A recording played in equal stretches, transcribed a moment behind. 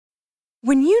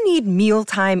When you need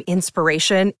mealtime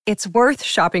inspiration, it's worth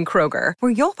shopping Kroger,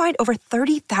 where you'll find over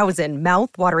 30,000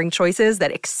 mouth-watering choices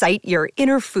that excite your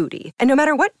inner foodie. And no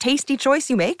matter what tasty choice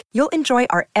you make, you'll enjoy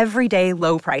our everyday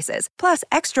low prices, plus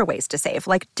extra ways to save,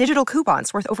 like digital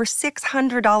coupons worth over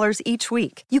 $600 each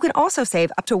week. You can also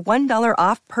save up to $1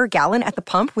 off per gallon at the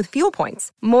pump with fuel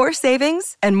points. More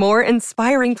savings and more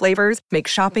inspiring flavors make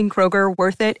shopping Kroger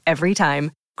worth it every time.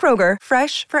 Kroger,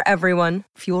 fresh for everyone.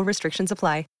 Fuel restrictions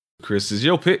apply. Chris, is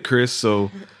your pick, Chris,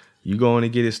 so you going to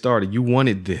get it started. You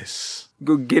wanted this.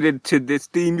 Go get into this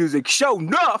theme music. Show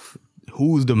enough.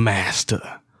 Who's the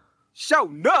master? Show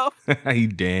enough. You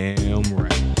damn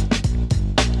right.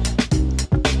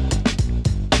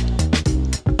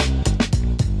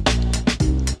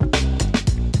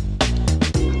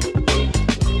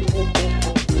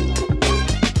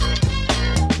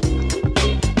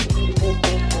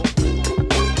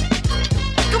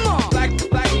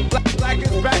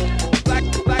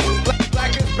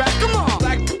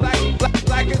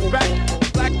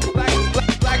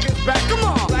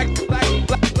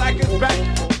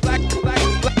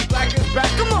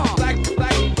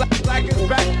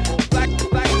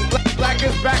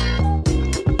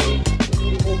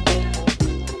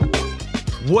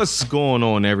 What's going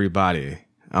on, everybody?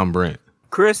 I'm Brent.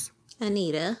 Chris.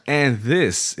 Anita. And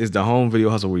this is the Home Video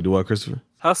Hustle. We do what, Christopher?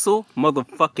 Hustle,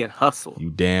 motherfucking hustle. You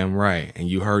damn right. And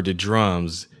you heard the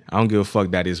drums. I don't give a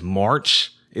fuck that it's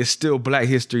March. It's still Black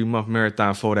History Month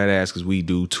marathon for that ass because we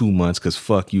do 2 months because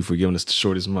fuck you for giving us the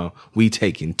shortest month. We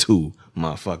taking 2,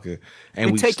 motherfucker.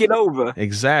 And we taking over.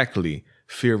 Exactly.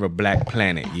 Fear of a Black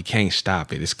Planet. You can't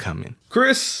stop it. It's coming.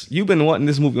 Chris, you've been wanting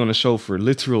this movie on the show for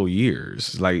literal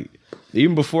years. Like,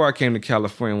 even before I came to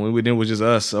California, when it was just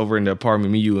us over in the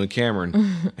apartment, me, you, and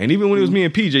Cameron. And even when it was me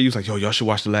and PJ, you was like, yo, y'all should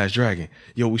watch The Last Dragon.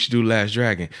 Yo, we should do The Last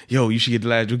Dragon. Yo, you should get The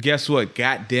Last Dragon. Guess what?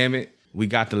 God damn it. We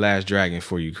got The Last Dragon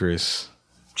for you, Chris.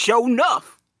 Show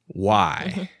enough.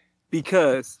 Why?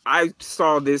 Because I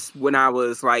saw this when I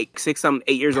was like 8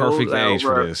 years old. Perfect age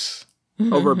for this.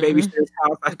 Over a babysitter's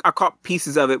house. I caught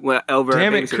pieces of it when over.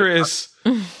 Damn it, Chris.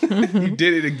 You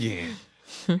did it again.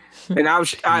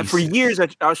 And for years, I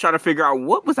was trying to figure out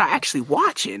what was I actually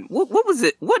watching. What was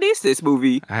it? What is this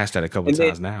movie? I asked that a couple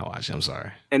times now. Watch, I'm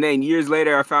sorry. And then years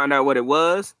later, I found out what it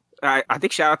was. I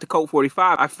think shout out to Code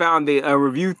 45. I found the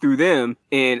review through them,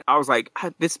 and I was like,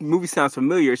 this movie sounds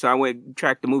familiar. So I went and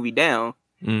tracked the movie down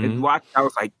and watched. I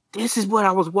was like, this is what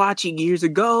I was watching years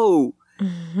ago.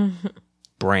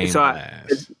 Brain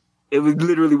blast. It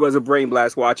literally was a brain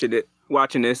blast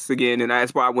watching this again, and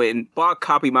that's why I went and bought a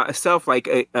copy myself like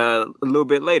a little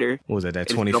bit later. What was that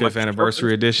 25th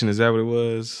anniversary edition? Is that what it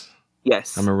was?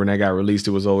 Yes. I remember when that got released,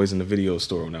 it was always in the video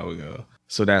store when I would go.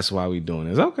 So that's why we doing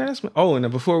this. Okay. And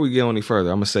then before we get any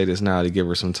further, I'm going to say this now to give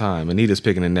her some time. Anita's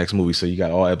picking the next movie, so you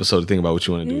got all episode to think about what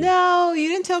you want to do. No, you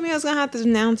didn't tell me I was going to have to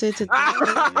announce it today.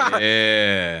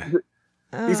 Yeah.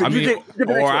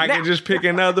 I can just pick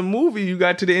another movie. You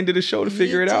got to the end of the show to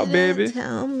figure it out, baby.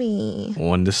 Tell me.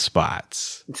 On the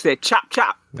spots. It said chop,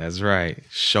 chop. That's right.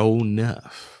 Show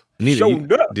enough.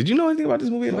 Anita, did you know anything about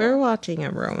this movie at all? We're watching a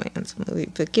romance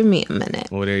movie, but give me a minute.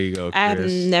 Well, there you go, Chris.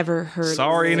 I've never heard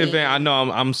Sorry of in advance. I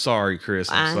know. I'm sorry, Chris.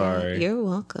 I'm sorry. You're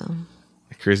welcome.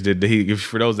 Chris did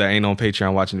for those that ain't on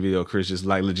Patreon watching the video, Chris just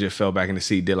like legit fell back in the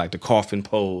seat, did like the coffin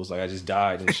pose, like I just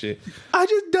died and shit. I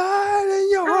just died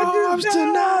in your arms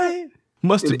tonight.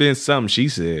 Must have been something she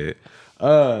said.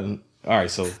 All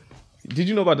right, so did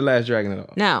you know about The Last Dragon at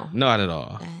all? No. Not at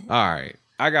all. All right.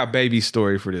 I got baby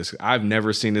story for this. I've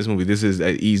never seen this movie. This is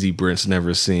an easy Brent's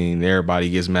never seen. Everybody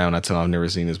gets mad when I tell them I've never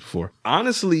seen this before.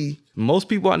 Honestly, most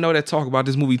people I know that talk about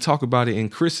this movie talk about it in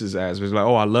Chris's aspect. Like,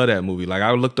 oh, I love that movie. Like,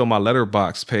 I looked on my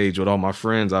Letterboxd page with all my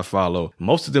friends I follow.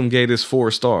 Most of them gave this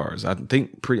 4 stars. I know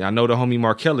the homie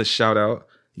Markellis, shout out,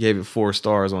 gave it 4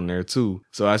 stars on there too.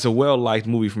 So it's a well-liked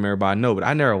movie from everybody I know, but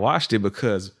I never watched it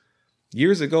because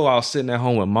years ago, I was sitting at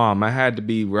home with mom. I had to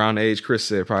be around the age Chris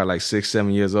said, probably like 6, 7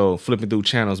 years old, flipping through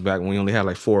channels back when we only had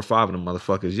like 4 or 5 of them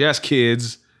motherfuckers. Yes,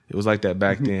 kids. It was like that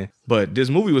back then. But this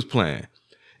movie was playing.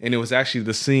 And it was actually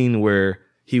the scene where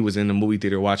he was in the movie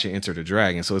theater watching Enter the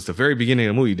Dragon. So it's the very beginning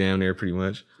of the movie down there pretty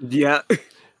much. Yeah.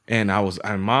 And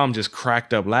mom just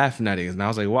cracked up laughing at it. And I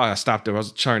was like, wow, I stopped there. I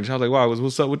was like, wow,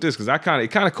 what's up with this? Because it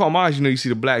kind of caught my eyes. You know, you see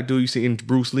the black dude, you see in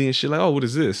Bruce Lee and shit. Like, oh, what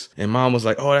is this? And mom was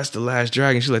like, oh, that's The Last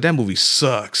Dragon. She's like, that movie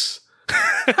sucks.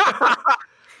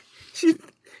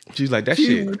 She's like, that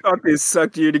shit. She thought this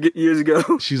sucked years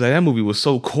ago. She's like, that movie was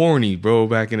so corny, bro,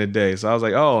 back in the day. So I was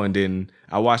like, oh, and then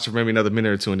I watched it for maybe another minute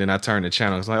or two, and then I turned the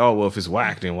channel. It's like, oh, well, if it's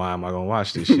whack, then why am I going to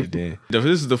watch this shit then? This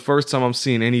is the first time I'm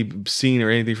seeing any scene or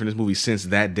anything from this movie since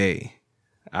that day.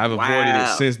 I've avoided it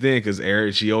since then because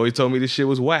she always told me this shit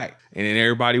was whack. And then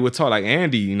everybody would talk, like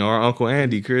Andy, our Uncle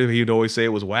Andy, he'd always say it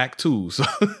was whack too. So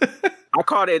I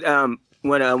caught it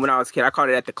when I was a kid. I caught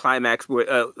it at the climax with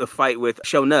the fight with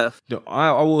Sho'nuff.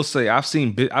 I will say I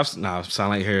sound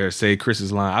like here say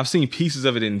Chris's line. I've seen pieces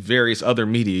of it in various other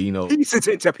media, Pieces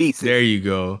into pieces. There you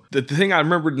go. The thing I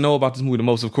remember to know about this movie the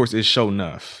most, of course, is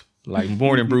Sho'nuff. Like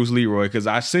more than Bruce Leroy, because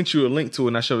I sent you a link to it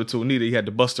and I showed it to Anita. He had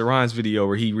the Busta Rhymes video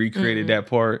where he recreated that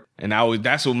part. And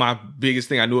that's what my biggest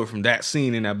thing. I knew it from that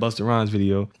scene in that Busta Rhymes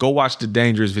video. Go watch the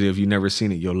Dangerous video if you've never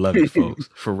seen it. You'll love it, folks.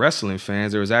 For wrestling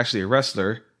fans, there was actually a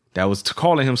wrestler that was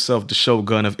calling himself the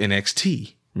Shogun of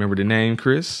NXT. Remember the name,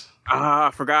 Chris?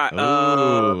 I forgot.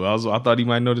 I thought he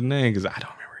might know the name because I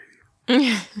don't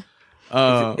remember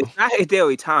it. It's not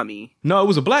Hideo Itami. No, it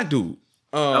was a black dude.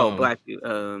 Black dude.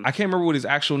 I can't remember what his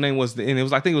actual name was. And it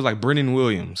was, I think it was like Brennan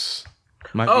Williams.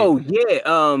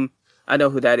 Yeah. I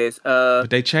know who that is. But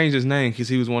they changed his name because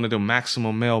he was one of the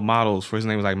maximum male models. For his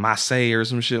name was like Massey or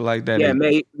some shit like that. Yeah,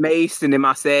 Mace and then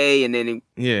Massey and then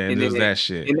and there's that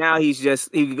shit. And now he's just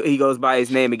he goes by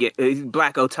his name again. He's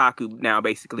Black Otaku now,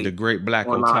 basically. The Great Black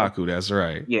Otaku. That's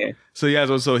right. Yeah. So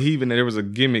there was a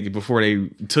gimmick before they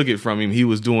took it from him. He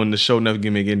was doing the Sho'nuff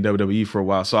gimmick in WWE for a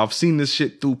while. So I've seen this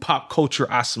shit through pop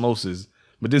culture osmosis.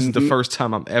 But this is the first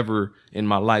time I've ever in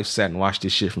my life sat and watched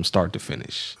this shit from start to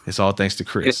finish. It's all thanks to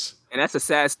Chris. And that's a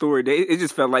sad story. It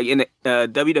just felt like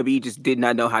WWE just did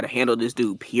not know how to handle this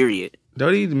dude, period.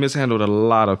 WWE mishandled a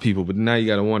lot of people, but now you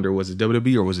got to wonder, was it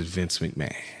WWE or was it Vince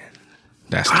McMahon?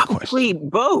 That's the question. Probably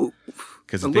both.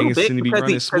 Because the thing seemed to be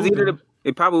running smooth.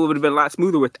 It probably would have been a lot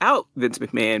smoother without Vince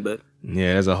McMahon, but...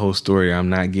 Yeah, there's a whole story. I'm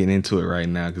not getting into it right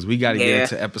now because we got to get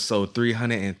into episode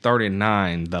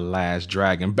 339, The Last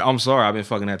Dragon. I'm sorry, I've been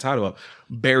fucking that title up.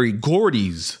 Barry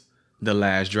Gordy's The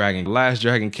Last Dragon. The Last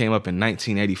Dragon came up in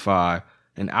 1985.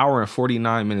 An hour and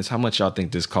 49 minutes. How much y'all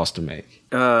think this cost to make?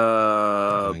 Get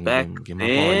my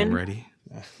volume ready.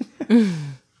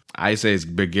 I say it's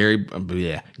Gary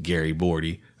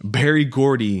Gordy. Barry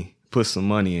Gordy put some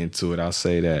money into it. I'll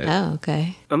say that. Oh,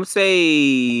 okay. I'm going to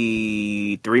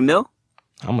say $3 million.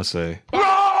 I'm going to say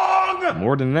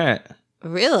more than that.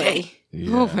 Really?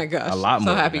 Yeah, oh my gosh. A lot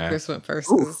more. So happy Chris went first.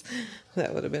 'Cause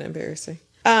that would have been embarrassing.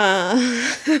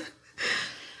 A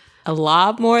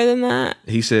lot more than that.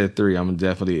 He said 3. I'm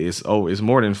definitely it's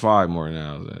more than 5 more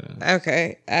now.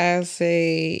 Okay. I'll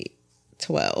say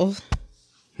 12.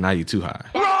 Now you too high.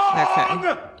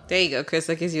 Okay. There you go, Chris.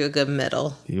 That gives you a good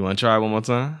middle. You want to try one more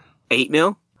time? $8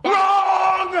 million.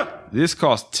 This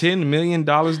cost $10 million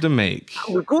to make.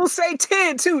 We're going to say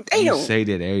 10 too. Damn. You say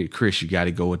that, hey, Chris, you got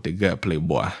to go with the gut play,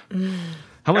 boy.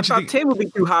 How much? I thought 10 would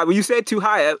be too high. When you said too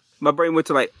high, my brain went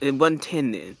to it wasn't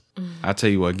 10 then. I'll tell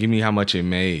you what, give me how much it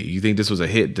made. You think this was a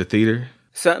hit, the theater?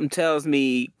 Something tells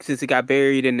me, since it got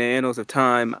buried in the annals of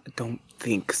time, I don't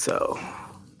think so.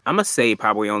 I'm going to say it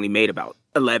probably only made about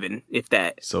 11, if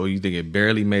that. So you think it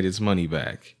barely made its money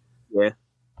back? Yeah.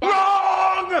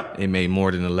 It made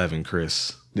more than 11,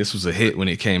 Chris. This was a hit when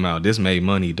it came out. This made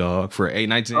money, dog. For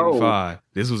 1985,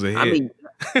 this was a hit. I mean,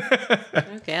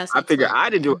 okay, I figured I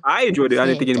enjoyed it. I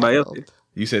didn't think anybody else did.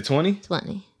 You said 20?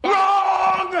 20.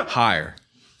 Higher.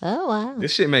 Oh, wow.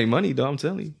 This shit made money, dog. I'm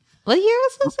telling you. What year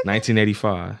was this again?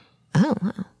 1985. Oh,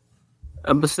 wow.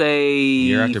 I'm going to say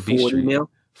year after B 40 Street. mil.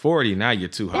 40, now you're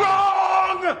too high.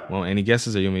 Well, any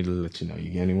guesses or you want me to let you know? You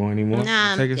get any more?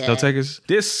 Nah, They'll take us.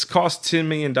 This cost $10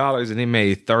 million and it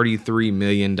made $33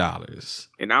 million.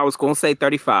 And I was going to say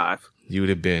 35. You would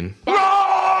have been.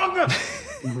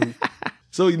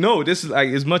 So, this is like,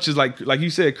 as much as like you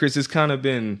said, Chris, it's kind of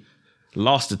been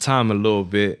lost to time a little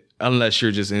bit, unless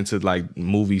you're just into like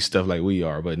movie stuff like we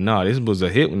are. But no, this was a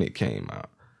hit when it came out.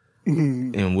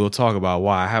 And we'll talk about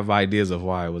why. I have ideas of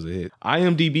why it was a hit.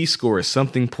 IMDb score is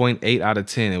something 0.8 out of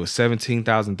 10. It was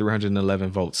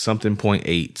 17,311 votes. Something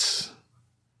 0.8.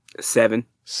 7.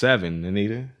 7,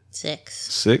 Anita?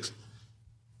 6. 6?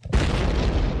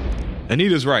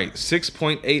 Anita's right.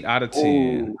 6.8 out of 10.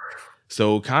 Ooh.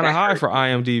 So kind of high for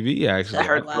IMDb, actually. That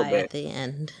hurt a Why little bit. at the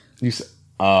end? You said,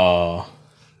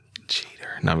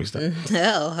 cheater. Now we stop.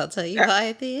 No, I'll tell you why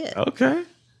at the end. Okay.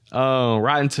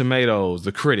 Rotten Tomatoes,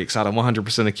 the critics, out of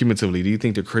 100% cumulatively, do you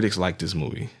think the critics like this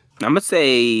movie? I'm going to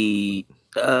say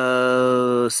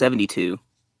 72.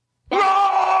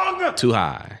 Too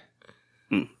high.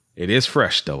 It is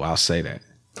fresh, though. I'll say that.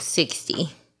 60.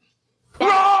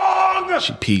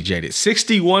 She PJ'd it.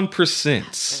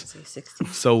 61%. 60.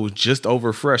 So just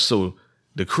over fresh. So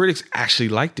the critics actually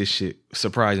like this shit.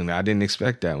 Surprisingly, I didn't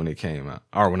expect that when it came out,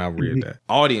 or when I read that.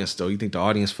 Audience, though, you think the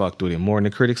audience fucked with it more than the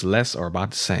critics, less, or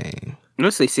about the same? I'm going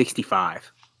to say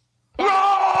 65.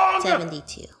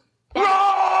 72.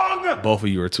 Both of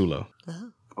you are too low.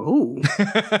 Ooh.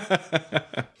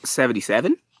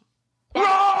 77?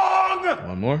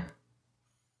 One more.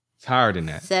 It's higher than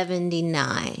that.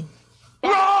 79.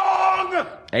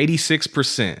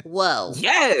 86%. Whoa.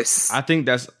 Yes. I think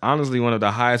that's honestly one of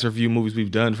the highest review movies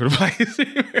we've done for the Black History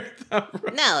Marathon,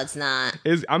 bro. No, it's not.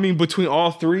 I mean, between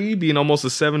all three, being almost a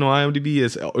 7 on IMDb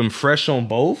is fresh on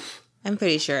both. I'm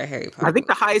pretty sure Harry Potter. I think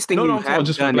the highest thing I'm talking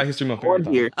just for Black History Month on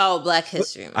here. Oh, Black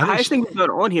History Month. The highest thing we've done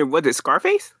on here, was it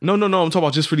Scarface? No. I'm talking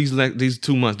about just for these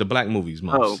 2 months, the Black movies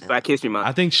months. Oh, Black History Month.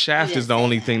 I think Shaft is the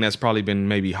only thing that's probably been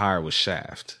maybe higher with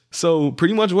Shaft. So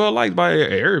pretty much well liked by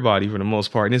everybody for the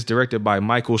most part. And it's directed by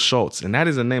Michael Schultz. And that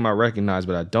is a name I recognize,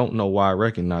 but I don't know why I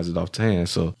recognize it off the hand.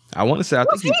 So I want to say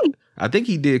I think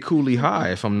he did Cooley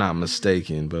High, if I'm not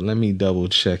mistaken. But let me double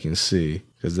check and see.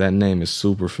 Because that name is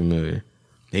super familiar.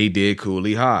 He did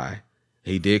Cooley High.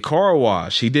 He did Car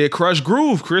Wash. He did Crush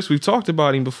Groove, Chris. We've talked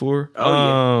about him before.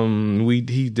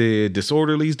 He did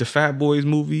Disorderlies, the Fat Boys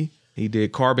movie. He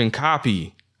did Carbon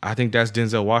Copy. I think that's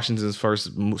Denzel Washington's first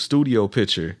studio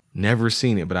picture. Never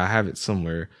seen it, but I have it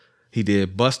somewhere. He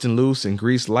did Bustin' Loose and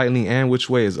Grease Lightning and Which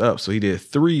Way Is Up. So he did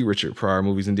 3 Richard Pryor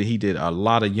movies, and then he did a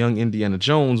lot of young Indiana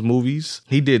Jones movies.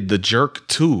 He did The Jerk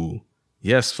 2.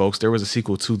 Yes, folks, there was a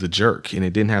sequel to The Jerk, and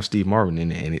it didn't have Steve Martin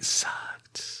in it, and it sucked.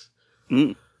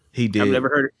 He did. I've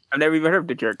never even heard of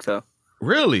The Jerk, so.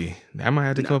 Really? I might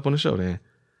have to come up on the show then.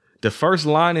 The first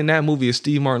line in that movie is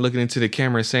Steve Martin looking into the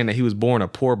camera and saying that he was born a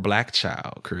poor black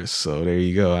child, Chris. So there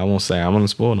you go. I won't say I'm going to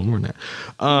spoil no more than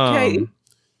that. Okay.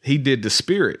 He did The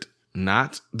Spirit,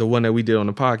 not the one that we did on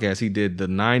the podcast. He did the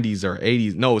 90s or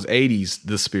 80s. No, it was 80s,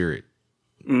 The Spirit.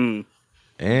 And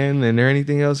is there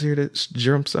anything else here that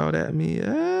jumps out at me?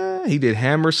 He did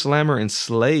Hammer, Slammer, and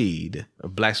Slade, a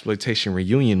blaxploitation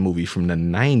reunion movie from the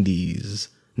 90s.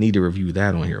 Need to review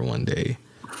that on here one day.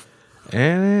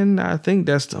 And I think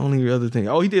that's the only other thing.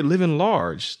 Oh, he did Living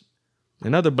Large,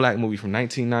 another black movie from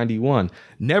 1991.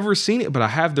 Never seen it, but I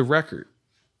have the record.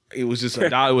 It was just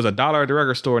 $1. It was $1 at the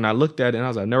record store, and I looked at it and I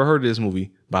was like, never heard of this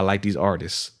movie, but I like these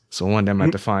artists. So one day I'm gonna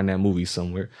have to find that movie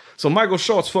somewhere. So Michael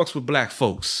Schultz fucks with black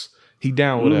folks. He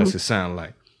down with us, it sounds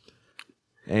like.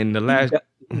 And the last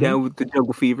down with the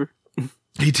Jungle Fever.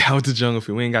 He down with the Jungle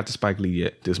Fever. We ain't got the Spike Lee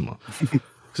yet this month.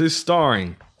 So it's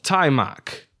starring Ty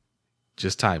Mock,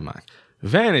 just Ty Mock,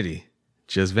 Vanity,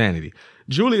 just Vanity,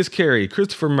 Julius Carey,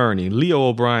 Christopher Murney, Leo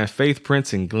O'Brien, Faith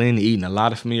Prince, and Glenn Eaton. A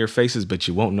lot of familiar faces, but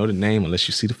you won't know the name unless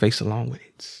you see the face along with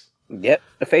it. Yep,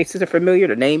 the faces are familiar,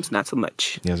 the names not so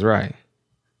much. That's right.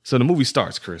 So the movie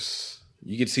starts, Chris.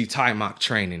 You get to see Ty Mock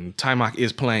training. Ty Mock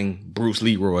is playing Bruce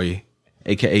Leroy,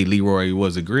 a.k.a. Leroy,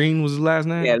 was it Green was his last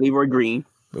name? Yeah, Leroy Green.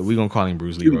 But we're going to call him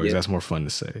Bruce Leroy. Yeah. That's more fun to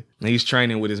say. And he's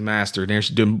training with his master.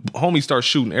 The homie starts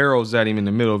shooting arrows at him in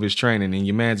the middle of his training. And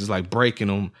your man's just like breaking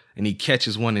them. And he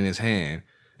catches one in his hand.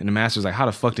 And the master's like, how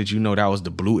the fuck did you know that was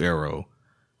the blue arrow?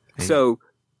 And so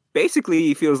basically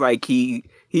he feels like him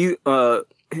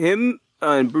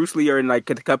and Bruce Lee are in like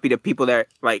the company of people that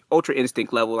like Ultra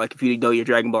Instinct level. Like if you know your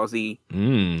Dragon Ball Z. I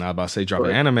was about to say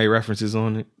dropping anime references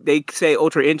on it. They say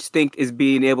Ultra Instinct is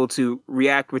being able to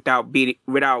react without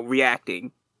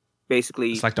reacting.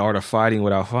 Basically, it's like the art of fighting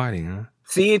without fighting, huh?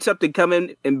 Seeing something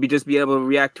coming and just be able to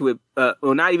react to it.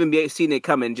 Well, not even seeing it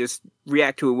coming, just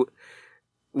react to it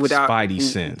without Spidey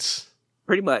sense.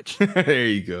 Pretty much. There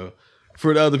you go.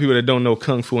 For the other people that don't know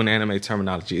Kung Fu and anime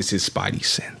terminology, it's his Spidey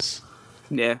sense.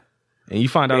 Yeah. And you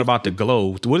find out about the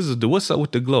glow. What's up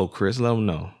with the glow, Chris? Let them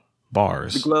know.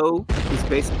 Bars. The glow is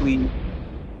basically,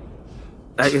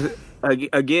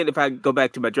 again, if I go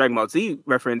back to my Dragon Ball Z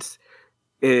reference,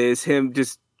 is him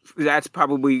just, that's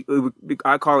probably,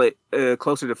 I call it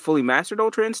closer to fully mastered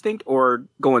Ultra Instinct or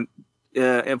going,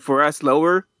 and for us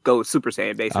lower, go Super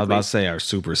Saiyan, basically. I was about to say our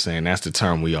Super Saiyan. That's the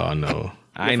term we all know.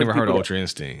 I ain't never heard of Ultra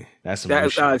Instinct. That's some new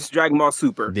shit. It's Dragon Ball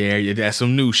Super. That's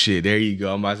some new shit. There you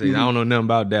go. I'm about to say, I don't know nothing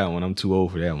about that one. I'm too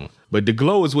old for that one. But the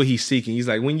glow is what he's seeking. He's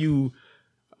like, when you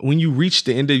reach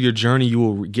the end of your journey, you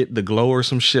will get the glow or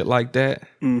some shit like that.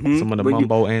 Mm-hmm. Some of the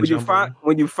mumbo and jumbo.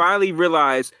 When you finally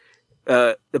realize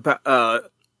the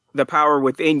power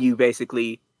within you,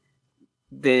 basically,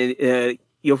 then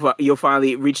you'll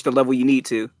finally reach the level you need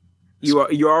to.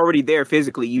 You're already there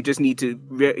physically. You just need to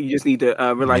realize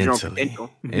mentally. Your own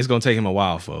potential. It's gonna take him a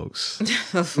while, folks.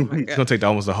 It's gonna take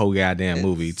almost the whole goddamn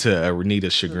movie to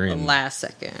Renita's chagrin. The last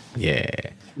second. Yeah.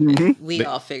 Mm-hmm. We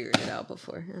all figured it out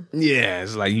before him. Yeah,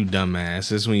 it's like, you dumbass.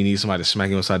 This is when you need somebody to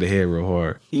smack him upside the head real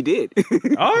hard. He did.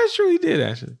 Oh, that's true. He did,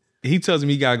 actually. He tells him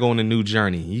he gotta go on a new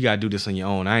journey. You gotta do this on your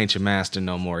own. I ain't your master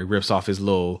no more. He rips off his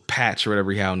little patch or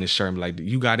whatever he had on his shirt and be like,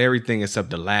 you got everything except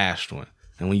the last one.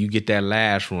 And when you get that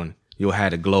last one, you'll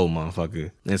have a glow, motherfucker.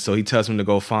 And so he tells him to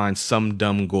go find some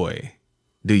dumb guy.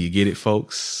 Do you get it,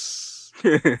 folks?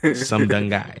 Some dumb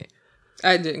guy.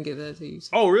 I didn't get that to you.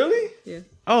 Oh, really? Yeah.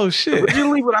 Oh, shit.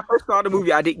 Originally, when I first saw the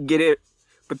movie, I didn't get it.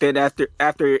 But then after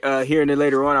hearing it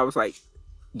later on, I was like,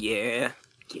 yeah.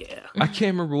 I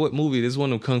can't remember what movie. This is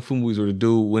one of them kung fu movies where the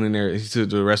dude went in there to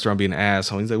the restaurant being an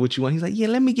asshole. He's like, what you want? He's like, yeah,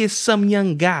 let me get some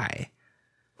young guy.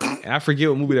 And I forget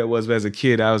what movie that was, but as a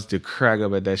kid, I was to crack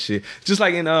up at that shit. Just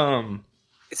like in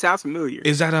It sounds familiar.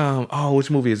 Is that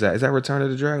which movie is that? Is that Return of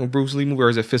the Dragon, Bruce Lee movie, or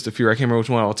is it Fist of Fury? I can't remember which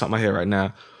one off the top of my head right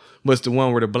now. But it's the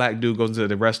one where the black dude goes into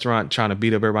the restaurant trying to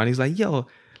beat up everybody. He's like, yo,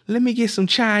 let me get some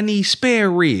Chinese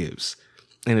spare ribs.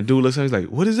 And the dude looks at him, he's like,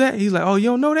 what is that? He's like, oh, you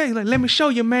don't know that? He's like, let me show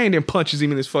you, man. Then punches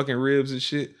him in his fucking ribs and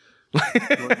shit. Wasn't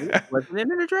it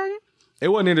Enter the Dragon? It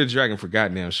wasn't Enter the Dragon for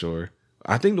goddamn sure.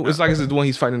 I think it's the one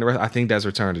he's fighting in the rest. I think that's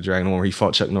Return of the Dragon, the one where he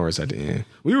fought Chuck Norris at the end.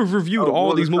 We reviewed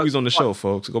all these movies on the show,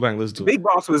 folks. Go back and listen to it. Big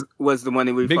Boss was the one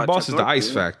that we Big fought Boss Chuck is the Norris Ice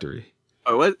in. Factory.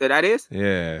 Oh, what? That is?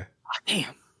 Yeah. Oh,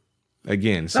 damn.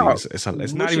 Again, see, No, it's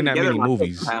not even that many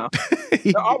movies.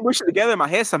 They're all mushed together in my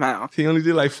head somehow. He only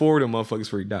did like 4 of them motherfuckers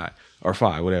before he died. Or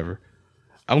 5, whatever.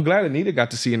 I'm glad Anita got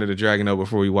to see Enter the Dragon though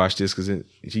before we watched this, because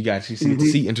she got to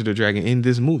see Enter the Dragon in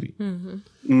this movie.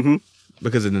 Mm-hmm.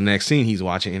 Because in the next scene, he's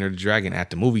watching Enter the Dragon at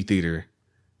the movie theater.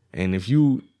 And if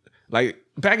you, like,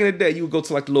 back in the day, you would go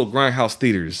to like the little grindhouse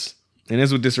theaters. And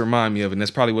that's what this remind me of. And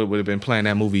that's probably what would have been playing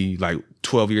that movie like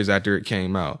 12 years after it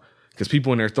came out. Because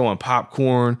people in there throwing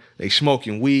popcorn, they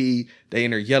smoking weed, they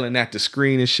in there yelling at the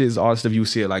screen and shit. All the stuff you would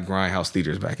see at like grindhouse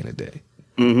theaters back in the day.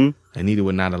 Mm-hmm. Anita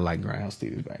would not have liked grindhouse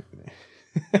theaters back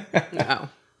then. No.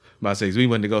 But I say, we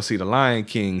went to go see the Lion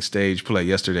King stage play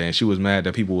yesterday, and she was mad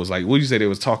that people was like, what did you say, they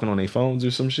was talking on their phones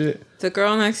or some shit? The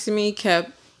girl next to me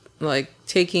kept like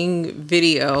taking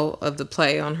video of the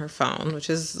play on her phone,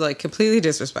 which is like completely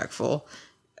disrespectful.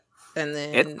 And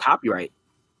then It's copyright.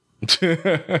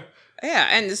 yeah,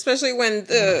 and especially when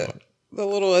the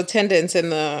little attendants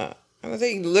and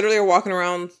they literally are walking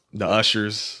around. The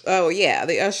ushers. Oh yeah,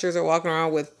 the ushers are walking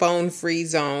around with phone-free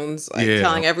zones, like Yeah.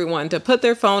 telling everyone to put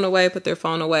their phone away.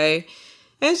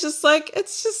 And it's just like,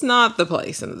 it's just not the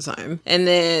place and the time. And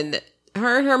then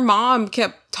her and her mom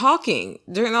kept talking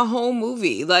during the whole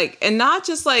movie, like, and not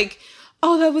just like,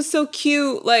 oh, that was so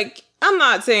cute. Like, I'm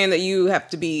not saying that you have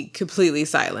to be completely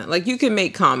silent. Like, you can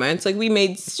make comments. Like, we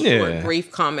made short,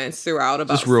 brief comments throughout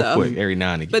about just real stuff. quick, every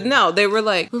now and again. But no, they were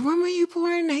like, when were you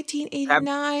born?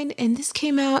 1989, and this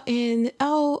came out in,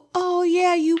 oh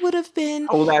yeah, you would have been.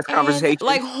 Whole ass conversation.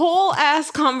 Like, whole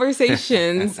ass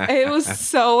conversations. It was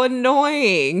so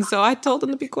annoying. So I told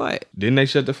them to be quiet. Didn't they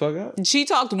shut the fuck up? She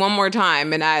talked one more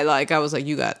time, and I was like,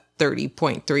 you got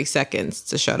 30.3 seconds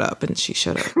to shut up, and she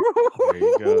shut up. There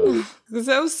you go. Because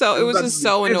it was just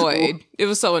so annoyed. It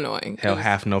was so annoying. Hell,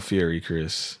 half no fury,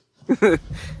 Chris.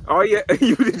 Oh yeah,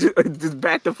 you just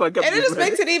back the fuck up. And it just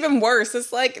makes it even worse.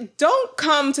 It's like, don't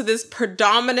come to this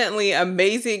predominantly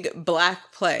amazing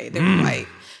black play, they're white,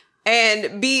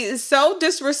 and be so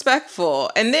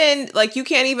disrespectful. And then, like, you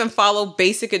can't even follow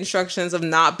basic instructions of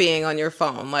not being on your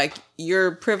phone. Like,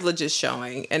 your privilege is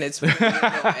showing, and it's really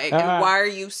annoying. And why are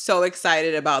you so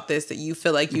excited about this that you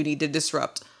feel like you need to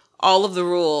disrupt all of the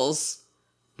rules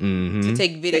to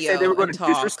take video They said they were going and to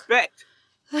talk? disrespect.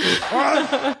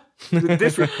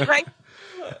 Disrespect.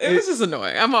 It was just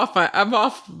annoying. I'm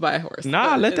off my horse.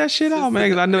 Nah, let that shit out, man.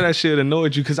 Because I know that shit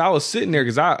annoyed you. Because I was sitting there,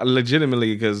 because I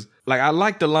legitimately, I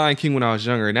liked The Lion King when I was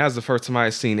younger. And that was the first time I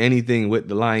had seen anything with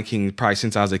The Lion King probably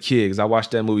since I was a kid. Because I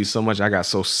watched that movie so much, I got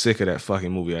so sick of that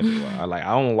fucking movie. I don't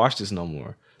want to watch this no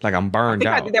more. Like, I'm burned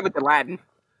out. I did that with Aladdin.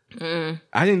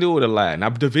 I didn't do it with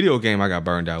Aladdin. The video game I got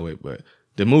burned out with, but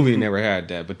the movie never had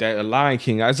that. But that Lion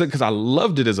King, I said, because I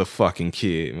loved it as a fucking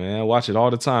kid, man. I watch it all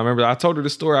the time. Remember, I told her the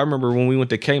story. I remember when we went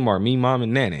to Kmart, me, mom,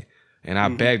 and Nanny. And I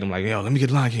begged them, like, yo, let me get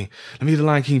the Lion King. Let me get the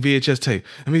Lion King VHS tape.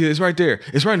 It's right there.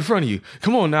 It's right in front of you.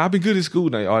 Come on now, I've been good at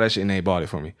school. All that shit, and they bought it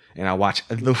for me. And I watched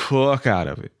the fuck out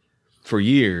of it for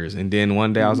years. And then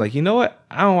one day I was like, you know what?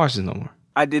 I don't watch this no more.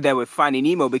 I did that with Finding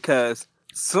Nemo because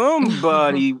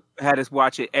somebody had us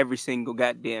watch it every single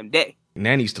goddamn day.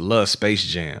 Nanny used to love Space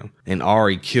Jam, and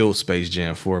Ari killed Space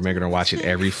Jam for her, making her watch it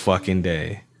every fucking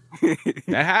day.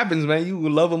 That happens, man. You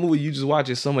love a movie, you just watch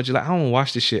it so much, you're like, I don't want to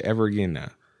watch this shit ever again now.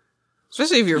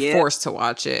 Especially if you're forced to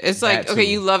watch it. It's like, okay,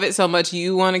 you love it so much,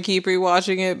 you want to keep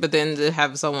rewatching it, but then to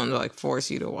have someone like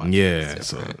force you to watch it. Yeah,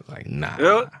 so like, nah.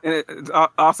 And it's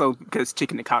also because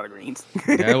chicken and collard greens.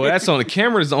 Yeah, well, that's on the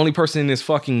camera. Is the only person in this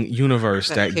fucking universe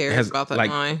that cares has about that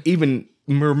like line. Even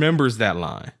remembers that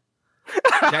line.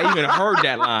 That even heard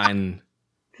that line.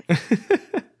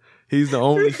 He's the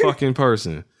only fucking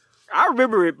person. I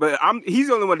remember it, but he's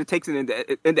the only one that takes it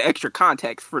into extra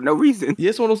context for no reaon. Yeah,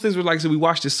 it's one of those things where, like I said, we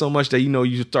watched it so much that,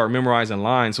 you start memorizing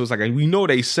lines. So it's like, we know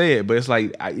they say it, but it's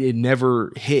like, it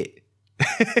never hit.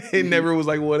 It never was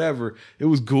like, whatever. It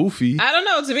was goofy. I don't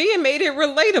know. To me, it made it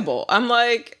relatable. I'm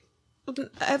like,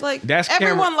 that's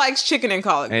everyone Cameron. Likes chicken and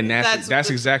collard greens. And that's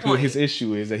exactly what his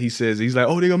issue is. That he's like,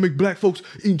 oh, they gonna make black folks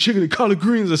eating chicken and collard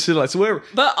greens or shit like so whatever.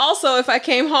 But also, if I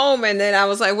came home and then I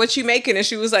was like, what you making? And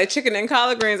she was like, chicken and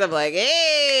collard greens. I'm like,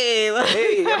 hey, I'm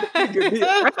eating a good meal.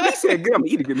 After he said good, I'm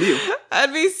eating a good meal.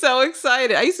 I'd be so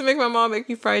excited. I used to make my mom make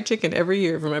me fried chicken every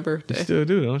year for my birthday. You still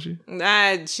do, don't you?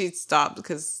 Nah, she stopped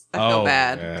because I feel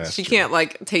bad. Yeah, she true. can't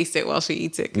like taste it while she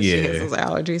eats it because she has those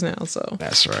allergies now. So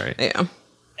that's right. Yeah.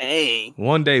 Hey.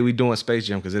 One day we doing Space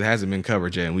Jam because it hasn't been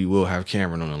covered yet, and we will have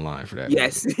Cameron on the line for that.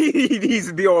 Yes, he needs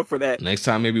to be on for that. Next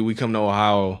time maybe we come to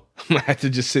Ohio, I'm gonna have to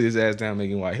just sit his ass down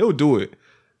making white. He'll do it.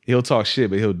 He'll talk shit,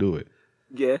 but he'll do it.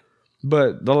 Yeah.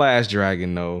 But The Last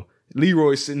Dragon, though,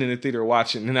 Leroy's sitting in the theater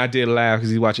watching, and I did laugh because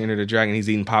he's watching Enter the Dragon.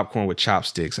 He's eating popcorn with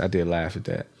chopsticks. I did laugh at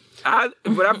that.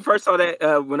 When I first saw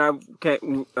that, when I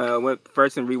went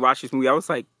first and rewatched this movie, I was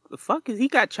like, the fuck is he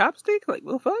got chopsticks? Like,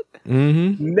 what the fuck?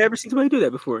 Mm-hmm. Never seen somebody do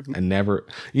that before. I never.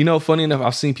 Funny enough,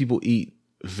 I've seen people eat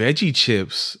veggie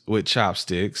chips with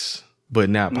chopsticks, but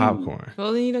not popcorn.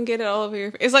 Well, then you don't get it all over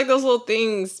your. It's like those little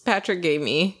things Patrick gave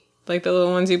me, like the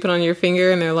little ones you put on your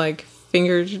finger, and they're like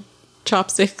finger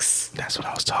chopsticks. That's what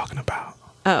I was talking about.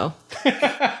 Oh.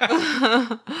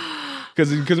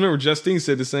 Because remember, Justine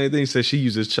said the same thing. She said she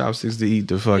uses chopsticks to eat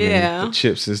the fucking the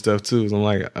chips and stuff too. So I'm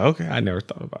like, okay, I never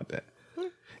thought about that.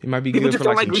 It might be good for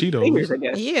like some Cheetos. Fingers, I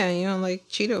guess. Yeah, you don't like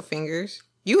Cheeto fingers.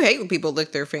 You hate when people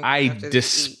lick their fingers. I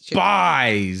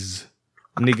despise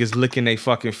niggas licking their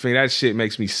fucking finger. That shit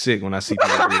makes me sick when I see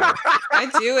people do that. I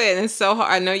do it, and it's so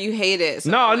hard. I know you hate it. So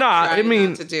no. I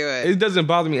mean, to do it. It doesn't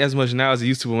bother me as much now as it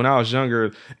used to. But when I was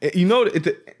younger,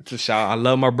 to shout, I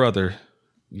love my brother.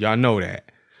 Y'all know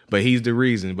that, but he's the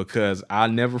reason because I'll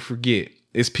never forget.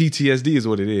 It's PTSD, is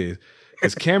what it is.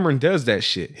 Because Cameron does that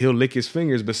shit. He'll lick his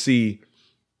fingers, but see.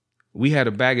 We had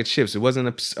a bag of chips. It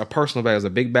wasn't a personal bag. It was a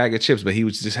big bag of chips, but he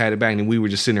just had a bag and we were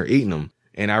just sitting there eating them.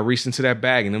 And I reached into that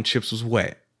bag and them chips was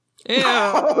wet. Ew.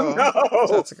 Oh, no.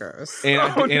 That's gross. And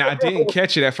I didn't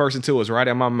catch it at first until it was right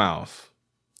in my mouth.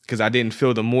 Because I didn't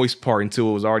feel the moist part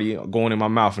until it was already going in my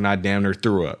mouth and I damn near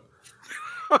threw up.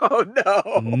 Oh,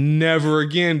 no. Never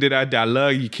again did I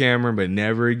love you, Cameron, but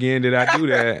never again did I do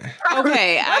that.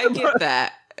 Okay, I get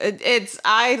that.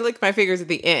 I lick my fingers at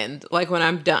the end, like when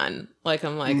I'm done. Like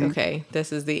I'm like, okay,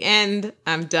 this is the end.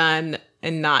 I'm done,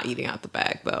 and not eating out the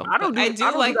bag though. I don't like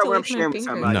to lick my fingers.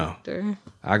 No,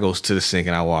 I go to the sink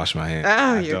and I wash my hands.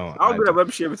 Oh,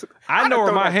 I know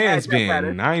where my hands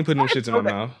been. I ain't putting them shits in my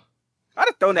mouth. I'd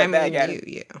have thrown that bag at you.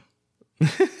 Yeah.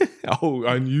 Oh,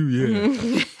 I knew.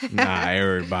 Yeah. Nah,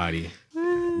 everybody.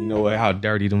 You know how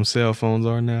dirty them cell phones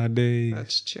are nowadays.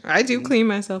 That's true. I do clean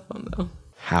my cell phone though.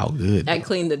 How good? I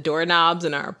clean the doorknobs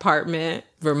in our apartment,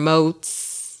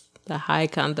 remotes,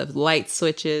 the light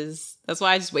switches. That's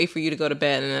why I just wait for you to go to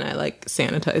bed and then I like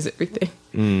sanitize everything.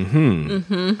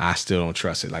 I still don't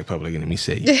trust it. Like Public Enemy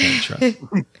said, you can't trust it.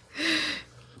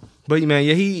 But man,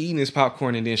 he eating his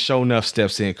popcorn and then Show Nuff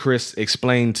steps in. Chris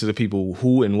explained to the people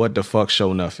who and what the fuck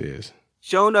Show Nuff is.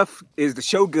 Show Nuff is the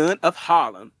Shogun of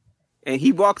Harlem. And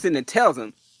he walks in and tells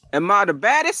him, am I the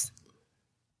baddest?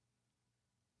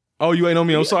 Oh, you ain't on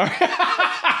me. I'm sorry.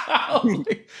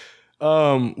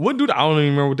 What do I don't even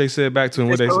remember what they said back to him.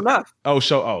 What they said? Nuff.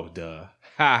 Oh, duh.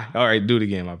 Ha. All right, do it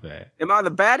again. My bad. Am I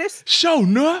the baddest? Show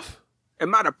Nuff.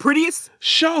 Am I the prettiest?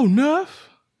 Show Nuff.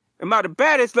 Am I the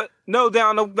baddest? Look,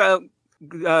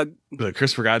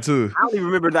 Chris forgot too. I don't even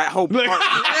remember that whole part.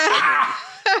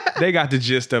 They got the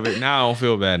gist of it. Now I don't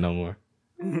feel bad no more.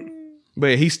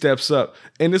 But he steps up,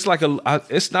 and it's like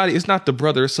it's not the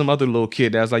brother, it's some other little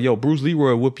kid that's like, yo, Bruce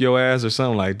Leroy whoop your ass or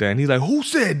something like that. And he's like, who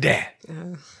said that?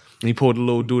 And he pulled the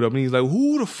little dude up, and he's like,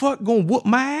 who the fuck gonna whoop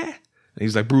my ass? And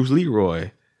he's like, Bruce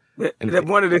Leroy. And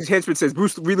one of his henchmen says,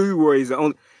 Bruce Leroy is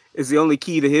the only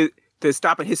key to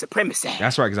stopping his supremacy.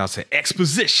 That's right, because I'll say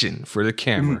exposition for the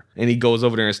camera. And he goes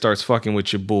over there and starts fucking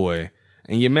with your boy.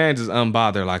 And your man just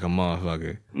unbothered like a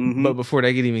motherfucker. But before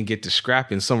they could even get to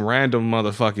scrapping, some random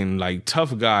motherfucking like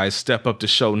tough guys step up to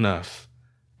Show Nuff.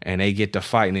 And they get to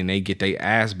fighting and they get their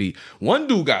ass beat. One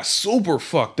dude got super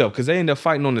fucked up because they ended up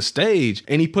fighting on the stage.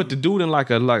 And he put the dude in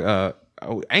like a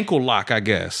ankle lock, I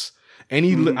guess. And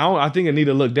he, I think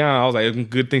Anita looked down. I was like,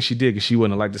 good thing she did because she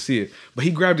wouldn't have liked to see it. But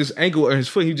he grabbed his ankle or his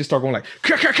foot. He just started going like,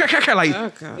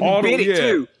 like all the way.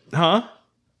 Too. Huh?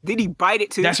 Did he bite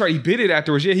it too? That's right. He bit it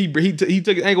afterwards. Yeah, he took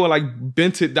his ankle and like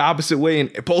bent it the opposite way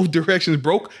in both directions,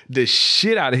 broke the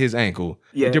shit out of his ankle.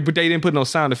 Yeah. But they didn't put no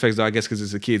sound effects though, I guess because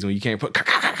it's the kids when you can't put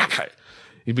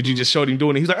but you just showed him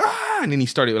doing it. He's like, ah, and then he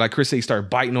started, like Chris said, he started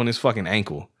biting on his fucking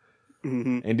ankle.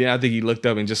 Mm-hmm. And then I think he looked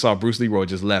up and just saw Bruce Leroy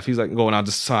just left. He's like going out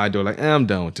the side door, like, I'm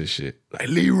done with this shit. Like,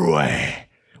 Leroy,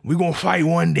 we gonna fight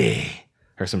one day.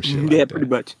 Or some shit like that. Pretty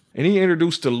much. And he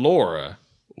introduced to Laura.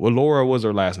 Well, Laura was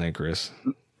her last name, Chris.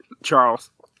 Charles.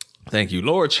 Thank you.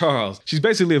 Laura Charles. She's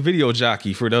basically a video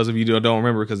jockey for those of you who don't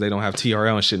remember because they don't have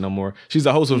TRL and shit no more. She's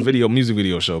the host of a music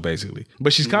video show, basically.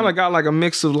 But she's kind of got like a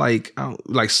mix of like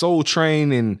Soul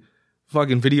Train and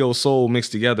fucking Video Soul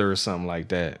mixed together or something like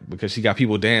that because she got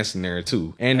people dancing there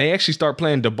too. And they actually start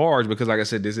playing DeBarge because like I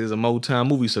said, this is a Motown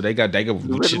movie. So they go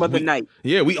Rhythm of the Night.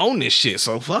 Yeah, we own this shit.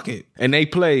 So fuck it. And they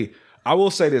play, I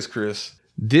will say this, Chris.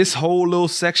 This whole little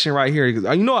section right here,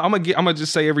 you know, I'm gonna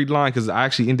just say every line because I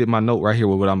actually ended my note right here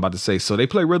with what I'm about to say. So they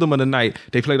play Rhythm of the Night.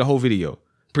 They play the whole video,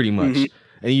 pretty much,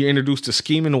 and you're introduced to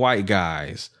scheming white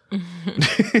guys.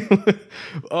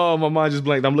 Oh, my mind just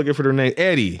blanked. I'm looking for their name.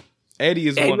 Eddie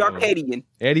is Eddie one Arcadian. Of them.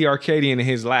 Eddie Arcadian and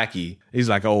his lackey. He's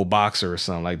like an old boxer or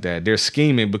something like that. They're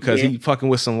scheming because he fucking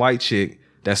with some white chick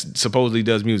that supposedly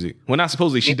does music. Well, not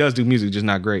supposedly. She does do music, just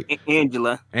not great.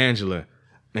 Angela.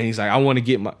 And he's like, I want to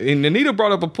get my... And Anita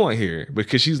brought up a point here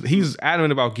because he's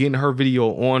adamant about getting her video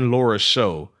on Laura's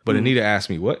show. But Anita asked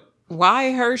me, what?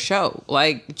 Why her show?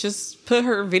 Like, just put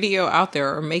her video out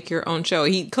there or make your own show.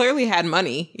 He clearly had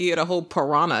money. He had a whole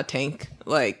piranha tank.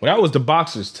 Like, well, that was the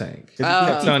boxer's tank. He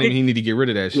kept telling him he needed to get rid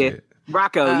of that shit.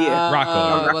 Rocco,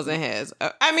 Rocco. It wasn't his.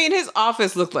 I mean, his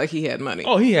office looked like he had money.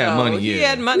 Oh, he had money, yeah. He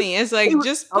had money. It's like,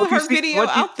 just put her video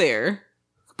out there.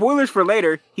 Spoilers for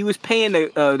later. He was paying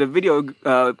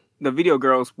the video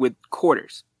girls with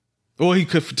quarters. Well, he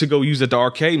could to go use at the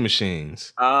arcade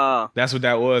machines. That's what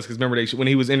that was. Because remember, when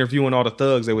he was interviewing all the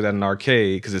thugs, they was at an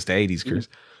arcade because it's the 80s, Chris.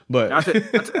 But I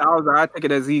take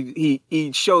it as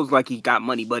he shows like he got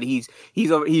money, but he's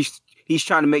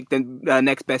trying to make the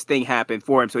next best thing happen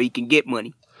for him so he can get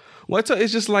money. Well,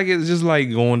 it's just like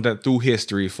going through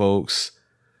history, folks.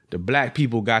 The black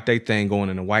people got their thing going,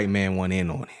 and the white man went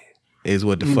in on it. Is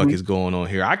what the fuck is going on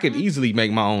here. I could easily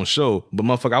make my own show, but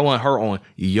motherfucker, I want her on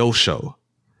your show.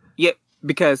 Yeah,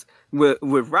 because with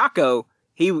Rocco,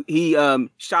 he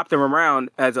shopped him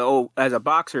around as a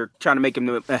boxer, trying to make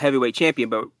him a heavyweight champion,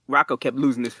 but Rocco kept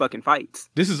losing his fucking fights.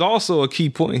 This is also a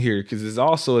key point here, because it's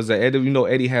also is that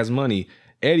Eddie has money.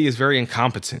 Eddie is very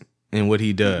incompetent in what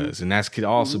he does, and that could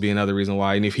also be another reason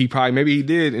why. And if maybe he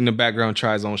did in the background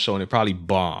try his own show, and it probably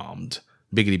bombed.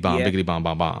 Biggity bomb, biggity bomb,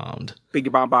 bombed.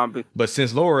 Biggity bomb, bomb. But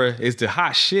since Laura is the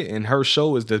hot shit and her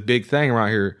show is the big thing around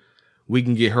here, we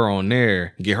can get her on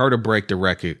there, get her to break the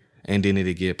record, and then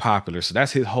it'll get popular. So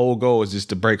that's his whole goal, is just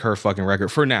to break her fucking record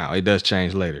for now. It does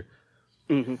change later.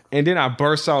 Mm-hmm. And then I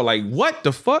burst out like, what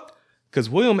the fuck? Because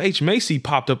William H. Macy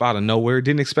popped up out of nowhere.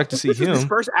 Didn't expect to see him. His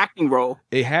first acting role.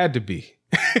 It had to be.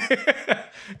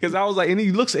 Because I was like, and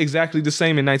he looks exactly the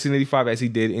same in 1985 as he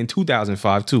did in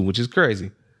 2005 too, which is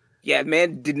crazy. Yeah,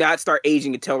 man did not start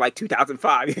aging until like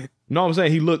 2005. No, I'm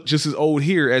saying he looked just as old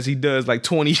here as he does like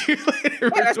 20 years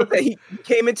later. Yeah, that's what he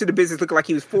came into the business looking like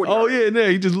he was 40. Oh, yeah, no,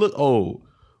 he just looked old.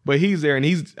 But he's there, and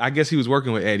I guess he was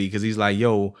working with Eddie because he's like,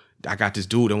 yo, I got this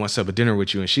dude that wants to have a dinner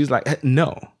with you. And she's like,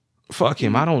 no, fuck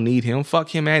him. I don't need him. Fuck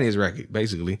him and his record,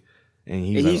 basically. And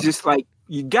he's just like,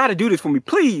 you got to do this for me.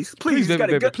 Please, baby, you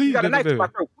got a knife in my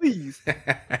throat, please.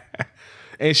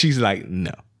 And she's like,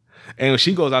 no. And when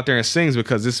she goes out there and sings,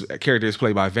 because this character is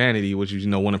played by Vanity, which is,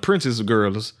 one of Prince's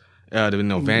girls,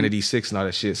 Vanity 6 and all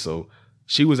that shit. So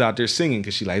she was out there singing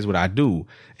because she likes what I do.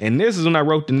 And this is when I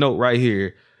wrote the note right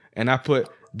here. And I put,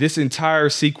 this entire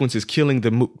sequence is killing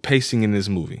the pacing in this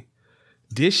movie.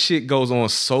 This shit goes on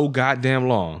so goddamn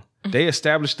long. They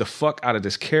established the fuck out of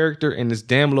this character and this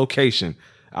damn location.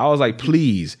 I was like,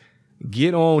 please,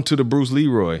 get on to the Bruce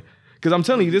Leroy. Because I'm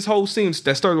telling you, this whole scene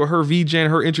that started with her VJ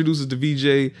and her introduces the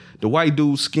VJ, the white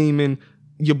dude scheming,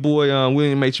 your boy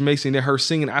William H. Macy, and then her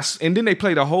singing. And then they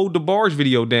played a whole DeBarge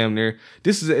video damn near.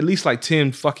 This is at least like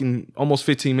 10 fucking, almost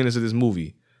 15 minutes of this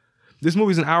movie. This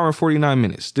movie's an hour and 49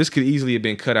 minutes. This could easily have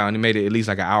been cut out and it made it at least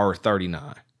like an hour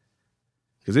 39.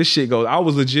 Because this shit goes, I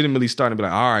was legitimately starting to be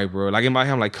like, all right, bro. Like in my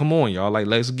head, I'm like, come on, y'all. Like,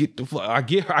 let's get the fuck. I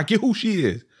get who she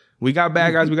is. We got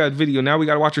bad guys, we got video. Now we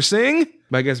got to watch her sing.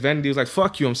 But I guess Vanity was like,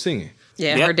 fuck you, I'm singing.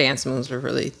 Yeah, her dance moves were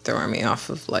really throwing me off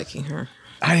of liking her.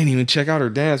 I didn't even check out her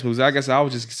dance moves. I guess I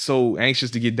was just so anxious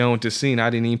to get done with this scene.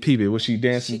 I didn't even peep it. Was she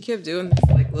dancing? She kept doing this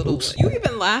like little... Oops. You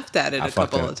even laughed at it a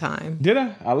couple of times. Did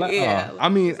I? I laughed. Yeah. I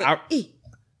mean,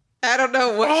 I don't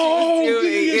know what she was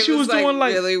doing. Yeah, it she was like doing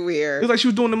like really weird. It was like she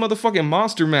was doing the motherfucking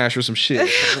Monster Mash or some shit.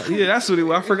 Yeah, that's what it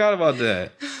was. I forgot about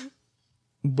that.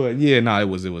 But yeah, no, it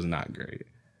was not great.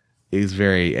 It was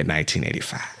very at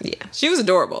 1985. Yeah, she was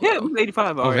adorable. Yeah, it was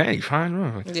 85. Oh, right.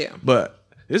 85. Yeah, but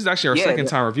this is actually our second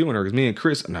time reviewing her because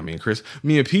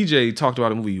me and PJ talked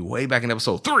about a movie way back in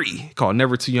episode 3 called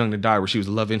Never Too Young to Die, where she was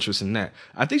a love interest in that.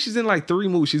 I think she's in like 3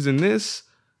 movies. She's in this,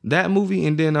 that movie,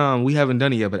 and then we haven't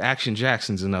done it yet, but Action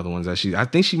Jackson's another one that I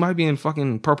think she might be in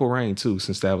fucking Purple Rain too,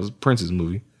 since that was Prince's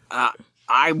movie.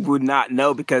 I would not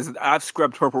know because I've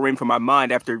scrubbed Purple Rain from my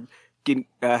mind after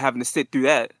having to sit through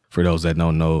that. For those that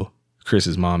don't know,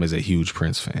 Chris's mom is a huge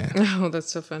Prince fan. Oh,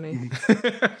 that's so funny.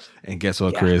 And guess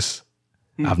what, Chris?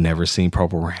 I've never seen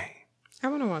Purple Rain. I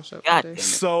want to watch that. God damn it.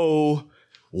 So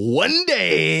one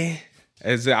day,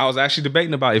 as I was actually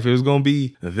debating about if it was going to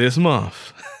be this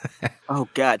month. Oh,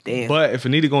 God damn. But if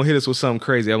Anita going to hit us with something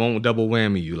crazy, I won't double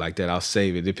whammy you like that. I'll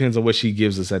save it. Depends on what she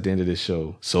gives us at the end of this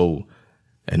show. So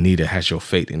Anita has your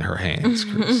fate in her hands,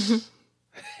 Chris.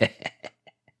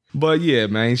 But yeah,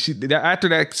 man, after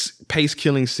that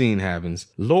pace-killing scene happens,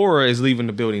 Laura is leaving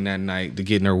the building that night to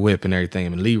get in her whip and everything,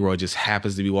 and Leroy just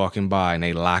happens to be walking by, and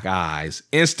they lock eyes.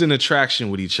 Instant attraction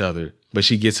with each other. But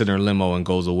she gets in her limo and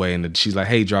goes away, and she's like,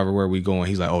 hey, driver, where are we going?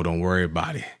 He's like, oh, don't worry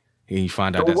about it. And you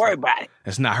find out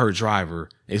that's not her driver.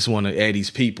 It's one of Eddie's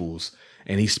people's.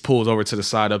 And he pulls over to the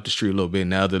side up the street a little bit,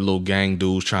 and the other little gang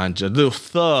dudes little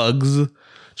thugs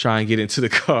try and get into the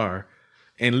car.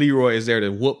 And Leroy is there to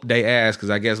whoop they ass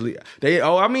because I guess they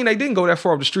didn't go that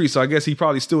far up the street, so I guess he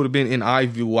probably still would have been in eye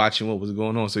view watching what was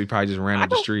going on. So he probably just ran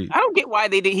up the street. I don't get why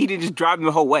he didn't just drive him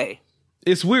the whole way.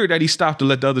 It's weird that he stopped to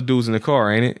let the other dudes in the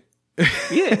car, ain't it?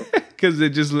 Yeah, because it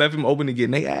just left him open to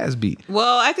getting their ass beat.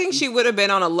 Well, I think she would have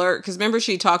been on alert because remember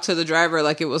she talked to the driver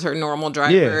like it was her normal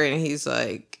driver, and he's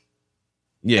like.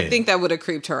 Yeah. I think that would have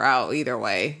creeped her out either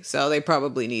way. So they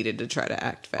probably needed to try to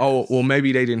act fast. Oh, well,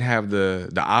 maybe they didn't have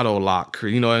the auto lock.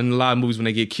 You know, in a lot of movies when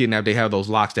they get kidnapped, they have those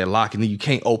locks that lock and then you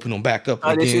can't open them back up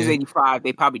again. This is 85.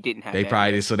 They probably didn't have that. They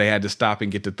probably did, so they had to stop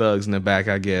and get the thugs in the back,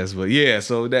 I guess. But yeah,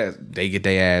 so that they get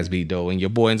their ass beat, though. And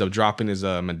your boy ends up dropping his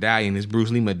medallion, his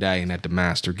Bruce Lee medallion that the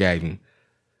master gave him.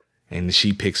 And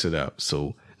she picks it up.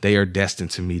 So they are destined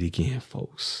to meet again,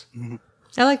 folks. Mm-hmm.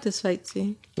 I like this fight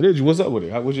scene. Did you? What's up with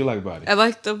it? What'd you like about it? I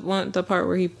like the part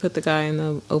where he put the guy in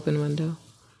the open window.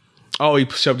 Oh, he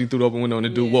shoved him through the open window, and the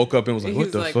dude woke up and was like,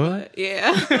 "What the fuck?" What?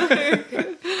 Yeah.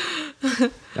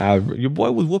 Your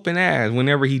boy was whooping ass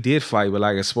whenever he did fight, but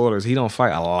like spoilers, he don't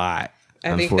fight a lot.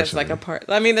 I think that's like a part.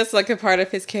 I mean, that's like a part of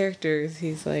his characters.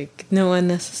 He's like no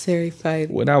unnecessary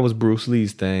fighting. Well, that was Bruce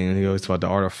Lee's thing. He always taught the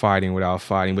art of fighting without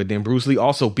fighting. But then Bruce Lee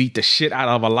also beat the shit out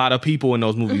of a lot of people in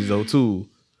those movies, though, too.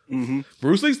 Mm-hmm.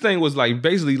 Bruce Lee's thing was like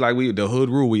basically like the hood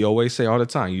rule we always say all the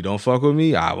time. You don't fuck with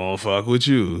me, I won't fuck with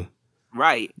you.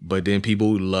 Right. But then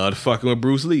people loved fucking with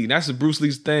Bruce Lee. And that's Bruce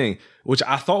Lee's thing, which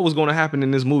I thought was going to happen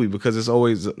in this movie because it's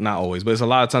always, not always, but it's a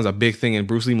lot of times a big thing in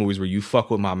Bruce Lee movies where you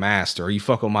fuck with my master or you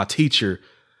fuck with my teacher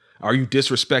or you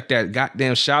disrespect that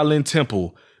goddamn Shaolin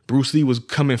temple. Bruce Lee was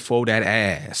coming for that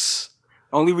ass.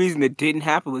 Only reason it didn't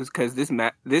happen was because this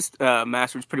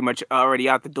master was pretty much already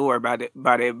out the door by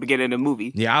the beginning of the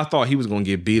movie. Yeah, I thought he was going to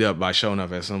get beat up by showing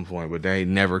up at some point, but they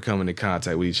never come into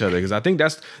contact with each other. Because I think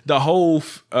that's the whole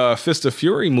Fist of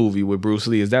Fury movie with Bruce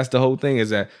Lee. That's the whole thing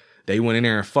is that they went in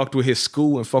there and fucked with his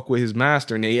school and fucked with his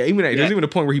master. And there's even a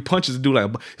point where he punches the dude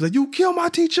like, he's like, you killed my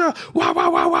teacher. Why, why,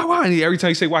 why, why, why? And every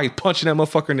time he say why, he's punching that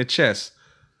motherfucker in the chest.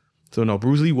 So no,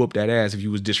 Bruce Lee whooped that ass if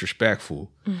you was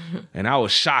disrespectful. Mm-hmm. And I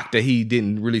was shocked that he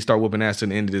didn't really start whooping ass to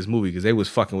the end of this movie because they was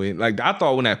fucking with it. Like I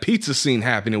thought when that pizza scene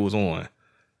happened, it was on.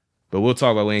 But we'll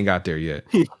talk about we ain't got there yet.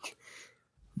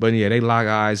 But yeah, they lock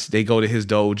eyes. They go to his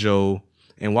dojo.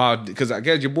 And because I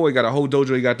guess your boy got a whole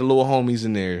dojo, he got the little homies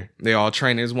in there. They all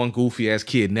training. There's one goofy ass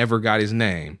kid, never got his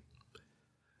name.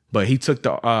 But he took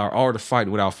the art of fight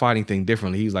without fighting thing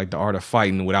differently. He's like the art of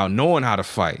fighting without knowing how to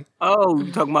fight. Oh,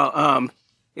 you talking about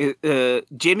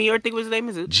Jimmy, or I think what his name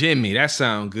is? Jimmy, that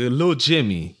sound good. Little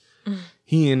Jimmy.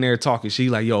 He in there talking. She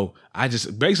like, yo,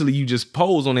 you just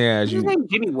pose on their ass. Is his name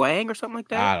Jimmy Wang or something like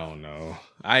that? I don't know.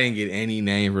 I didn't get any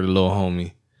name for the little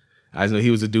homie. I just know he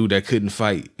was a dude that couldn't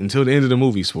fight until the end of the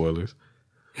movie, spoilers.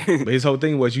 But his whole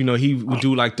thing was, he would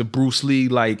do like the Bruce Lee,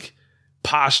 like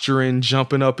posturing,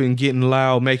 jumping up and getting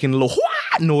loud, making little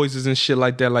noises and shit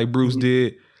like that, like Bruce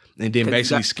did. And then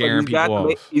basically scaring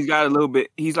people off. He's got a little bit.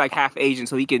 He's like half Asian,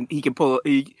 so he can pull.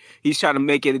 He's trying to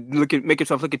make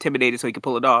himself look intimidated, so he can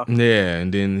pull it off. Yeah,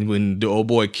 and then when the old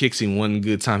boy kicks him one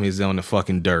good time, he's on the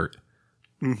fucking dirt.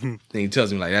 Mm-hmm. Then he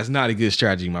tells him like, "That's not a good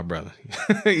strategy, my brother.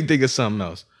 You think of something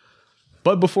else."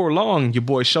 But before long, your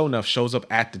boy Shonuff shows up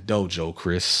at the dojo,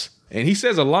 Chris. And he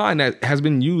says a line that has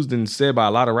been used and said by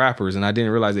a lot of rappers, and I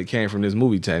didn't realize it came from this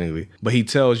movie technically. But he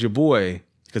tells your boy,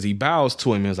 because he bows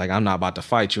to him and is like, I'm not about to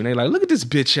fight you. And they like, look at this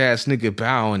bitch ass nigga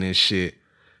bowing and shit.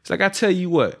 It's like, I tell you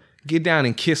what, get down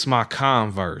and kiss my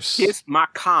Converse. Kiss my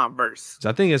Converse. So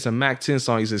I think it's a Mac 10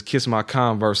 song. He says, kiss my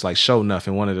Converse like Shonuff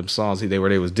in one of them songs where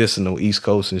they was dissing the East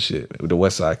Coast and shit with the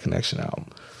West Side Connection album.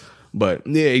 But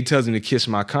yeah, he tells him to kiss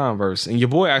my Converse. And your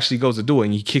boy actually goes to do it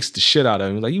and he kicks the shit out of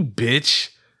him. He's like, you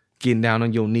bitch. Getting down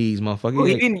on your knees, motherfucker. Well,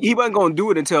 he wasn't going to do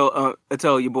it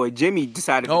until your boy Jimmy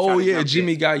decided to Oh, yeah,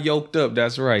 Jimmy got yoked up.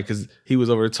 That's right, because he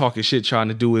was over there talking shit, trying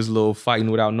to do his little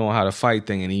fighting without knowing how to fight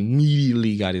thing, and he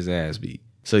immediately got his ass beat.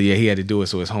 So, yeah, he had to do it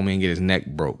so his homie didn't get his neck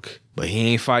broke. But he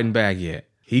ain't fighting back yet.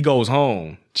 He goes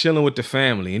home, chilling with the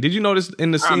family. And did you notice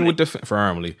in the scene with the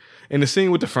family, the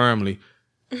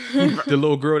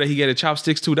little girl that he got the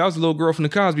chopsticks to, that was the little girl from the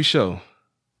Cosby Show.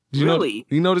 Did you really?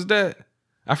 You notice that?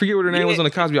 I forget what her name was on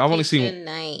the Cosby. I've only seen.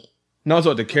 No, it's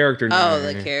what the character name. Oh,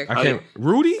 the character. I can't.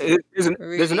 Rudy?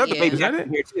 There's another baby actor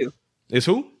in here too. It's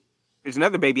who? There's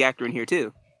another baby actor in here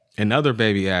too. Another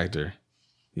baby actor.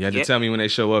 You had to tell me when they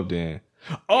show up then.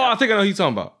 Oh, I think I know who you're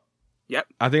talking about. Yep.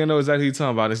 I think I know exactly who you're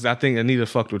talking about. I think Anita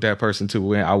fucked with that person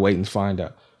too. I'll wait and find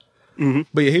out. Mm-hmm.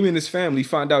 But yeah, him and his family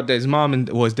find out that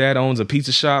his dad owns a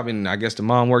pizza shop, and I guess the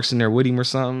mom works in there with him or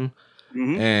something.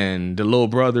 Mm-hmm. And the little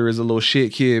brother is a little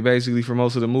shit kid, basically, for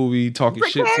most of the movie, talking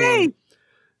shit to him.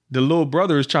 The little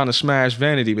brother is trying to smash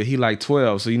Vanity, but he like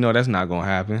 12, so you know that's not gonna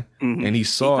happen. Mm-hmm. And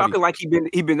he's talking like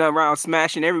he been around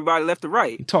smashing everybody left to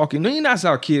right. That's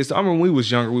how kids. I remember when we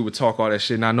was younger, we would talk all that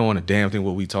shit, not knowing a damn thing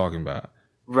what we talking about.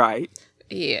 Right.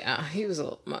 Yeah, he was a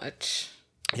little much.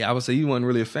 Yeah, I would say you wasn't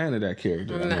really a fan of that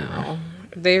character. No,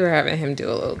 they were having him do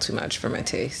a little too much for my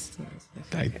taste.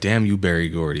 Like, damn you, Barry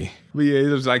Gordy. But yeah,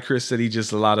 it was like Chris said, he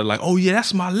just a lot of like, oh yeah,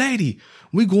 that's my lady.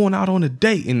 We going out on a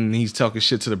date. And he's talking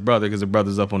shit to the brother because the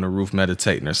brother's up on the roof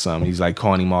meditating or something. He's like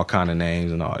calling him all kind of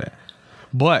names and all that.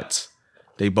 But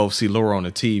they both see Laura on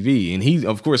the TV. And he,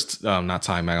 of course, not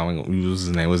Ty Mac, I don't know what his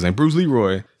name was. Bruce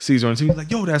Leroy sees her on the TV. He's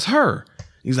like, yo, that's her.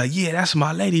 He's like, yeah, that's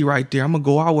my lady right there. I'm going to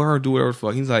go out with her and do whatever the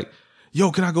fuck. He's like,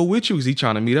 yo, can I go with you? Because he's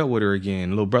trying to meet up with her again.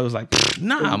 The little brother's like,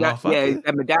 nah, motherfucker. Yeah,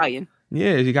 that medallion.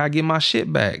 Yeah, you gotta get my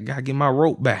shit back. Gotta get my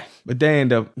rope back. But they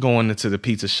end up going into the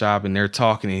pizza shop and they're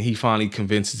talking, and he finally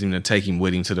convinces him to take him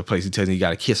with him to the place. He tells him you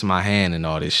gotta kiss my hand and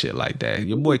all this shit like that.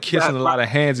 Your boy kissing a lot of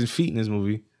hands and feet in this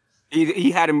movie.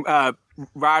 He had him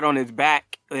ride on his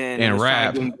back and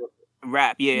rap.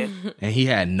 Rap, yeah. And he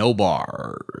had no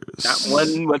bars. Not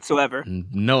one whatsoever.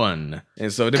 None.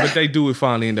 And so, but they do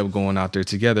finally end up going out there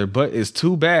together. But it's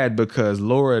too bad because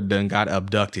Laura done got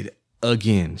abducted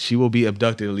again. She will be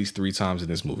abducted at least 3 times in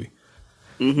this movie.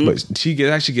 Mm-hmm. But she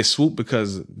actually gets swooped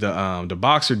because the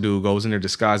boxer dude goes in there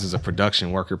disguised as a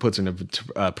production worker, puts her in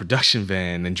a production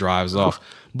van and drives off.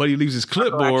 But he leaves his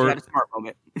clipboard. Had a smart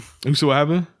moment. So what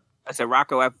happened? I said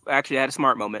Rocco actually had a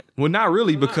smart moment. Well, not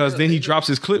really, because then he drops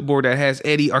his clipboard that has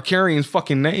Eddie Arcarian's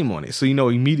fucking name on it. So you know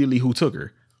immediately who took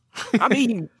her. I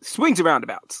mean, swings and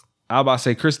roundabouts. I was about to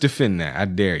say, Chris, defend that. I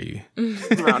dare you. He's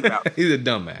a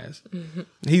dumbass. Mm-hmm.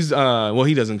 He's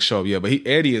he doesn't show up yet, but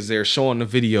Eddie is there showing the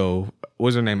video.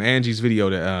 What's her name? Angie's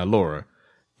video to Laura,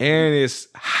 and it's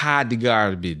hot the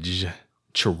garbage,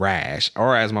 trash,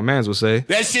 or as my mans would say,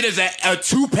 that shit is a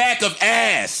 2-pack of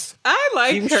ass. I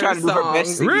like her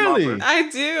songs. Really? I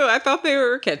do. I thought they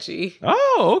were catchy.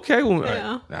 Oh, okay. Well,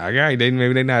 yeah. Okay.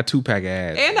 Maybe they're not a 2-pack of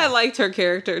ass. And I liked her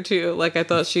character too. Like I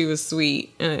thought she was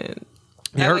sweet and.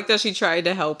 I like that she tried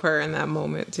to help her in that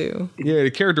moment too. Yeah,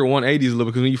 the character 180 is a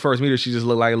little because when you first meet her, she just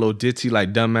looked like a little ditzy,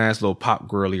 like dumbass, little pop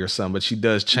girly or something. But she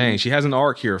does change. Mm-hmm. She has an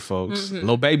arc here, folks. Mm-hmm.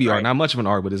 Little baby arc, not much of an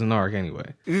arc, but it's an arc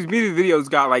anyway. This music video's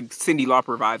got like Cyndi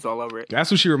Lauper vibes all over it.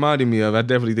 That's what she reminded me of. I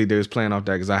definitely think they was playing off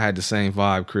that because I had the same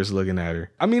vibe. Chris looking at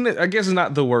her. I mean, I guess it's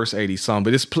not the worst 80s song,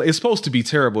 but it's supposed to be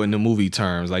terrible in the movie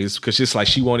terms. Like it's because it's like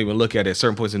she won't even look at it. At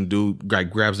certain points, and the dude like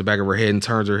grabs the back of her head and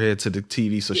turns her head to the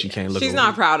TV so she can't look. She's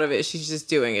not proud of it. She's just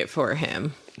doing it for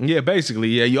him. Yeah, basically.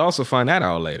 Yeah, you also find that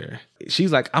out later.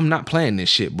 She's like, I'm not playing this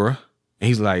shit, bro. And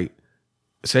he's like,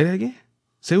 say that again?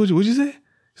 Say what you say?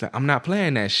 He's like, I'm not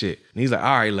playing that shit. And he's like,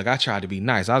 all right, look, I tried to be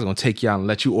nice. I was going to take you out and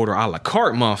let you order a la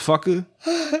carte, motherfucker.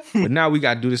 But now we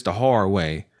got to do this the hard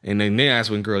way. And then that's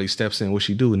when Girlie steps in. What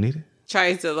she do, Anita?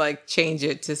 Tries to like change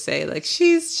it to say like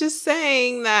she's just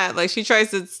saying that. Like she tries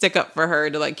to stick up for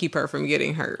her to like keep her from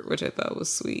getting hurt, which I thought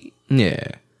was sweet. Yeah.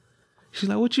 She's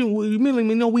like, what you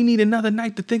mean? No, we need another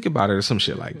night to think about it or some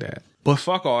shit like that. But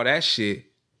fuck all that shit.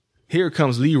 Here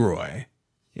comes Leroy.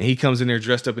 And he comes in there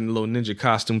dressed up in a little ninja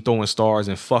costume, throwing stars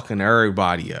and fucking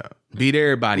everybody up. Beat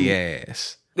everybody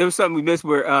ass. there was something we missed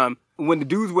where when the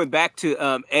dudes went back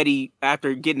to Eddie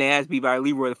after getting their ass beat by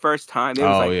Leroy the first time, it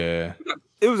was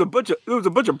it was a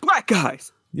bunch of black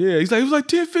guys. Yeah, it was like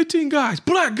 10, 15 guys,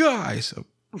 black guys.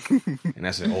 And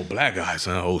I said, oh, black guys,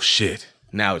 huh? Oh shit.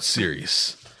 Now it's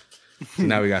serious. So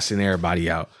now we gotta send everybody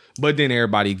out. But then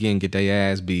everybody again get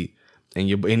their ass beat. And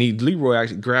Leroy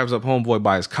actually grabs up homeboy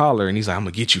by his collar and he's like, I'm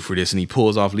gonna get you for this. And he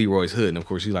pulls off Leroy's hood. And of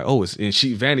course he's like, oh,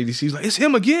 Vanity sees like, it's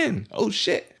him again. Oh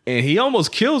shit. And he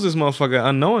almost kills this motherfucker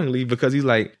unknowingly because he's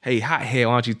like, hey, hothead,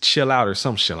 why don't you chill out or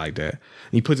some shit like that.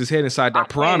 And he puts his head inside that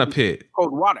piranha pit.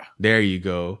 Cold water. There you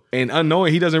go. And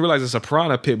unknowing, he doesn't realize it's a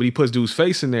piranha pit, but he puts dude's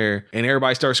face in there and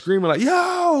everybody starts screaming like,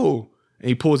 yo. And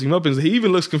he pulls him up and he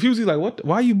even looks confused. He's like, what?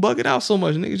 Why are you bugging out so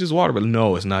much? Nigga, just water. But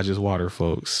no, it's not just water,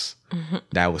 folks. Mm-hmm.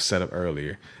 That was set up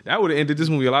earlier. That would have ended this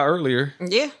movie a lot earlier.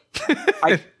 Yeah.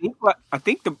 I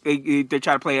think they're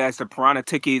trying to play it as the piranha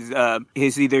took his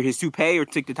either his toupee or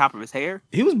took the top of his hair.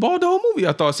 He was bald the whole movie,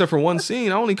 I thought, except for one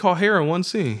scene. I only caught hair in one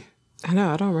scene. I know.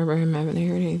 I don't remember him having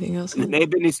hair or anything else. That may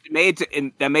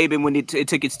have been when it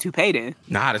took its toupee then.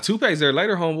 Nah, the toupee's there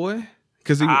later, homeboy.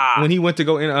 Because when he went to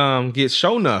go and get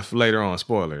Shonuff later on,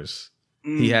 spoilers,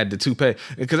 he had the toupee.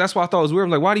 Because that's why I thought it was weird.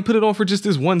 I'm like, why'd he put it on for just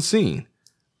this one scene?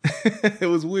 It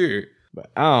was weird. But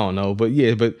I don't know. But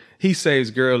yeah, but he saves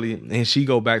Girly and she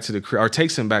go back to the crib or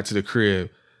takes him back to the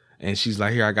crib. And she's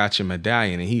like, here, I got your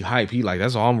medallion. And he hype. He like,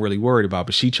 that's all I'm really worried about.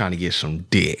 But she trying to get some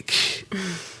dick.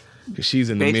 Because she's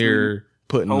in the mirror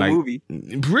putting like, movie.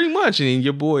 Pretty much. And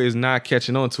your boy is not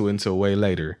catching on to it until way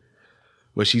later.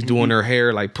 But she's doing her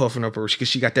hair, like puffing up her, because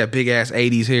she got that big ass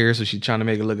 80s hair. So she's trying to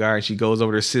make it look all right. She goes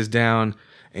over there, sits down,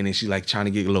 and then she's like trying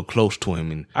to get a little close to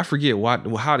him. And I forget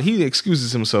how he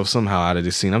excuses himself somehow out of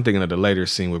this scene. I'm thinking of the later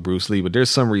scene with Bruce Lee, but there's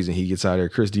some reason he gets out of there.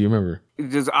 Chris, do you remember? He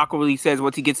just awkwardly says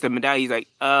once he gets the medallion, he's like,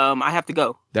 I have to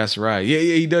go. That's right. Yeah,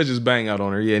 he does just bang out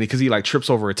on her. Yeah, because he like trips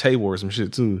over a table or some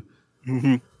shit too.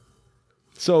 Mm-hmm.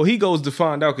 So he goes to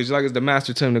find out because like it's the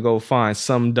master told him to go find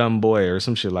some dumb boy or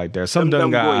some shit like that. Some dumb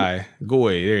guy.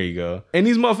 Goy, there you go. And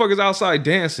these motherfuckers outside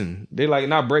dancing. They like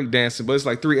not break dancing, but it's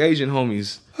like 3 Asian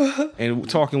homies and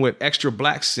talking with extra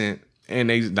black scent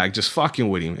and they like just fucking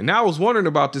with him. And now I was wondering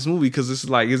about this movie because it's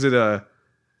like, is it a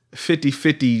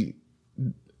 50-50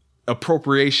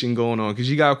 appropriation going on?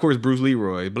 Because you got, of course, Bruce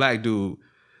Leroy, black dude,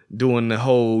 doing the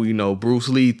whole, Bruce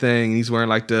Lee thing. He's wearing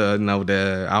like I don't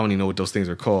even know what those things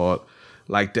are called.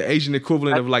 Like the Asian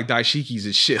equivalent of like dashikis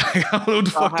and shit. Like, I don't know what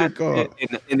the fuck they're called.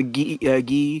 In the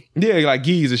gi. Yeah, like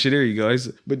gis and shit. There you go.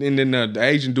 But then the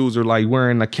Asian dudes are like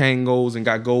wearing the Kangos and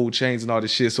got gold chains and all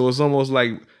this shit. So it's almost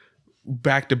like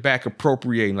back to back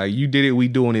appropriating. Like you did it, we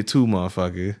doing it too,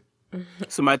 motherfucker.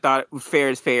 Somebody thought it was fair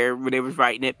as fair when they was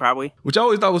writing it, probably. Which I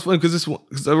always thought was funny because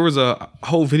there was a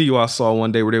whole video I saw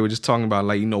one day where they were just talking about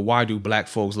like, why do black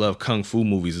folks love kung fu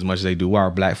movies as much as they do? Why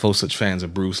are black folks such fans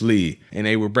of Bruce Lee? And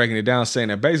they were breaking it down saying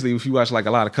that basically if you watch like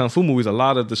a lot of kung fu movies, a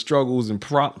lot of the struggles and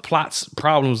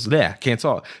problems that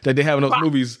they have in those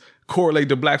movies correlate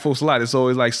to black folks a lot. It's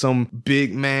always like some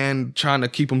big man trying to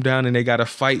keep them down and they got to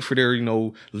fight for their,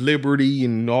 liberty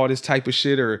and all this type of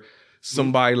shit, or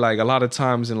somebody like a lot of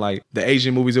times in like the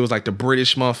Asian movies, it was like the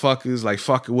British motherfuckers like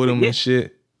fucking with them and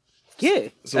shit. Yeah.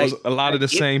 So it was a lot of the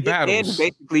same battles.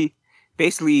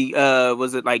 Basically,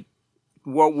 was it like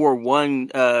World War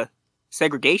I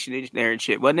segregation in there and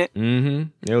shit, wasn't it? Mm-hmm.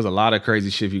 There was a lot of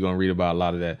crazy shit you're gonna read about a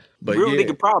lot of that. But real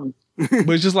nigga problem. But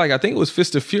it's just like I think it was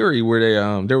Fist of Fury where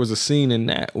they there was a scene in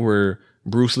that where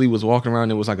Bruce Lee was walking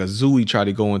around. It was like a zoo he tried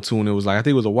to go into, and it was like I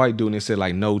think it was a white dude, and it said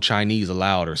like no Chinese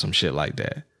allowed or some shit like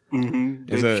that. Mm-hmm.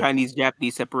 The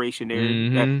Chinese-Japanese separation there.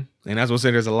 Mm-hmm. And that's what I'm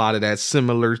saying. There's a lot of that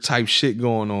similar type shit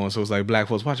going on. So it's like black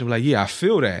folks watching, like, yeah, I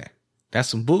feel that. That's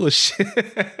some bullshit.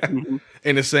 Mm-hmm.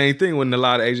 And the same thing when a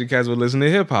lot of Asian cats would listen to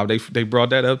hip hop. They brought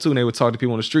that up too, and they would talk to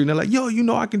people on the street, and they're like, yo,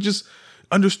 I can just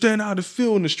understand how to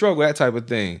feel in the struggle, that type of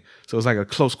thing. So it's like a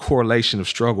close correlation of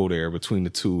struggle there between the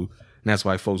two. And that's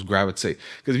why folks gravitate.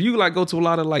 Because if you like go to a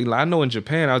lot of like I know in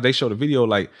Japan, they showed a video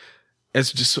like,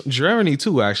 it's just Germany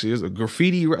too, actually. There's a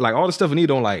graffiti, like all the stuff in here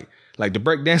don't like the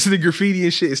breakdancing, the graffiti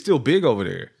and shit is still big over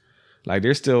there. Like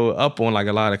they're still up on like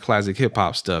a lot of classic hip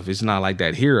hop stuff. It's not like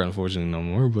that here, unfortunately, no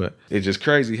more. But it's just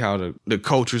crazy how the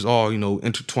cultures all,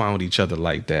 intertwine with each other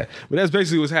like that. But that's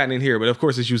basically what's happening here. But of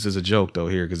course, it's used as a joke though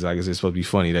here because I guess it's supposed to be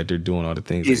funny that they're doing all the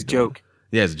things. It's a joke.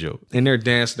 Yeah, it's a joke. And they're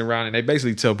dancing around and they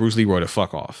basically tell Bruce Leroy to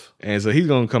fuck off. And so he's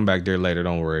going to come back there later.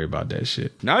 Don't worry about that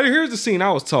shit. Now, here's the scene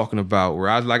I was talking about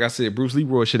where like I said, Bruce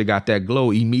Leroy should have got that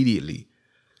glow immediately.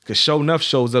 Because Shonuff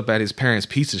shows up at his parents'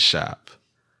 pizza shop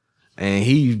and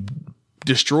he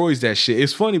destroys that shit.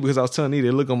 It's funny because I was telling you,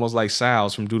 they look almost like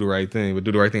Sal's from Do the Right Thing, but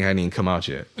Do the Right Thing hadn't even come out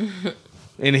yet.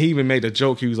 And he even made a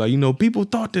joke. He was like, people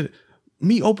thought that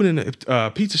me opening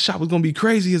a pizza shop was going to be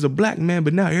crazy as a black man,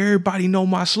 but now everybody know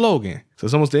my slogan. So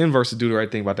it's almost the inverse to do the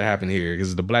right thing about to happen here,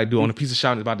 because the black dude on the pizza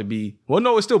shop is about to be, well,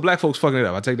 no, it's still black folks fucking it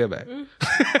up. I take that back.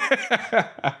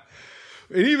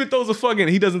 And he even throws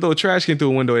he doesn't throw a trash can through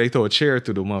a window. They throw a chair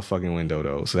through the motherfucking window,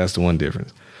 though. So that's the one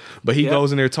difference. But he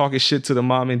goes in there talking shit to the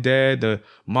mom and dad. The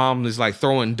mom is like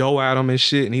throwing dough at him and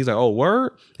shit. And he's like, oh,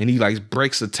 word? And he like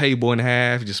breaks the table in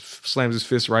half. He just slams his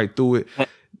fist right through it.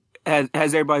 Has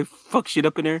everybody fucked shit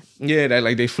up in there? Yeah,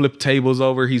 they flip tables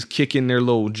over. He's kicking their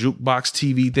little jukebox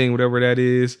TV thing, whatever that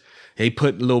is. They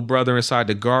put little brother inside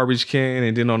the garbage can,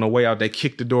 and then on the way out, they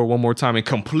kicked the door one more time and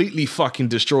completely fucking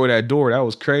destroy that door. That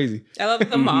was crazy. I love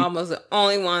the mom was the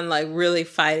only one like really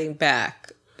fighting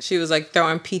back. She was like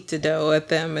throwing pizza dough at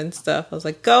them and stuff. I was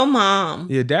like, go mom.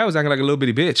 Yeah, dad was acting like a little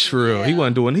bitty bitch for real. Yeah. He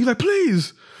wasn't doing it. He's like,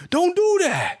 please, don't do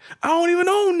that. I don't even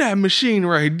own that machine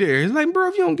right there. He's like, bro,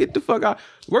 if you don't get the fuck out,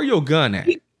 where your gun at?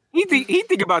 He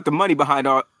think about the money behind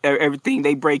everything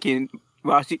they break in.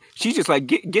 Well, she's just like,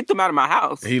 get them out of my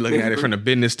house. He looking at it from the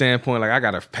business standpoint, like, I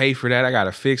gotta pay for that, I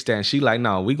gotta fix that. And she like,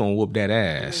 no, we gonna whoop that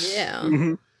ass. Yeah.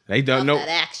 Mm-hmm. They don't know that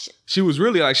action. She was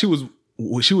really like, she was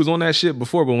on that shit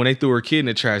before, but when they threw her kid in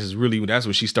the trash, that's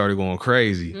when she started going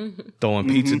crazy. Throwing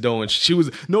pizza dough. And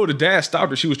the dad stopped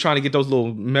her. She was trying to get those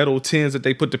little metal tins that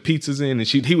they put the pizzas in, and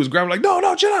he was grabbing like,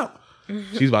 no, chill out.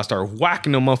 She's about to start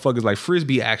whacking them motherfuckers like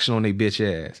frisbee action on their bitch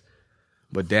ass.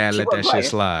 But dad let that shit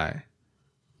slide.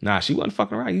 Nah, she wasn't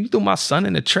fucking around. You threw my son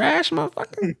in the trash,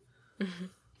 motherfucker.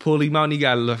 Pull him out and he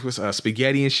got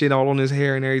spaghetti and shit all on his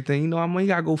hair and everything. You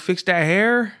gotta go fix that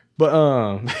hair.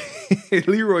 But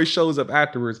Leroy shows up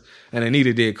afterwards, and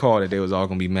Anita did call that they was all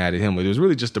gonna be mad at him, but it was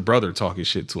really just the brother talking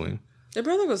shit to him. The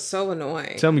brother was so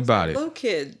annoying. Tell me about it. Little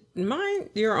kid, mind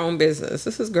your own business.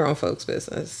 This is grown folks'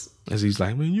 business. As he's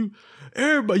like, man,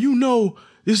 everybody,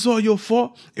 this is all your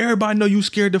fault. Everybody know you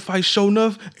scared to fight show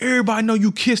enough. Everybody know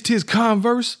you kissed his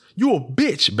Converse. You a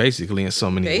bitch, basically, in so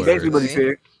many words. Basically what he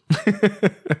said.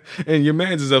 And your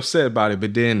man's is upset about it,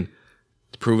 but then,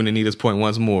 proving Anita's point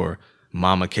once more,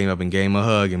 Mama came up and gave him a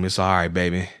hug, and it's all right,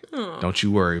 baby. Don't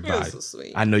you worry about it. So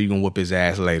sweet. I know you're going to whoop his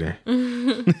ass later.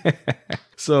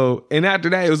 So, and after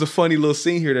that, it was a funny little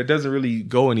scene here that doesn't really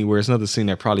go anywhere. It's another scene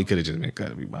that probably could have just been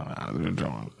cut.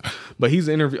 But he's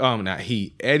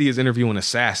Eddie is interviewing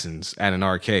assassins at an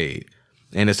arcade.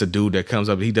 And it's a dude that comes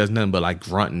up, he does nothing but like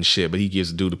grunt and shit, but he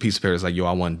gives the dude a piece of paper. It's like, yo,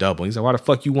 I won double. He's like, why the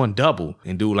fuck you won double?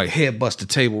 And dude like head busts the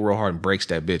table real hard and breaks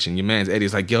that bitch. And your man's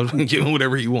Eddie's like, yo, give him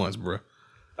whatever he wants, bro.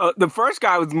 The first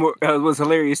guy was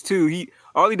hilarious too.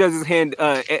 All he does is hand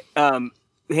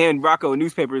Rocco a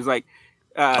newspaper. Is like,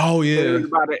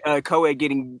 about a co-ed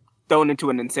getting thrown into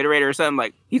an incinerator or something.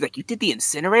 Like, he's like, you did the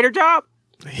incinerator job?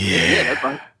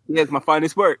 Yeah, that's my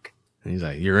finest work. And he's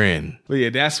like, you're in. But yeah,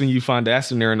 that's when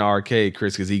they're in the arcade,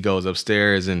 Chris, because he goes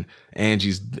upstairs and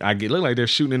look like they're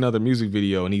shooting another music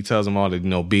video, and he tells them all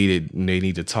to beat it and they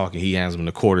need to talk, and he hands them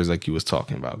the quarters like you was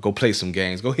talking about. Go play some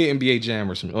games. Go hit NBA Jam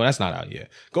or something. Oh, that's not out yet.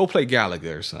 Go play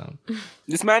Galaga or something.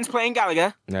 This man's playing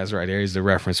Galaga. That's right. There's the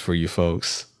reference for you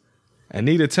folks.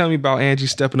 Anita, tell me about Angie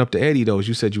stepping up to Eddie, though.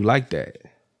 You said you liked that.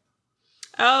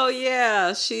 Oh,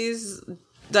 yeah. She's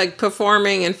like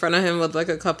performing in front of him with like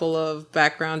a couple of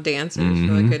background dancers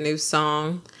for like a new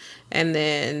song. And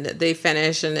then they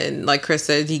finish, and then like Chris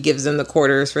said, he gives them the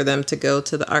quarters for them to go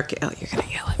to the arcade. Oh, you're going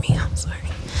to yell at me. I'm sorry.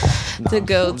 To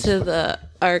go to the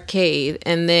arcade.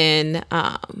 And then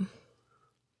I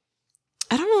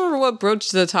don't remember what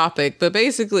broached the topic, but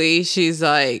basically she's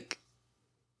like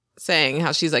saying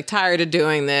how she's like tired of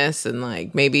doing this and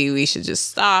like maybe we should just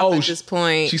stop at this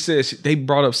point. She said they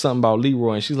brought up something about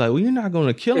Leroy, and she's like, well, you're not going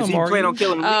to kill him, are you? Plan on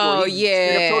killing Leroy. Oh,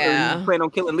 yeah. He plan on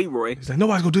killing Leroy. He's like,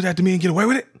 nobody's going to do that to me and get away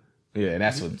with it. Yeah,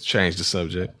 that's what changed the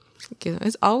subject.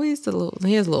 It's always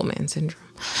he has little man syndrome.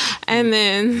 And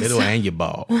then little and you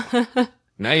bald.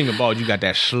 Not even bald, you got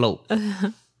that slope.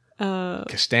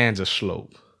 Costanza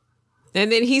slope. And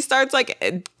then he starts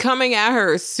like coming at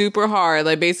her super hard,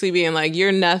 like basically being like,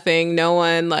 you're nothing. No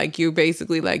one, like, you're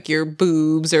basically like your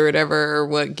boobs or whatever, or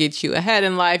what gets you ahead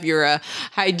in life. You're a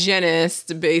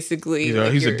hygienist, basically.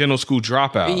 He's a dental school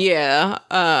dropout. Yeah.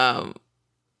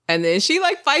 And then she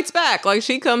like fights back. Like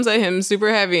she comes at him super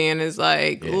heavy and is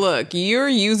like, look, you're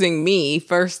using me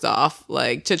first off,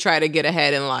 like to try to get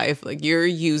ahead in life. Like you're a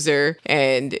user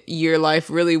and your life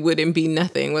really wouldn't be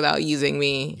nothing without using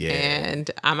me. Yeah.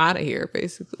 And I'm out of here,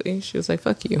 basically. She was like,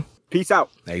 fuck you. Peace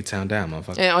out. A-town down,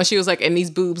 motherfucker. And she was like, and these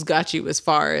boobs got you as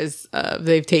far as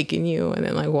they've taken you, and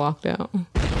then like walked out.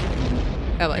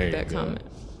 I like There that you go.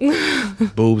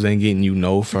 comment. Boobs ain't getting you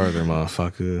no further,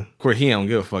 motherfucker. Of course, he don't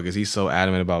give a fuck because he's so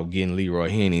adamant about getting Leroy.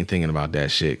 He ain't even thinking about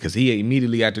that shit because he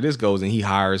immediately after this goes and he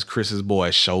hires Chris's boy,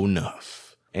 Show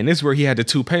Nuff. And this is where he had the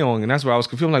toupee on, and that's where I was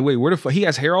confused. I'm like, wait, where the fuck? He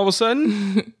has hair all of a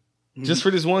sudden? Just for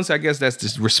this once, I guess that's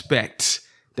just respect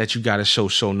that you got to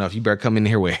show Nuff. You better come in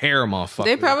here with hair, motherfucker.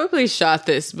 They probably shot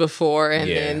this before and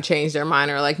Yeah. then changed their mind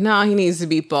or like, no, he needs to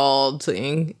be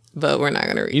balding, but we're not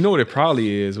going to read. You know what it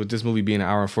probably is with this movie being an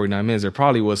hour and 49 minutes? There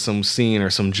probably was some scene or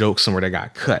some joke somewhere that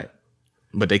got cut,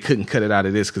 but they couldn't cut it out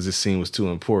of this because this scene was too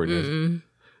important.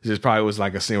 It just probably was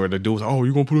like a scene where the dude was like, oh,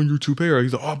 you gonna put on your toupee?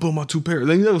 He's like, oh, I put on my toupee.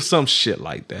 Like, there was some shit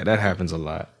like that. That happens a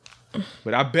lot.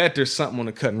 But I bet there's something on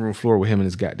the cutting room floor with him and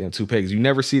his goddamn toupee because you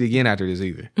never see it again after this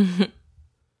either.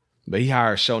 But he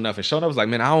hired Show Nuff, and Show Nuff was like,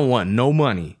 man, I don't want no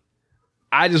money.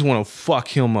 I just want to fuck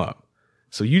him up.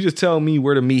 So you just tell me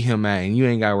where to meet him at, and you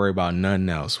ain't got to worry about nothing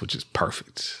else, which is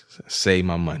perfect. Save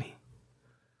my money.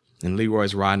 And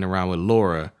Leroy's riding around with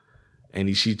Laura,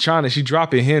 and she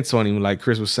dropping hints on him, like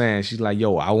Chris was saying. She's like,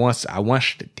 yo, I want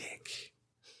the dick.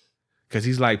 Because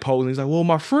he's like posing. He's like, well,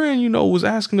 my friend, was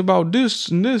asking about this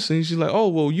and this. And she's like, oh,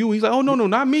 well, you. He's like, oh, no,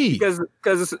 not me. Because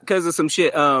of some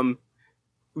shit.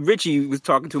 Richie was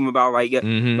talking to him about like you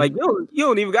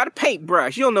don't even got a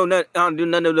paintbrush. You don't know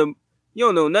none of them. You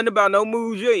don't know nothing about no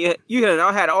moves. You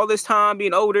had all this time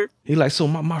being older. He's like, so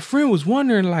my friend was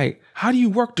wondering, like, how do you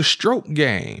work the stroke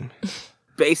game?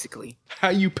 Basically, How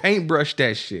you paintbrush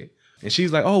that shit? And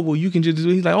she's like, oh, well, you can just do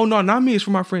it. He's like, oh, no, not me. It's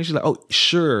for my friend. She's like, oh,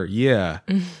 sure, yeah.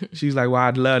 She's like, well,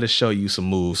 I'd love to show you some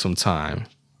moves sometime.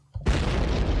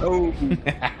 Oh,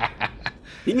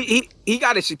 he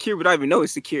got it secure, but I don't even know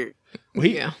it's secure.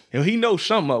 Well, he knows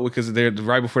something up because they're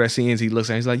right before that scene ends. He looks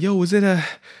at her, he's like, yo, is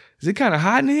it kind of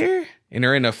hot in here? And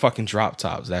they're in the fucking drop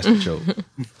tops. That's the joke.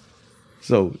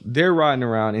 So they're riding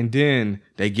around, and then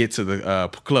they get to the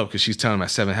club because she's telling him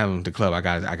at 7 having the club. I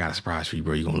got a surprise for you,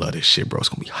 bro. You're gonna love this shit, bro. It's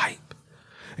gonna be hype.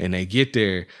 And they get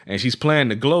there, and she's playing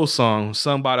the Glow song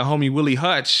sung by the homie Willie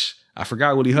Hutch. I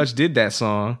forgot Willie Hutch did that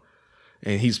song.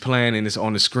 And he's playing, and it's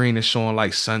on the screen. It's showing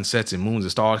like sunsets and moons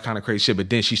and all kind of crazy shit. But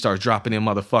then she starts dropping in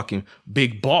motherfucking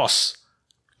Big Boss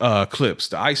clips,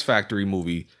 the Ice Factory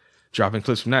movie, dropping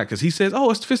clips from that because he says,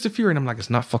 "Oh, it's Fist of Fury," and I'm like, "It's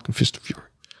not fucking Fist of Fury.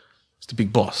 It's the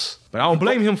Big Boss." But I don't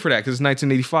blame him for that because it's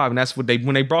 1985, and that's what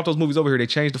when they brought those movies over here, they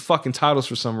changed the fucking titles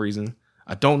for some reason.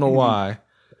 I don't know why,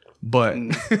 but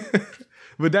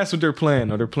but that's what they're playing.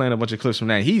 Though. They're playing a bunch of clips from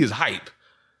that. He is hype.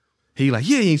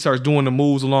 He starts doing the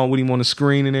moves along with him on the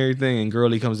screen and everything. And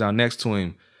Girlie comes down next to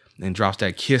him and drops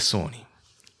that kiss on him.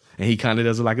 And he kind of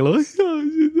does it like a little,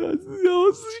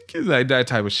 like that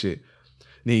type of shit.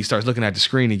 Then he starts looking at the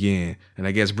screen again. And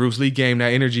I guess Bruce Lee gave him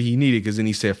that energy he needed because then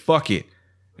he said, fuck it.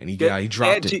 And he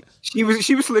dropped it. She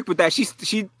was slick with that.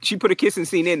 She put a kissing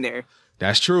scene in there.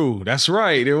 That's true. That's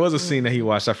right. There was a scene that he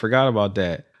watched. I forgot about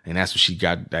that. And that's when she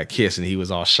got that kiss and he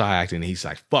was all shy acting. And he's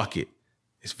like, fuck it.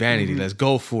 It's vanity. Let's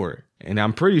go for it. And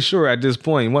I'm pretty sure at this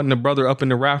point, wasn't the brother up in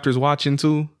the rafters watching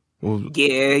too? Well,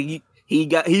 yeah,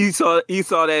 he saw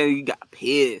that and he got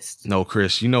pissed. No,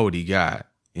 Chris, you know what he got,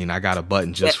 and I got a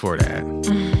button just for that.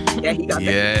 Yeah, he got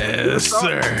yes,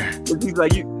 sir. He's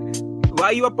like, why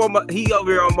you up on my? He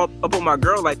over here up on my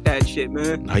girl like that shit,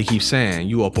 man. No, he keeps saying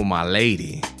you up on my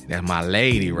lady. That's my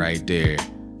lady right there.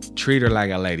 Treat her like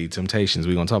a lady. Temptations.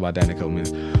 We're gonna talk about that in a couple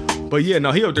minutes. But yeah,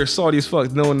 no, he up there salty as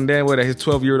fuck, knowing damn well that his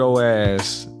 12-year-old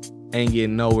ass ain't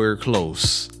getting nowhere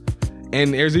close.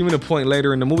 And there's even a point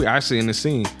later in the movie, actually in the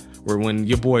scene, where when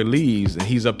your boy leaves and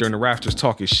he's up there in the rafters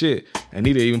talking shit,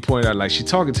 Anita even pointed out, like, she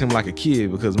talking to him like a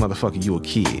kid because, motherfucker, you a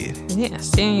kid. Yeah,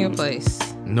 stay in your place.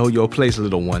 Know your place,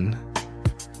 little one.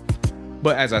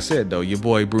 But as I said, though, your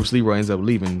boy Bruce Leroy ends up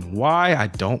leaving. Why? I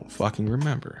don't fucking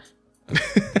remember.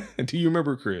 Do you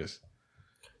remember, Chris?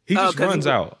 He just runs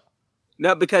out.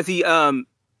 No, because he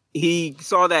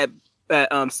saw that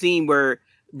scene where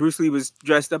Bruce Lee was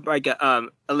dressed up like a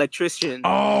electrician.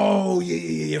 Oh,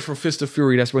 yeah. From Fist of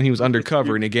Fury. That's when he was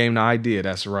undercover and it gave him the idea.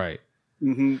 That's right.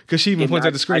 Because she even points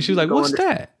at the screen. She was like, what's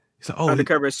that? He's like, oh,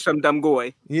 undercover is some dumb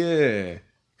boy. Yeah.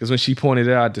 Because when she pointed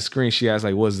it out at the screen, she asked,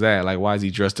 like, what's that? Like, why is he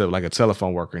dressed up like a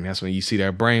telephone worker? And that's when you see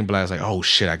that brain blast, like, oh,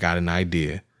 shit, I got an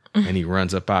idea. And he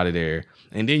runs up out of there.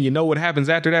 And then you know what happens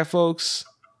after that, folks?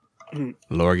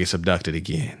 Laura gets abducted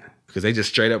again. Because they just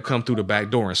straight up come through the back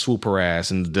door and swoop her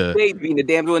ass. And they being the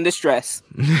damsel in distress.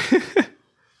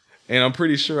 And I'm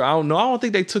pretty sure, I don't know. I don't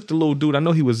think they took the little dude. I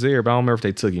know he was there, but I don't remember if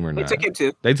they took him or not. They took him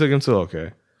too. They took him too,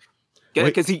 okay.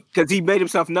 Because he made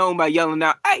himself known by yelling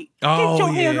out, hey, get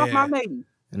your hands off my lady.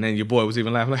 And then your boy was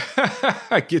even laughing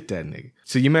like, I get that nigga.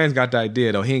 So your man's got the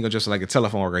idea though. He ain't gonna dress up like a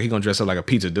telephone worker. He gonna dress up like a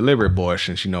pizza delivery boy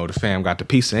since, you know, the fam got the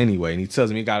pizza anyway. And he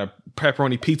tells him he got a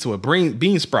pepperoni pizza with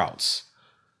bean sprouts.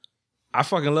 I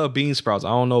fucking love bean sprouts. I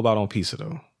don't know about on pizza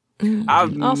though.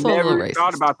 I've Also never racist,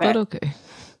 thought about that. but okay.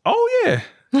 Oh yeah.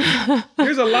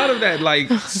 There's a lot of that like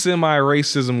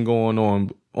semi-racism going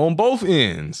on both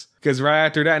ends. Because right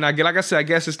after that, and like I said, I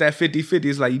guess it's that 50-50.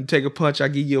 It's like you take a punch, I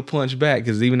give you a punch back.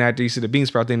 Because even after you see the bean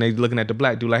sprout thing, they looking at the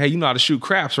black dude like, hey, you know how to shoot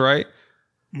craps, right?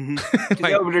 Mm-hmm.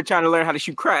 Like, over there trying to learn how to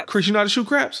shoot craps. Chris, you know how to shoot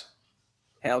craps?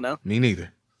 Hell no. Me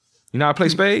neither. You know how to play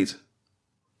spades?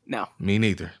 No. Me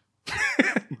neither.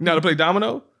 You know how to play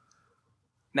domino?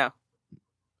 No.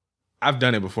 I've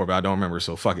done it before, but I don't remember,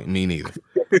 so fuck it. Me neither.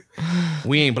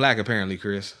 We ain't black, apparently,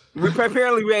 Chris.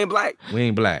 Apparently, we ain't black. We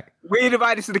ain't black. We ain't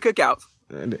invited to the cookouts.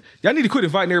 Y'all need to quit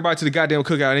inviting everybody to the goddamn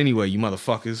cookout anyway, you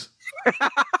motherfuckers.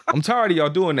 I'm tired of y'all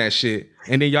doing that shit.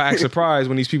 And then y'all act surprised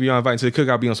when these people y'all inviting to the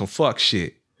cookout be on some fuck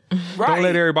shit. Right. Don't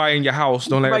let everybody in your house.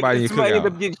 Don't let everybody in your cookout. End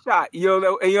up getting shot. You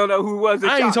don't know who was.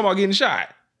 I ain't talking about getting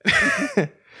shot.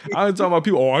 I ain't talking about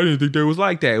people. Oh, I didn't think they was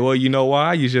like that. Well, you know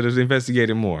why? You should have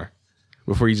investigated more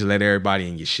before you just let everybody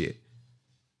in your shit.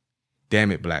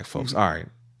 Damn it, black folks. All right.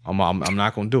 I'm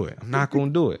not going to do it. I'm not going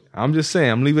to do it. I'm just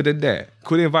saying. I'm leaving it at that.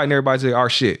 Quit inviting everybody to our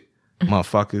shit,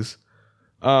 motherfuckers.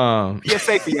 You're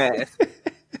safe for your ass.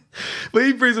 But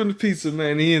he brings him the pizza,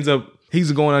 man. He ends up,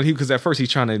 he's going on, because at first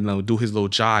he's trying to do his little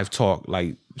jive talk,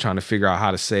 like trying to figure out how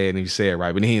to say it and he say it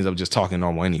right. But then he ends up just talking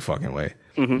normal any fucking way.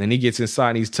 Mm-hmm. And he gets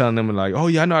inside and he's telling them like, oh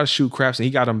yeah, I know how to shoot craps. And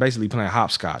he got them basically playing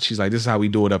hopscotch. He's like, this is how we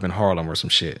do it up in Harlem or some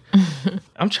shit.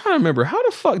 I'm trying to remember, how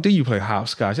the fuck do you play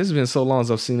hopscotch? It's been so long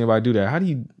since I've seen anybody do that. How do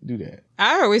you do that?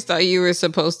 I always thought you were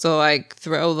supposed to like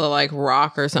throw the like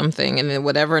rock or something, and then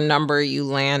whatever number you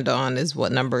land on is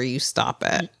what number you stop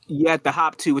at. You have to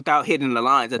hop to without hitting the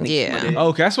lines. I think. Yeah.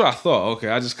 Okay, that's what I thought.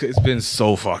 Okay, it's been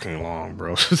so fucking long,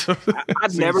 bro.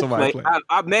 I've never played.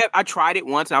 I tried it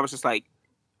once and I was just like,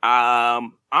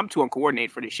 I'm too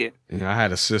uncoordinated for this shit. Yeah, I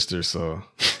had a sister, so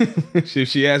if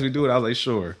she asked me to do it, I was like,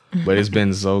 sure. But it's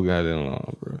been so goddamn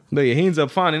long, bro. But yeah, he ends up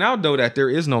finding out though that there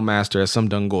is no master at some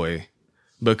Dungoy,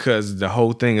 because the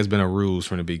whole thing has been a ruse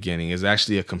from the beginning. It's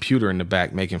actually a computer in the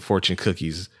back making fortune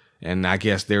cookies, and I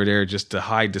guess they're there just to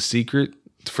hide the secret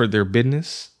for their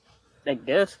business. I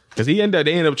guess. Because they end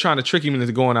up trying to trick him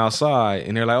into going outside,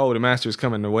 and they're like, oh, the master's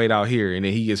coming to wait out here, and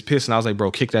then he gets pissed, and I was like, bro,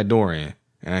 kick that door in.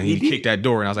 And he kicked that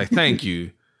door, and I was like, thank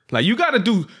you. Like, you gotta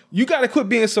quit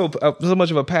being so much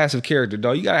of a passive character,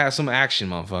 dog. You gotta have some action,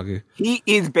 motherfucker. He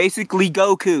is basically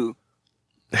Goku.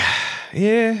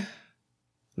 Yeah. At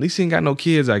least he ain't got no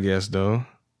kids, I guess, though.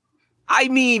 I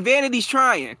mean, Vanity's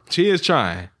trying. She is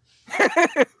trying.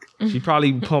 She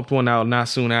probably pumped one out not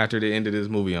soon after the end of this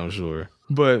movie, I'm sure.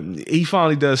 But he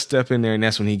finally does step in there, and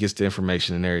that's when he gets the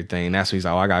information and everything. And that's when he's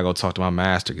like, oh, I gotta go talk to my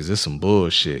master, because this is some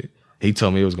bullshit. He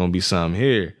told me it was going to be something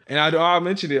here. And I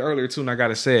mentioned it earlier, too, and I got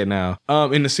to say it now.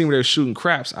 In the scene where they were shooting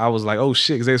craps, I was like, oh,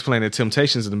 shit, because they was playing the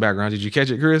Temptations in the background. Did you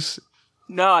catch it, Chris?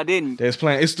 No, I didn't. They was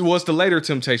playing. It was the later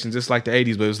Temptations. It's like the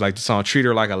 80s, but it was like the song Treat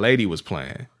Her Like a Lady was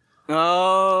playing.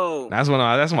 Oh. That's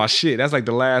my shit. That's like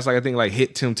the last, like I think, like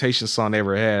hit Temptation song they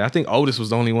ever had. I think Otis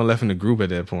was the only one left in the group at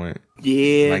that point.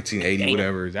 Yeah. 1980,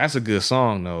 whatever. That's a good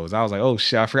song, though. I was like, oh,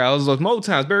 shit, I forgot. It was those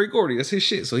Motowns, Barry Gordy. That's his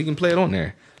shit, so he can play it on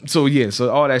there. So yeah,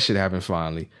 so all that shit happened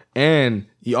finally. And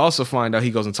you also find out he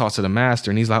goes and talks to the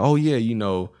master, and he's like, oh yeah, you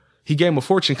know, he gave him a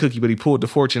fortune cookie, but he pulled the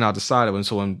fortune out the side of it. And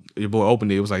so when your boy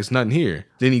opened it, it was like, it's nothing here.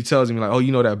 Then he tells him like, oh,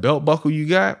 you know that belt buckle you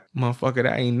got? Motherfucker,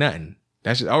 that ain't nothing.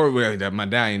 That's just, or that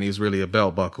medallion is really a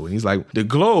belt buckle. And he's like, the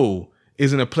glow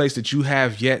is in a place that you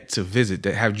have yet to visit,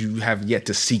 that you have yet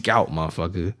to seek out,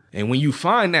 motherfucker. And when you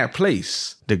find that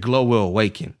place, the glow will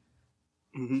awaken.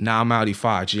 Mm-hmm. Now I'm outie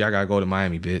 5G. I gotta go to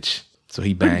Miami, bitch. So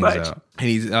he bangs out. And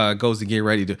he goes to get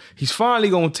ready to... He's finally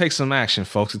going to take some action,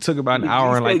 folks. It took about an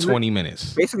hour and like 20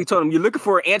 minutes. Basically told him, you're looking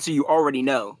for an answer you already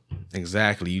know.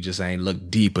 Exactly. You just ain't looked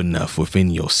deep enough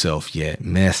within yourself yet.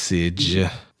 Message.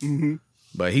 Mm-hmm.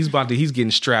 But he's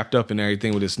getting strapped up and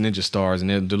everything with his ninja stars. And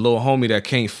then the little homie that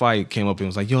can't fight came up and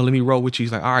was like, yo, let me roll with you.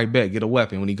 He's like, all right, bet, get a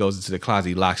weapon. When he goes into the closet,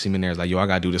 he locks him in there. He's like, yo, I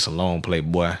got to do this alone,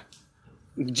 playboy.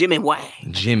 Jimmy Wang.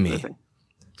 Jimmy.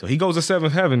 So he goes to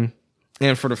Seventh Heaven.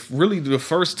 And for the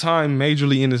first time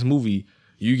majorly in this movie,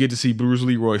 you get to see Bruce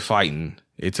Leroy fighting.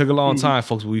 It took a long time,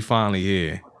 folks, but we finally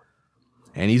here.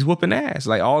 And he's whooping ass.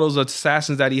 Like all those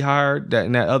assassins that he hired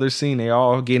in that other scene, they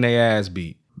all getting their ass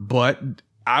beat. But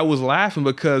I was laughing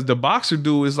because the boxer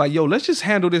dude is like, yo, let's just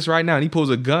handle this right now. And he pulls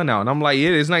a gun out. And I'm like, yeah,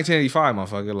 it's 1985,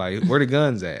 motherfucker. Like, where the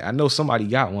guns at? I know somebody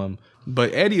got one.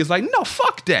 But Eddie is like, no,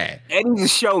 fuck that. Eddie's a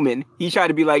showman. He tried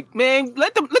to be like, man,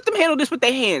 let the them handle this with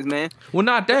their hands, man. Well,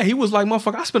 not that. He was like,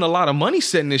 motherfucker, I spent a lot of money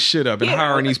setting this shit up and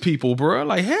hiring these people, bro.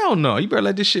 Like, hell no. You better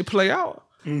let this shit play out.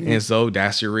 Mm-hmm. And so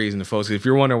that's your reason, folks. If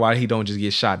you're wondering why he don't just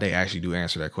get shot, they actually do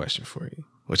answer that question for you,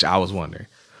 which I was wondering.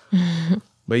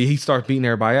 But he starts beating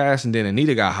everybody ass, and then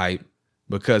Anita got hyped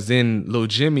because then little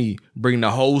Jimmy bring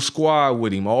the whole squad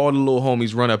with him. All the little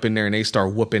homies run up in there and they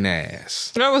start whooping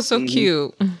ass. That was so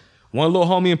cute. One little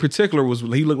homie in particular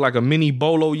he looked like a mini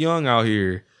Bolo Young out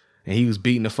here, and he was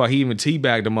beating the fuck. He even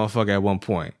teabagged the motherfucker at one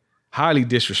point. Highly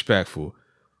disrespectful.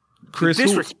 Chris,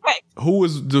 who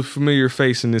was the familiar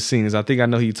face in this scene? I think I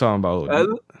know who you're talking about.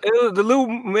 The little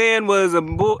man was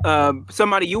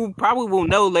somebody you probably will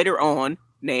know later on,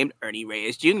 named Ernie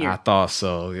Reyes Jr. I thought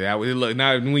so. Yeah, look,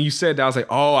 now when you said that, I was like,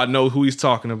 oh, I know who he's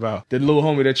talking about. The little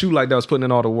homie that you like that was putting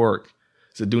in all the work.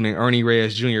 It's a dude named Ernie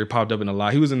Reyes Jr. Popped up in a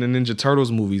lot. He was in the Ninja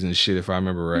Turtles movies and shit, if I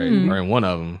remember right, or in one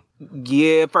of them.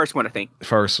 Yeah, first one, I think.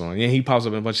 First one. Yeah, he pops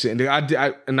up in a bunch of shit. And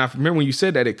I remember when you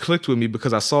said that, it clicked with me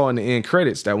because I saw in the end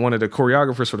credits that one of the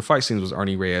choreographers for the fight scenes was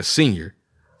Ernie Reyes Sr.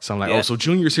 So I'm like, oh, so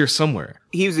Junior's here somewhere.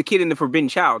 He was a kid in The Forbidden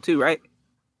Child, too, right?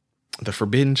 The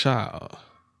Forbidden Child.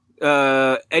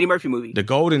 Eddie Murphy movie. The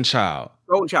Golden Child.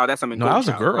 Golden Child, that's something. No, that was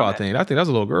a girl, I think. I think that was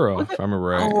a little girl, if I remember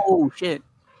right. Oh, shit.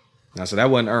 No, so that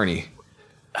wasn't Ernie.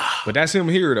 But that's him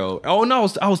here, though. Oh, no,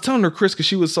 I was telling her, Chris, because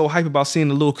she was so hype about seeing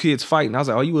the little kids fighting. I was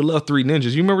like, oh, you would love Three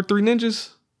Ninjas. You remember Three Ninjas?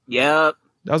 Yep.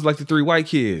 That was like the three white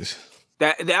kids.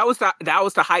 That was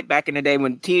the hype back in the day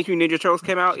when Teenage Mutant Ninja Turtles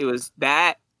came out. It was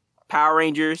that, Power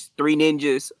Rangers, Three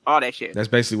Ninjas, all that shit. That's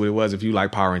basically what it was. If you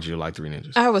like Power Rangers, you like Three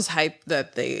Ninjas. I was hyped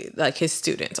that his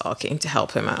students all came to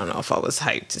help him. I don't know if I was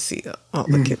hyped to see all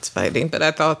the kids fighting, but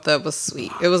I thought that was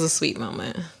sweet. It was a sweet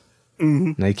moment. Mm-hmm.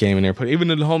 And they came in there, even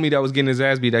the homie that was getting his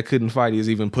ass beat that couldn't fight, he's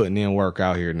even putting in work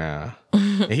out here now.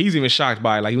 And he's even shocked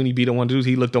by it. Like when he beat the one dude,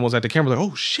 he looked almost at the camera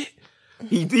like, oh shit.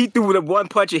 He threw the one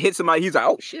punch and hit somebody. He's like,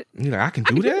 oh shit. He's like, I can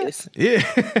do that?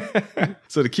 Yeah.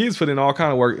 So the kids put in all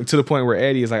kind of work to the point where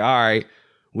Eddie is like, all right,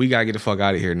 we got to get the fuck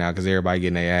out of here now because everybody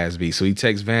getting their ass beat. So he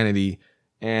takes Vanity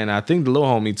and I think the little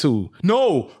homie too.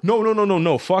 No.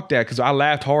 Fuck that, because I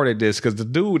laughed hard at this because the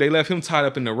dude, they left him tied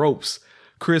up in the ropes.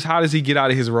 Chris, how does he get out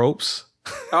of his ropes?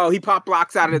 Oh, he pop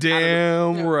blocks out of the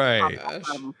Damn right.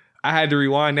 I had to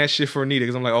rewind that shit for Anita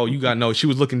because I'm like, oh, you got no. She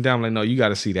was looking down like, no, you got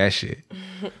to see that shit.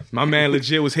 My man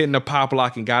legit was hitting the pop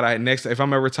lock and got out next. If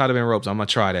I'm ever tied up in ropes, I'm going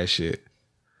to try that shit.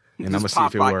 And I'm going to see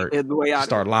if it works.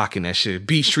 Start locking that shit.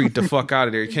 Beat Street the fuck out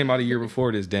of there. It came out a year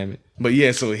before this, damn it. But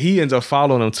yeah, so he ends up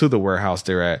following them to the warehouse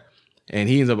they're at. And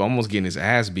he ends up almost getting his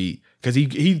ass beat. Because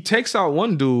he takes out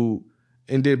one dude,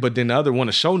 but then the other one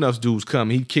of Shownuff's dudes come.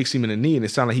 He kicks him in the knee, and it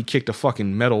sounded like he kicked a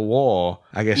fucking metal wall.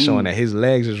 I guess showing that his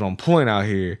legs is on point out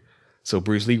here. So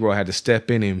Bruce Leroy had to step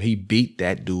in him. He beat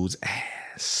that dude's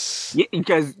ass. Yeah,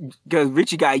 because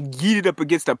Richie got yeeted up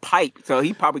against a pipe, so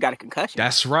he probably got a concussion.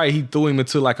 That's right. He threw him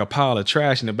into like a pile of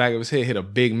trash, and the back of his head hit a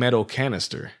big metal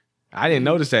canister. I didn't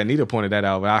notice that. Anita pointed that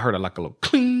out, but I heard it like a little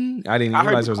cling. I didn't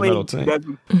realize it was a metal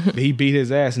thing. He beat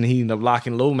his ass, and he ended up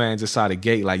locking Low Man's inside the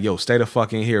gate like, yo, stay the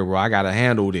fuck in here, bro. I got to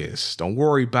handle this. Don't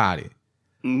worry about it.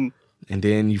 Mm-hmm. And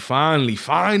then you finally,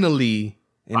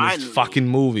 this fucking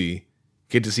movie,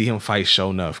 get to see him fight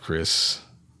Shownuff, Chris.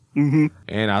 Mm-hmm.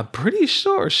 And I'm pretty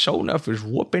sure Shownuff is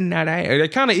whooping that ass. They're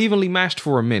kind of evenly matched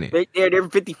for a minute. They're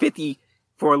 50-50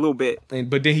 for a little bit.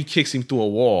 But then he kicks him through a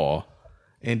wall.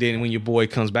 And then when your boy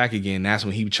comes back again, that's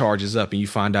when he charges up and you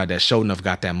find out that Shownuff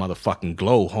got that motherfucking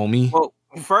glow, homie. Well,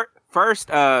 first,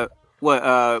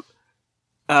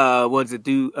 what's it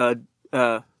do?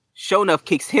 Shownuff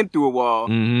kicks him through a wall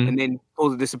and then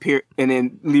pulls a disappear, and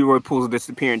then Leroy pulls a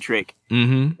disappearing trick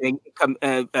and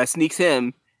sneaks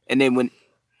him. And then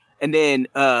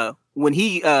when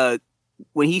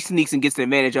he sneaks and gets the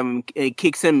advantage of him and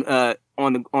kicks him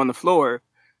on the floor,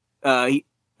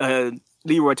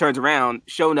 Leroy turns around,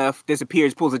 Shownuff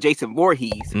disappears, pulls a Jason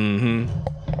Voorhees, and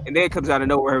then it comes out of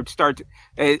nowhere,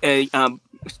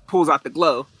 pulls out the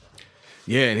glow.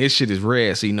 Yeah, and his shit is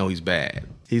red, so you know he's bad.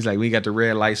 He's like, we got the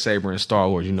red lightsaber in Star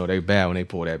Wars. You know they bad when they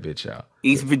pull that bitch out.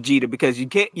 He's Vegeta because you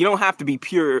don't have to be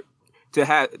pure to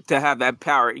have that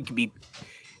power. You can be,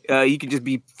 you can just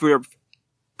be full of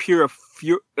pure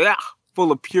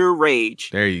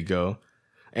rage. There you go.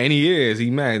 And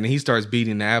he mad, and he starts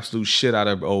beating the absolute shit out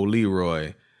of old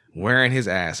Leroy, wearing his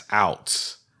ass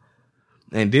out.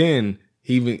 And then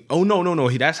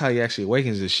that's how he actually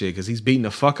awakens this shit, because he's beating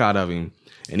the fuck out of him,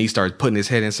 and he starts putting his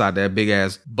head inside that big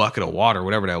ass bucket of water,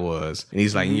 whatever that was. And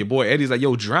he's like, and your boy Eddie's like,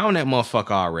 yo, drown that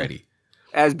motherfucker already.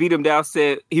 As Beat Him Down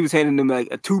said, he was handing him like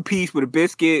a 2-piece with a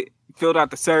biscuit. filled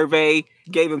out the survey,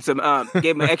 gave him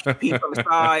an extra piece on the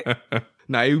side.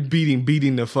 Nah, he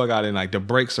beating the fuck out, and like the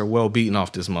brakes are well beaten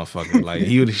off this motherfucker. Like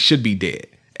he should be dead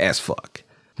as fuck,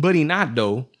 but he not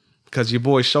though, because your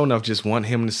boy Show Enough just want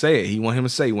him to say it. He want him to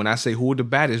say, when I say who the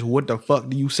baddest, what the fuck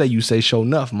do you say? You say Show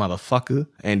Enough, motherfucker.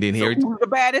 And then here, who's the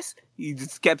baddest? He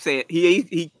just kept saying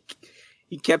he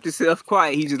kept himself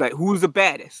quiet. He just like, who's the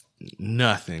baddest?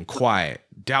 Nothing. Quiet.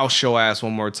 Douse your ass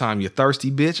one more time. You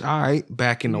thirsty, bitch? All right,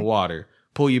 back in the water.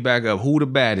 Pull you back up. Who the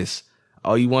baddest?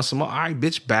 Oh, you want some more? All right,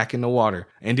 bitch, back in the water.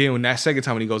 And then when that second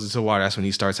time when he goes into the water, that's when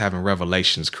he starts having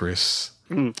revelations, Chris.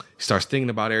 He starts thinking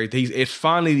about everything. It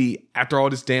finally, after all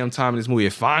this damn time in this movie,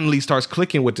 it finally starts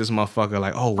clicking with this motherfucker.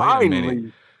 Like, oh, wait a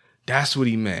minute. That's what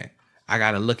he meant. I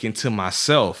got to look into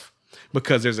myself.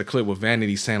 Because there's a clip with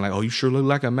Vanity saying like, oh, you sure look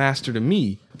like a master to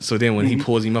me. So then when he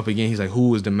pulls him up again, he's like,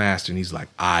 who is the master? And he's like,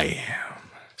 I am.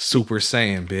 Super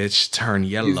Saiyan, bitch. Turn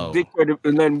yellow.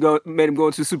 And let him go, made him go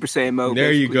into Super Saiyan mode. There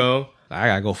basically. You go. I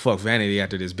gotta go fuck Vanity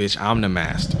after this, bitch. I'm the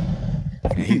master.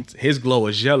 And his glow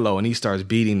is yellow, and he starts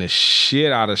beating the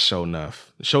shit out of Show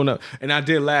Enough. And I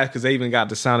did laugh because they even got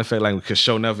the sound effect, like because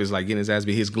Show Enough is like getting his ass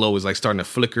beat. His glow is like starting to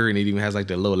flicker, and it even has like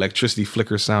the little electricity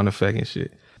flicker sound effect and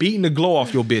shit. Beating the glow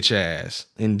off your bitch ass.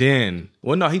 And then,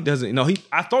 well, no, he doesn't. No,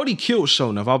 I thought he killed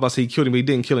Show Enough. I was about to say he killed him, but he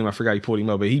didn't kill him. I forgot he pulled him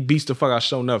up, but he beats the fuck out of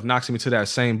Show Enough, knocks him into that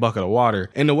same bucket of water.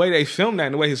 And the way they filmed that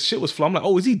and the way his shit was flowing, I'm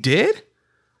like, oh, is he dead?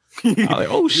 I was like,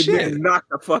 oh shit. Knock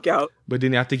the fuck out. But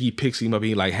then I think he picks him up and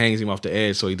he like hangs him off the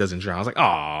edge so he doesn't drown. I was like,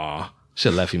 aw,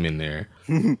 should have left him in there.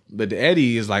 But the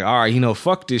Eddie is like, all right,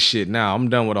 fuck this shit now. I'm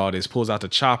done with all this. Pulls out the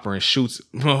chopper and shoots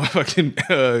fucking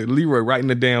Leroy right in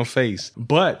the damn face.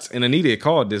 And Anita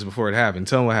called this before it happened.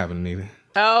 Tell him what happened, Anita.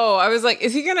 Oh, I was like,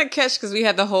 is he gonna catch? Because we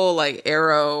had the whole like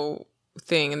arrow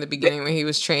thing in the beginning when he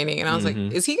was training, and I was like,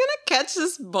 is he gonna catch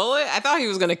this bullet? I thought he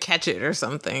was gonna catch it or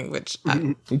something, which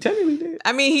he technically did.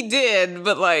 I mean, he did,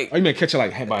 but like, oh, you mean catch it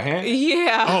like by hand?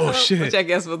 Yeah. Oh shit. Which I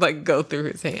guess would like go through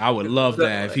his hand. I would love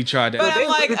that if he tried that. But I'm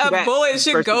like, a bullet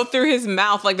should go through his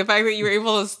mouth. Like the fact that you were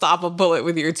able to stop a bullet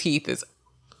with your teeth is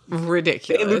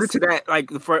ridiculous. They alluded to that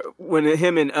like when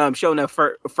him and Show Enough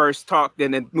first talked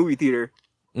in the movie theater.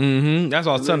 That's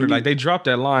all thunder. Like they dropped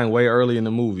that line way early in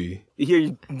the movie. You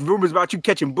hear rumors about you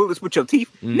catching bullets with your teeth,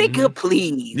 nigga.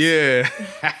 Please, yeah.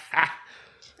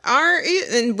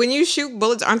 And when you shoot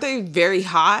bullets, aren't they very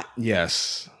hot?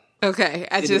 Yes. Okay,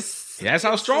 yeah, that's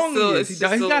how strong he is. He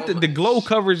got the glow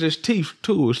covers his teeth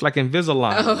too. It's like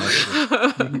Invisalign.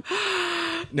 Oh.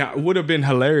 Now, what would have been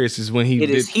hilarious is when he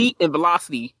did heat and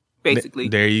velocity, basically.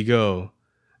 There you go.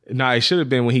 Nah, it should have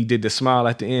been when he did the smile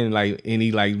at the end, like, and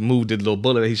he like moved the little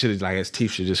bullet. He should have like his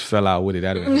teeth should just fell out with it.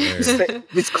 That'd have been hilarious.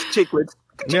 This chick would.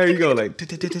 There you go, like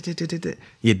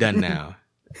you're done now.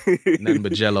 Nothing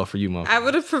but jello for you, motherfucker. I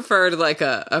would have preferred like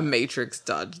a Matrix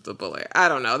dodge the bullet. I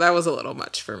don't know. That was a little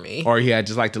much for me. Or he had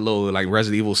just like the little like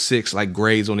Resident Evil 6 like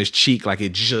grades on his cheek, like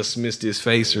it just missed his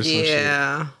face or some shit.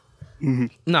 Yeah.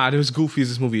 Nah, as goofy as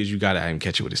this movie is, you gotta have him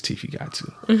catch it with his teeth. You got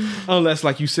to. Unless,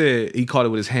 like you said, he caught it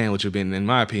with his hand, which would have been, in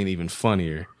my opinion, even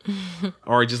funnier.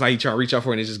 Or just like he try to reach out for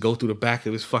it and it just go through the back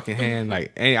of his fucking hand.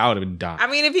 Like, I would have been dying. I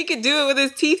mean, if he could do it with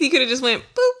his teeth, he could have just went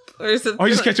boop or something. Or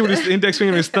he just catch it with his index finger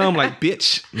and his thumb, like,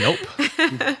 bitch. Nope.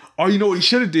 Or you know what he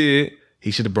should have did? He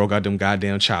should have broke out them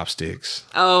goddamn chopsticks.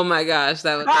 Oh my gosh,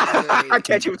 that would be great. I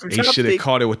catch it with some chopsticks. He should have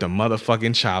caught it with the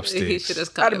motherfucking chopsticks. He should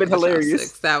have caught it with hilarious.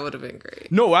 chopsticks. That would have been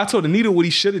great. No, I told Anita what he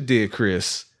should have did,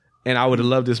 Chris. And I would have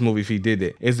loved this movie if he did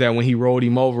it. Is that when he rolled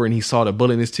him over and he saw the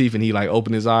bullet in his teeth and he like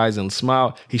opened his eyes and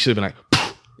smiled, he should have been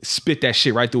like, spit that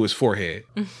shit right through his forehead.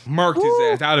 Murked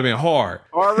his ass. That would have been hard.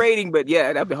 R rating, but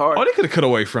yeah, that'd be hard. Oh, they could have cut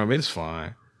away from it. It's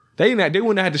fine. They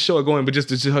wouldn't have had to show it going, but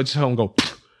just have him go,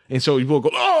 and so he will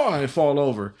go, oh, and fall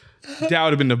over. That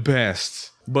would have been the best.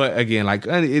 But again, like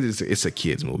it's a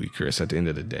kid's movie, Chris, at the end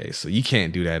of the day. So you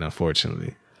can't do that,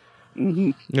 unfortunately.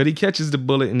 But he catches the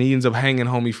bullet and he ends up hanging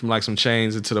homie from like some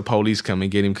chains until the police come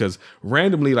and get him. Because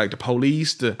randomly, like the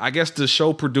police, I guess the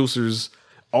show producers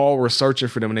all were searching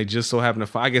for them and they just so happened to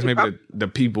find. I guess maybe the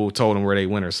people told them where they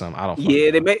went or something. I don't know.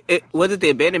 They made it. Was it the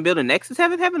abandoned building Nexus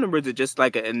having or was it just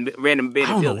like a random abandoned building?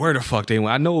 I don't know where the fuck they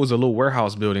went. I know it was a little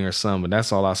warehouse building or something, but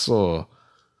that's all I saw.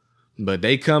 But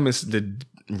they come and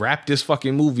wrap this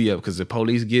fucking movie up because the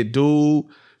police get dude.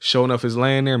 Sure enough, is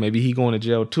laying there. Maybe he going to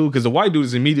jail too. Because the white dude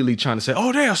is immediately trying to say,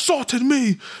 "Oh, they assaulted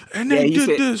me and they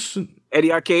did this."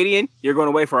 Eddie Arcadian, you're going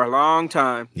away for a long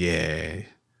time. Yeah.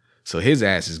 So his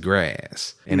ass is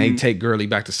grass, and they take Girly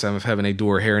back to Seventh Heaven. They do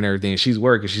her hair and everything. She's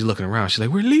working. She's looking around. She's like,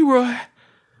 "Where's Leroy?"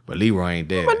 But Leroy ain't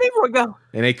there. Where'd Leroy go?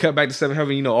 And they cut back to Seventh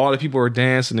Heaven. You know, all the people are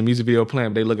dancing. The music video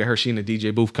playing. But they look at her. She in the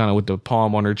DJ booth, kind of with the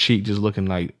palm on her cheek, just looking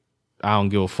like I don't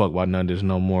give a fuck about none of this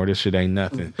no more. This shit ain't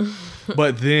nothing.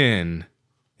 But then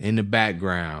in the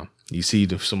background, you see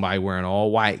somebody wearing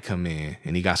all white come in,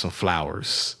 and he got some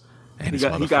flowers. And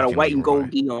he got a white and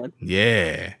gold gi on.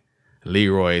 Yeah.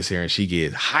 Leroy is here, and she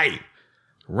gets hype.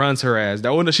 Runs her ass.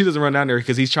 Oh, no, she doesn't run down there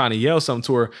because he's trying to yell something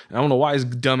to her. And I don't know why his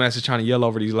dumbass is trying to yell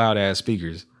over these loud ass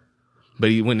speakers.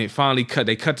 But when they finally cut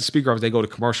the speaker off, they go to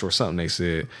commercial or something, they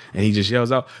said. And he just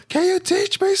yells out, "Can you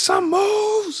teach me some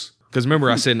moves?" Because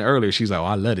remember I said earlier, she's like, "Oh,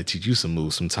 I love to teach you some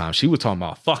moves sometimes." She was talking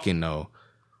about fucking though.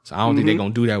 So I don't think they're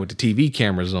going to do that with the TV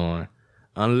cameras on.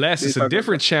 Unless it's a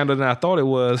different channel than I thought it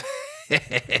was. Yeah.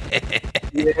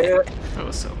 That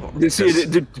was so horrible.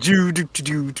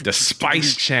 The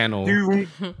Spice Channel.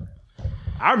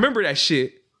 I remember that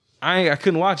shit. I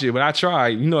couldn't watch it, but I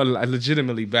tried. You know,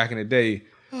 legitimately back in the day,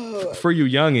 for you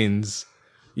youngins,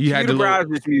 you had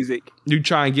the music. You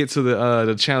try and get to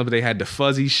the channel, but they had the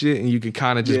fuzzy shit, and you could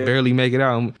kind of just barely make it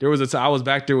out. There was I was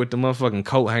back there with the motherfucking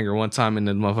coat hanger one time in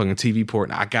the motherfucking TV port,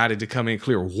 and I got it to come in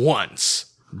clear once.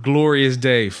 Glorious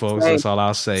day, folks. That's all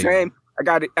I'll say. Same. I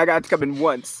got to come in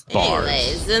once. Bars.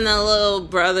 Anyways, then the little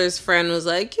brother's friend was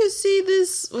like, "You see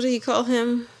this? What do you call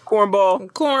him?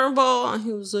 Cornball. And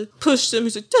he was like, pushed him.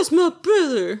 He's like, "That's my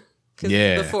brother."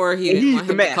 Yeah. Before he didn't want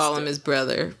him to call him his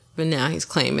brother, but now he's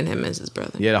claiming him as his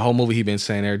brother. Yeah, the whole movie he been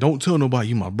saying there, "Don't tell nobody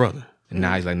you my brother." And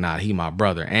now he's like, "Nah, he my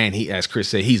brother." And he, as Chris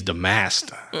said, he's the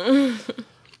master. And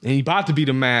he about to be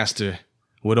the master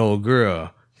with old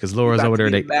girl. Because Laura's over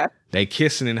there, they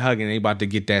kissing and hugging. They about to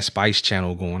get that Spice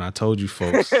Channel going. I told you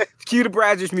folks. Cue the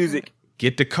Brazzers music.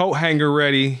 Get the coat hanger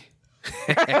ready.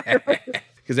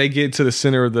 Because they get to the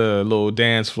center of the little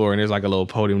dance floor, and there's like a little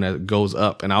podium that goes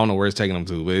up. And I don't know where it's taking them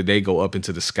to, but they go up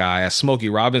into the sky as Smokey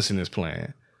Robinson is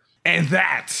playing. And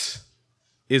that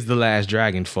is The Last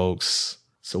Dragon, folks.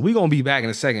 So we're going to be back in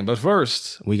a second. But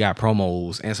first, we got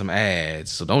promos and some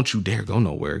ads. So don't you dare go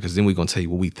nowhere, because then we're going to tell you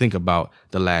what we think about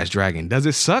The Last Dragon. Does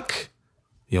it suck?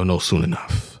 You'll know soon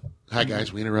enough. Hi,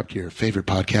 guys. We interrupt your favorite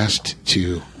podcast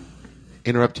to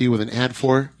interrupt you with an ad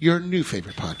for your new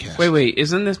favorite podcast. Wait.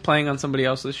 Isn't this playing on somebody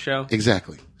else's show?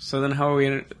 Exactly. So then how are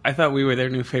we... I thought we were their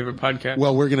new favorite podcast.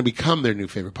 Well, we're going to become their new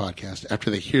favorite podcast after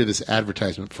they hear this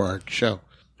advertisement for our show.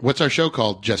 What's our show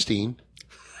called, Justine?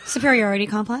 Superiority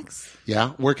Complex. Yeah.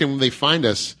 Where can they find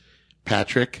us,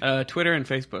 Patrick? Twitter and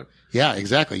Facebook. Yeah,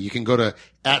 exactly. You can go to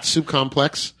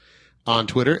 @SoupComplex on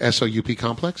Twitter, SOUP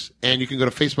Complex, and you can go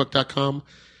to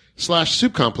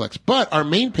Facebook.com/SoupComplex. But our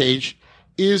main page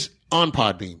is on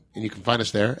Podbean, and you can find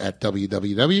us there at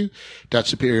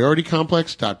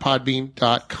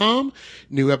www.superioritycomplex.podbean.com.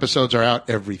 New episodes are out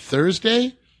every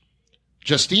Thursday.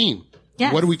 Justine,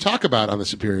 Yes. What do we talk about on the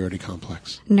Superiority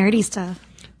Complex? Nerdy stuff.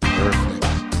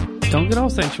 Perfect. Don't get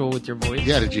all sensual with your voice.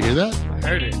 Yeah, did you hear that? I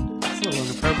heard it. It's a little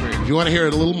inappropriate. If you want to hear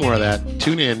a little more of that,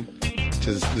 tune in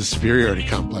to the Superiority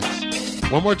Complex.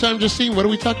 One more time, Justine, what do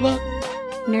we talk about?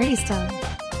 Nerdy stuff.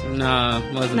 Nah,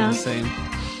 wasn't No. the same.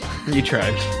 You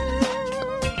tried.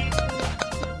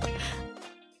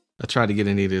 I tried to get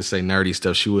Anita to say nerdy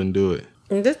stuff. She wouldn't do it.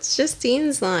 That's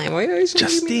Justine's line. Why are you always trying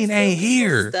to give me Justine ain't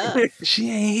here. stuff?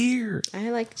 She ain't here. I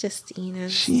like Justina.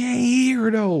 She ain't here,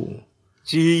 though.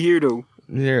 She here though.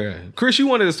 Yeah. Chris, you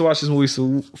wanted us to watch this movie,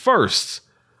 so first,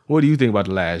 what do you think about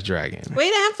The Last Dragon?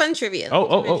 Wait, I have fun trivia.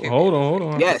 Hold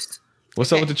on. Yes.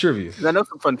 What's up with the trivia? 'Cause I know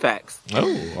some fun facts.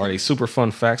 Oh, are they super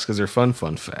fun facts? Because they're fun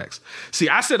facts. See,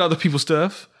 I said other people's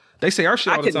stuff. They say our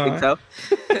shit I all the couldn't time.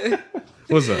 think so.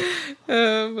 What's up?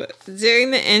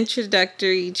 During the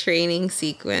introductory training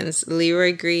sequence,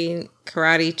 Leroy Green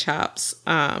karate chops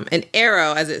an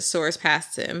arrow as it soars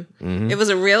past him. It was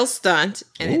a real stunt,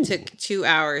 and it took 2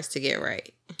 hours to get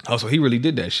right. Oh, so he really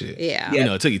did that shit. Yeah. You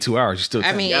know, it took you 2 hours. You still I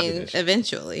can't mean, copy that shit.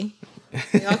 eventually.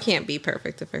 Y'all can't be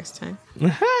perfect the first time.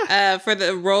 For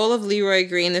the role of Leroy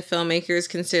Green, the filmmakers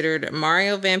considered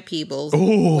Mario Van Peebles,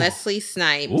 Ooh. Wesley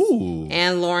Snipes, Ooh.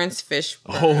 and Lawrence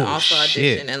Fishburne Oh, also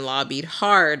shit. auditioned and lobbied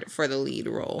hard for the lead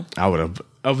role. I would have.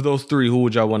 Of those three, who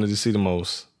would y'all wanted to see the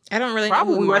most? I don't really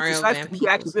Probably know who Wesley Mario Snipes. Van He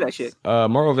actually Peebles did that is. shit.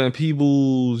 Mario Van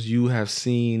Peebles, you have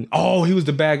seen. Oh, he was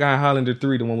the bad guy in Highlander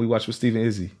 3, the one we watched with Stephen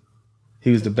Izzy.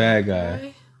 He was the bad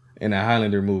guy in that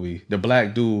Highlander movie. The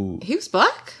black dude. He was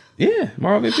black? Yeah,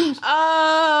 Mario Van Peebles.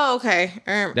 Oh, okay.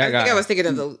 That I think guy. I was thinking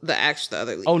of the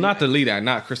other lead. Oh, not the lead actor,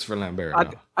 not Christopher Lambert. No.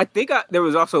 I think there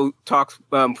was also talks,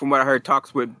 from what I heard,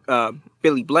 talks with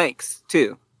Billy Blanks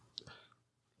too.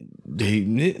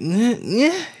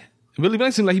 Yeah. Billy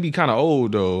Blanks seemed like he'd be kind of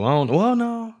old though. I don't. Well,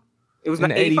 no. It was In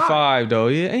not 85 though.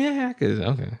 Yeah.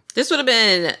 Okay. This would have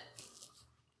been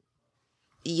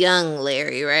young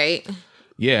Larry, right?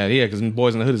 Yeah. Because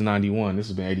Boys in the Hood is 91. This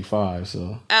has been 85.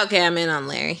 So. Okay, I'm in on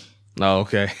Larry. Oh,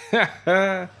 okay.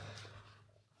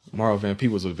 Mario Van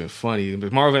Peebles would have been funny.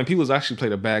 But Mario Van Peebles actually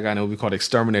played a bad guy in a movie called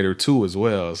Exterminator 2 as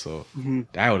well. So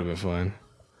that would have been fun.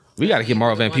 We got to get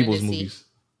Mario Van Peebles movies.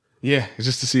 Yeah,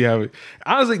 just to see how it...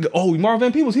 I was like, oh, Mario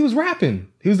Van Peebles, he was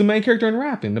rapping. He was the main character in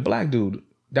rapping, the black dude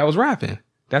that was rapping.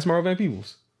 That's Mario Van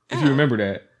Peebles. If you remember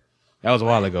that. That was a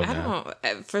while ago now.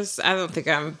 I don't think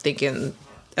I'm thinking...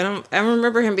 I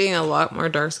remember him being a lot more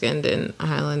dark-skinned in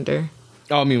Highlander.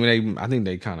 Oh, I mean, I think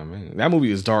they kind of... Man, that movie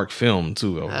is dark film,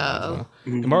 too. And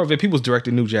Mario Van Peebles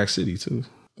directed New Jack City, too.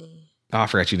 Oh, I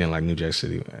forgot you didn't like New Jack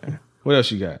City. Man. What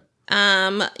else you got?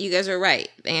 You guys are right.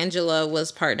 Angela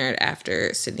was partnered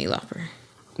after Cyndi Lauper.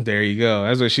 There you go.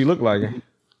 That's what she looked like.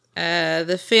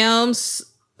 The film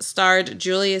starred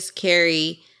Julius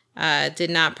Carey. Did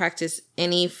not practice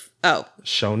any.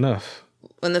 Sure enough.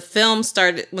 When it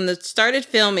started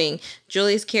filming,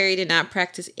 Julius Carey did not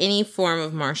practice any form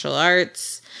of martial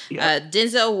arts. Yep.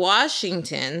 Denzel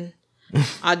Washington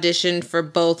auditioned for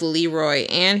both Leroy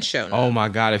and Sho'nuff. Oh my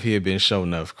God, if he had been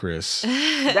Sho'nuff, Chris.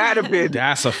 That'd have been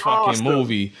That's a fucking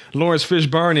movie. Lawrence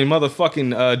Fishburne and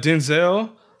motherfucking Denzel.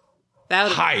 That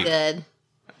would have been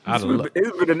good. It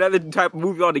would have been another type of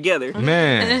movie altogether.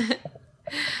 Man.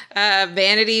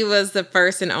 Vanity was the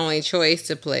first and only choice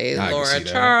to play Laura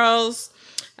Charles.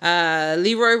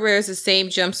 Leroy wears the same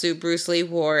jumpsuit Bruce Lee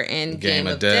wore in Game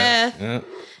of Death. Yeah.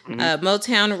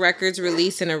 Motown Records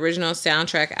released an original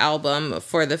soundtrack album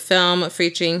for the film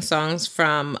featuring songs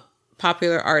from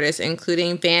popular artists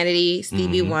including Vanity,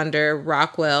 Stevie Wonder,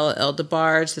 Rockwell, El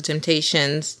DeBarge, The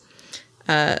Temptations,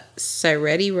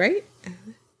 Siretta, right?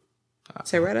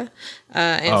 Siretta,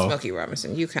 and Smokey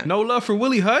Robinson. No love for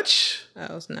Willie Hutch?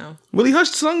 Oh, no. Willie Hutch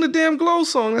sung the damn Glow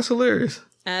song. That's hilarious.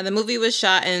 The movie was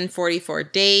shot in 44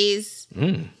 days.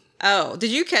 Oh,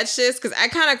 did you catch this? Because I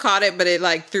kind of caught it, but it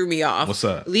threw me off. What's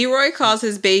up? Leroy calls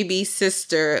his baby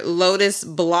sister Lotus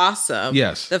Blossom.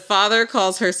 Yes. The father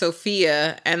calls her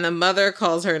Sophia, and the mother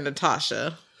calls her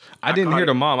Natasha. I didn't hear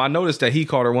the mom. I noticed that he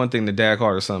called her one thing, the dad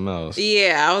called her something else.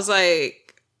 Yeah, I was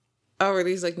like, oh, were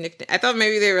these nicknames? I thought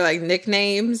maybe they were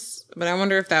nicknames, but I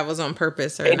wonder if that was on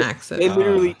purpose or an accident. They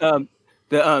literally,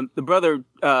 the brother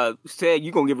said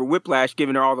you're gonna give her whiplash,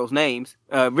 giving her all those names.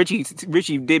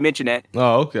 Richie did mention that.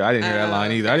 Oh, okay. I didn't hear that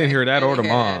line either. I didn't hear that or the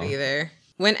mom either.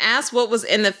 When asked what was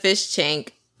in the fish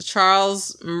tank,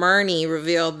 Charles Murney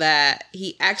revealed that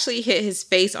he actually hit his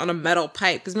face on a metal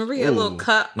pipe. Because remember, he had a little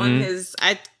cut on his.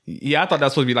 Yeah, I thought that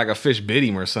was supposed to be a fish bit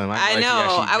him or something. I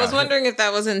know. I was wondering if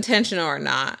that was intentional or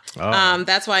not. Oh.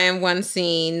 That's why in one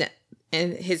scene,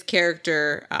 in his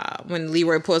character, when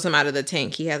Leroy pulls him out of the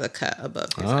tank, he has a cut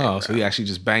above his eyebrow. So he actually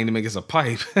just banged him against a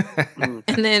pipe. And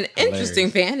then, interesting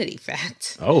vanity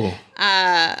fact. Oh.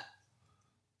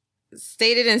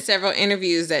 Stated in several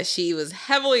interviews that she was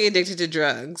heavily addicted to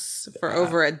drugs for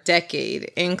over a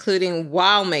decade, including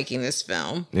while making this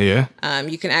film. Yeah.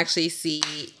 You can actually see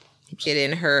it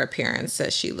in her appearance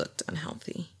that she looked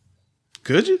unhealthy.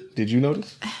 Could you? Did you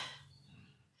notice?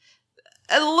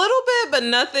 A little bit, but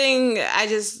nothing. I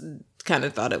just kind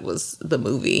of thought it was the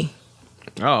movie.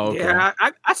 Oh, okay. Yeah,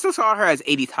 I still saw her as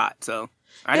 80s hot, so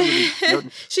I didn't really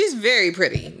notice. She's very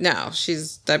pretty. No,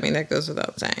 that goes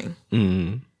without saying.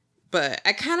 Mm-hmm. But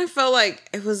I kind of felt like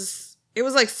it was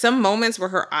some moments where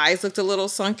her eyes looked a little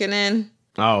sunken in.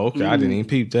 Oh, okay. I didn't even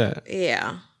peep that.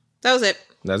 Yeah. That was it.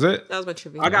 That's it? That was my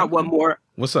trivia. I got one more.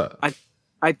 What's up?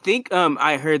 I think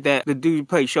I heard that the dude who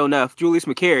played Sho'nuff, Julius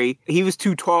McCary, he was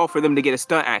too tall for them to get a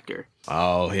stunt actor.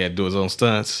 Oh, he had to do his own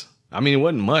stunts. I mean, it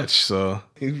wasn't much, so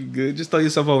he's good. Just throw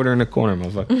yourself over there in the corner,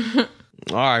 motherfucker.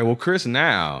 All right, well, Chris,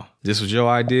 now, this was your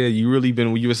idea.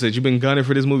 You said you've been gunning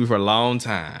for this movie for a long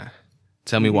time.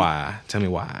 Tell me why.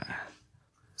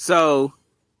 So,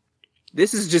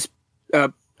 this is just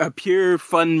a pure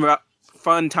fun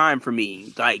time for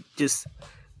me. Just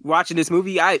watching this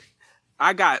movie, I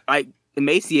got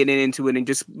emaciated into it, and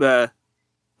just for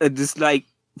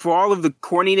all of the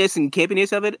corniness and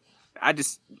campiness of it, I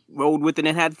just rolled with it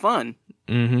and had fun.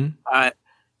 Mm-hmm.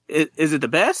 Is it the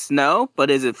best? No,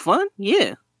 but is it fun?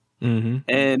 Yeah. Mm-hmm.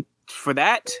 And for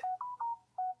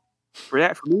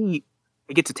me,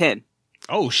 it gets a 10.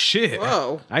 Oh shit!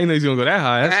 Whoa! I didn't know he was gonna go that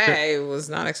high. I was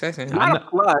not expecting that. Not a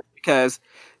plus, because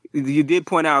you did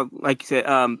point out, like you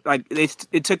said,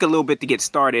 it took a little bit to get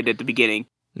started at the beginning.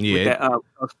 Yeah,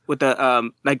 with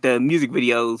the music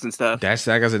videos and stuff. That's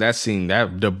like I said, that scene,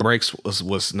 that the brakes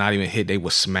was not even hit; they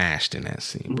was smashed in that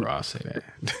scene, bro. I'll say that.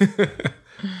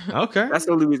 Okay, that's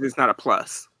the only reason it's not a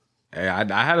plus. Hey, I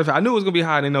knew it was gonna be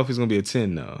high. I didn't know if it was gonna be a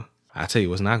 10 though. I tell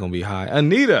you, it's not gonna be high.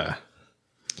 Anita,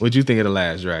 what'd you think of The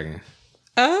Last Dragon?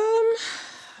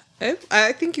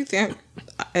 I think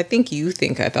you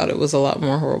think I thought it was a lot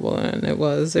more horrible than it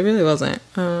was. It really wasn't.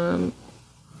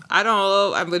 I don't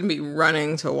know. I wouldn't be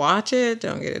running to watch it.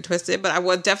 Don't get it twisted. But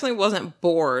definitely wasn't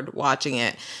bored watching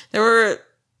it. The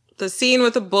scene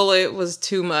with the bullet was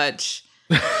too much.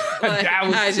 That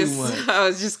was too much. I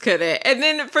was just couldn't. And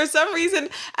then for some reason,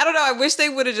 I don't know. I wish they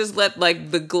would have just let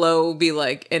like the glow be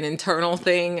like an internal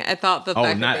thing. I thought the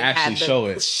fact not that they actually had show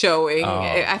it. showing.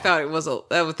 I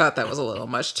thought that was a little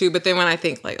much too. But then when I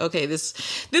think like, okay, this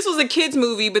was a kids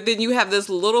movie, but then you have this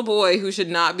little boy who should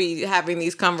not be having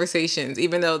these conversations,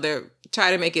 even though they're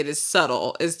trying to make it as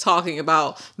subtle as talking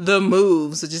about the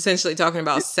moves, which is essentially talking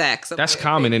about sex. That's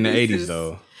common in the 80s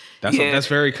though. That's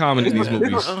very common in these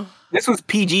movies. This was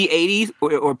PG 80s,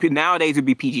 or nowadays would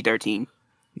be PG 13.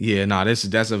 Yeah,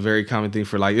 that's a very common thing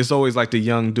for like, it's always like the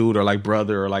young dude or like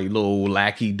brother or like little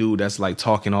lackey dude that's like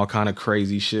talking all kind of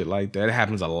crazy shit like that. It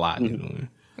happens a lot. You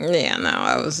know? Yeah, no,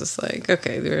 I was just like,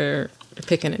 okay, they're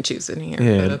picking and choosing here.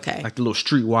 Yeah, but okay. like the little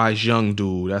streetwise young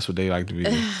dude. That's what they like to be.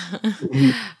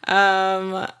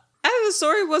 The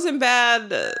story wasn't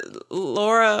bad.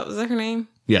 Laura, was that her name?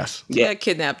 Yes. Yeah, got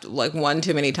kidnapped like one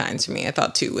too many times for me. I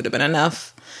thought 2 would have been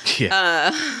enough.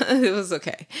 Yeah. It was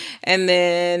okay. And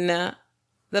then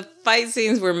the fight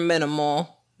scenes were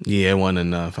minimal. Yeah, it wasn't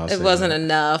enough. It wasn't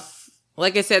enough.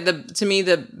 Like I said, to me,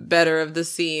 the better of the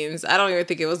scenes. I don't even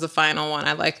think it was the final one.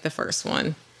 I liked the first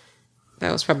one.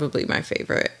 That was probably my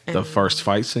favorite. And the first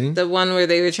fight scene? The one where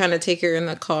they were trying to take her in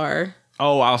the car.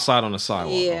 Oh, outside on the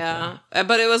sidewalk. Yeah. Okay.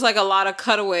 But it was like a lot of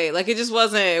cutaway. Like it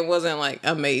wasn't like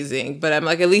amazing. But I'm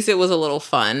like, at least it was a little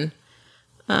fun.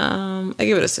 I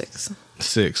give it a 6.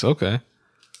 6, okay.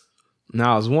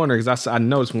 Now I was wondering, because I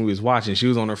noticed when we was watching, she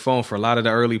was on her phone for a lot of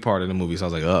the early part of the movie. So I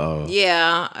was like, uh-oh.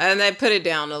 Yeah. And I put it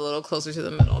down a little closer to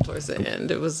the middle towards the end.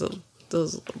 It was a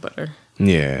little better.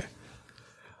 Yeah.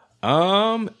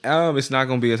 It's not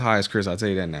gonna be as high as Chris, I'll tell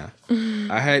you that now.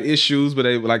 I had issues, but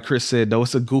like Chris said, though,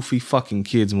 it's a goofy fucking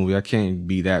kids movie. I can't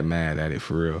be that mad at it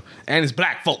for real. And it's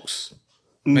black folks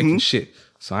making shit.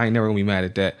 So I ain't never gonna be mad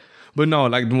at that. But no,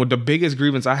 like the biggest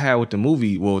grievance I had with the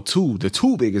movie, the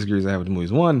two biggest grievances I had with the movie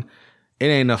is one, it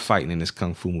ain't enough fighting in this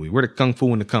kung fu movie. We're the kung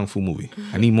fu in the kung fu movie.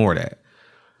 I need more of that.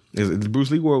 The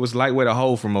Bruce Lee world was lightweight a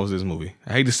hole for most of this movie.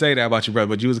 I hate to say that about your brother,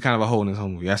 but you was kind of a hole in this whole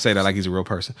movie. I say that like he's a real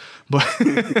person. But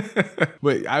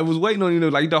but I was waiting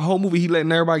on, like the whole movie, he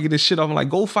letting everybody get this shit off. I'm like,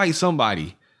 go fight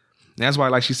somebody. And that's why,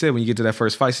 like she said, when you get to that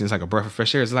first fight scene, it's like a breath of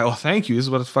fresh air. It's like, oh, thank you. This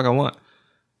is what the fuck I want.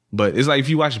 But it's like if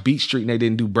you watch Beat Street and they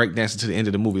didn't do breakdancing to the end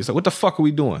of the movie, it's like, what the fuck are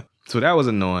we doing? So that was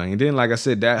annoying. And then, like I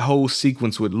said, that whole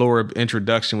sequence with Laura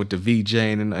introduction with the VJ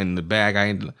and the bad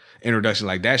guy introduction,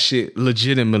 like that shit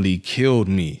legitimately killed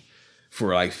me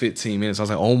for like 15 minutes. I was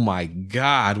like, oh my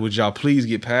God, would y'all please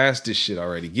get past this shit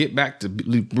already? Get back to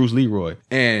Bruce Leroy.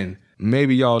 And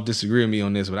maybe y'all disagree with me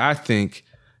on this, but I think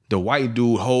the white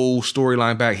dude whole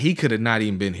storyline back, he could have not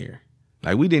even been here.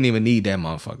 Like, we didn't even need that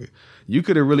motherfucker. You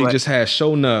could have really just had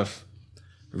Sho'nuff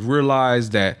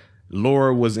realize that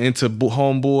Laura was into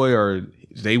homeboy, or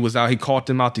they was out, he caught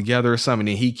them out together or something,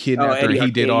 and he kidnapped her, and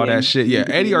he did all that shit. Yeah,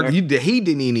 Eddie Arcade, he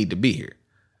didn't even need to be here.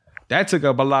 That took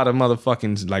up a lot of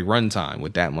motherfucking like runtime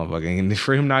with that motherfucker. And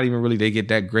for him not even really, they get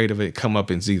that great of it come up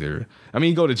in either. I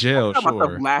mean, go to jail,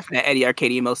 sure. I'm laughing at Eddie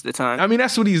Arcade most of the time. I mean,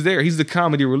 that's what he's there. He's the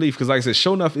comedy relief. Because like I said,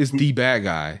 Sho'nuff is the bad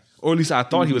guy. Or at least I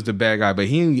thought he was the bad guy. But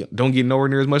he don't get nowhere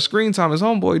near as much screen time as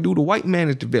homeboy. Dude, the white man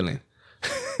is the villain.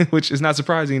 Which is not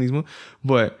surprising in these movies.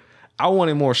 But I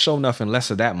wanted more Sho'nuff and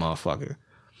less of that motherfucker.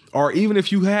 Or even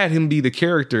if you had him be the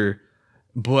character,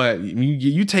 but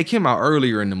you take him out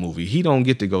earlier in the movie, he don't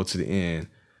get to go to the end.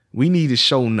 We needed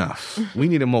Sho'nuff. We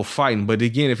needed more fighting. But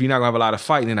again, if you're not going to have a lot of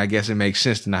fighting, then I guess it makes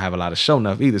sense to not have a lot of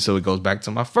Sho'nuff either. So it goes back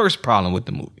to my first problem with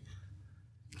the movie.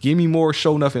 Give me more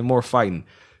Sho'nuff and more fighting.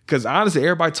 Because honestly,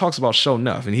 everybody talks about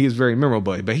Sho'nuff, and he is very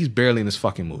memorable, but he's barely in this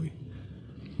fucking movie.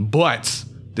 But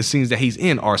the scenes that he's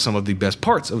in are some of the best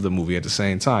parts of the movie at the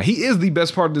same time. He is the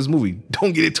best part of this movie.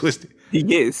 Don't get it twisted. He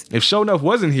is. If Sho'nuff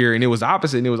wasn't here and it was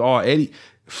opposite and it was all Eddie,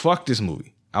 fuck this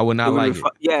movie. I would not like it.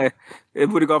 Yeah, it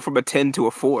would have gone from a 10 to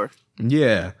a 4.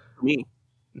 Yeah. For me.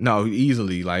 No,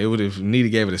 easily. Like, it would have needed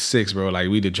gave it a 6, bro. Like,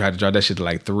 we'd have tried to drop that shit to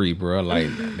like 3, bro. Like,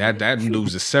 that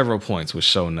loses several points with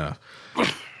Sho'nuff.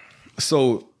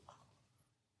 So,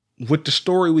 with the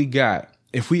story we got,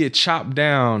 if we had chopped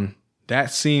down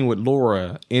that scene with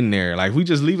Laura in there, like, we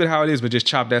just leave it how it is, but just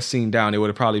chop that scene down, it would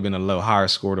have probably been a little higher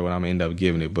score than what I'm going to end up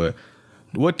giving it. But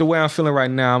the way I'm feeling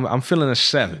right now, I'm feeling a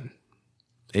 7.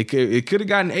 It could have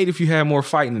gotten 8 if you had more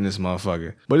fighting in this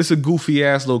motherfucker. But it's a goofy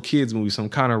ass little kids movie, so I'm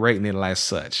kind of rating it as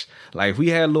such. Like, if we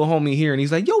had a little homie here and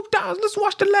he's like, yo, Dawes, let's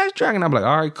watch The Last Dragon. I'm like,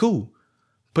 all right, cool.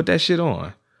 Put that shit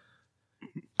on.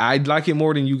 I like it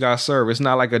more than You Got Served. It's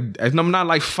not like I'm not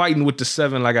like fighting with the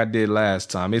 7 like I did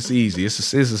last time. It's easy. It's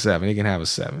a 7. It can have a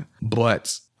 7.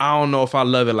 But I don't know if I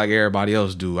love it like everybody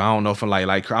else do. I don't know if I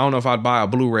I don't know if I'd buy a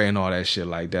Blu-ray and all that shit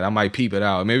like that. I might peep it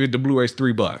out. Maybe the Blu-ray's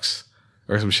 $3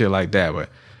 or some shit like that. But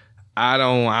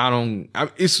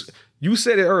you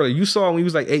said it earlier. You saw it when you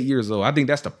was like 8 years old. I think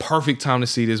that's the perfect time to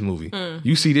see this movie.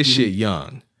 You see this shit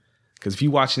young. Because if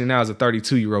you watching it now as a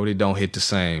 32-year-old, it don't hit the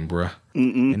same, bruh.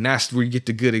 And that's where you get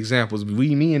the good examples.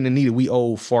 Me and Anita, we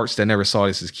old farts that never saw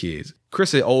this as kids.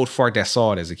 Chris an old fart that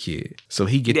saw it as a kid. So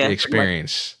he get the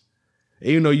experience.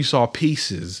 Even though you saw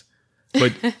pieces.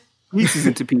 But pieces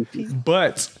into pieces.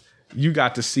 But you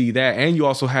got to see that. And you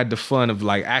also had the fun of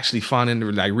like actually finding,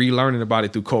 like relearning about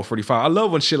it through Code 45. I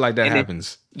love when shit like that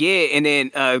happens. And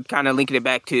then kind of linking it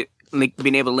back to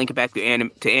being able to link it back to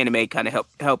anime kind of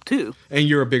help too. And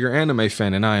you're a bigger anime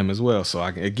fan than I am as well, so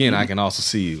I can also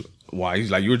see why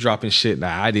you were dropping shit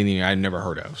that I never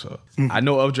heard of. So I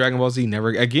know of Dragon Ball Z. Never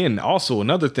again. Also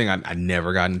another thing, I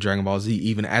never got into Dragon Ball Z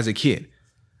even as a kid.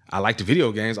 I like the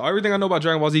video games. Everything I know about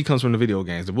Dragon Ball Z comes from the video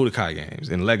games, the Budokai games,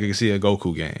 and Legacy of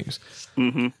Goku games.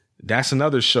 That's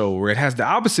another show where it has the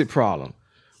opposite problem,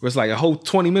 where it's like a whole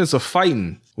 20 minutes of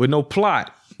fighting with no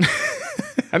plot.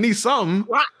 I need something.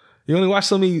 What? You only watch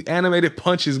so many animated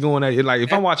punches going at you. Like,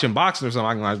 if I'm watching boxing or something,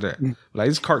 I can watch that. Like,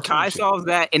 it's cartoon Kai solves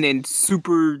that, and then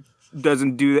Super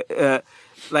doesn't do that.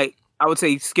 Like, I would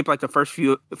say skip, like, the first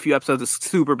few episodes of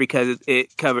Super because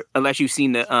it covered, unless you've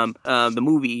seen the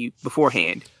movie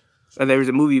beforehand. There was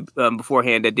a movie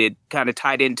beforehand that did kind of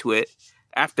tied into it.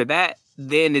 After that,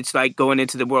 then it's, like, going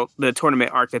into the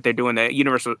tournament arc that they're doing, the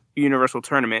Universal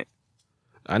Tournament.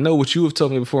 I know what you have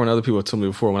told me before and other people have told me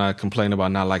before when I complain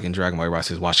about not liking Dragon Ball. Everybody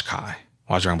says, watch Kai.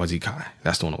 Watch Dragon Ball Z Kai.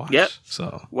 That's the one to watch. Yep.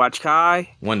 So watch Kai.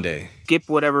 One day. Skip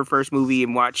whatever first movie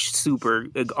and watch Super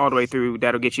all the way through.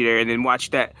 That'll get you there. And then watch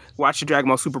the Dragon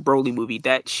Ball Super Broly movie.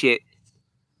 That shit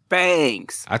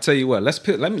bangs. I tell you what, let's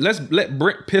let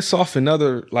Brent piss off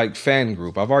another like fan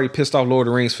group. I've already pissed off Lord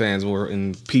of the Rings fans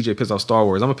and PJ pissed off Star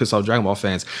Wars. I'm gonna piss off Dragon Ball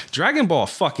fans. Dragon Ball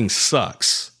fucking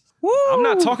sucks. Woo! I'm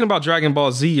not talking about Dragon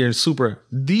Ball Z and Super.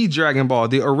 The Dragon Ball,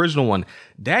 the original one.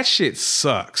 That shit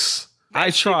sucks. I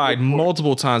tried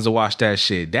multiple times to watch that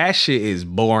shit. That shit is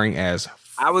boring as fuck.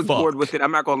 I was bored with it.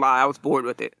 I'm not gonna lie. I was bored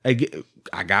with it.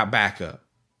 I got backup.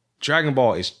 Dragon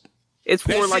Ball is... It's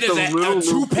for like those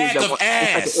little kids that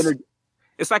want...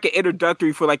 It's like an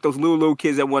introductory for like those little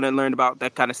kids that want to learn about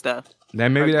that kind of stuff.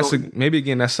 Maybe that's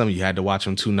something you had to watch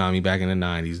on Toonami back in the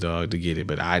 90s, dog, to get it.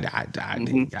 But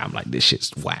I'm like, this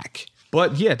shit's whack.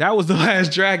 But yeah, that was the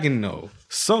last Dragon, though.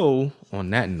 So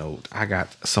on that note, I got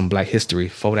some Black History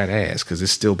for that ass because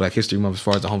it's still Black History Month as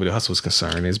far as the Home Video Hustle is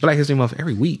concerned. It's Black History Month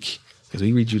every week because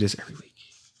we read you this every week.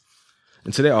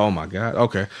 And today, oh my God,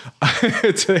 okay.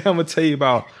 Today I'm gonna tell you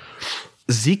about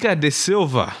Zica de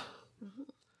Silva.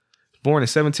 Born in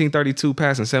 1732,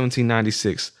 passed in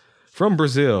 1796. From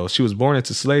Brazil, she was born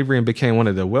into slavery and became one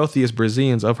of the wealthiest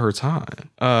Brazilians of her time.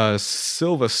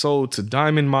 Silva sold to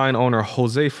diamond mine owner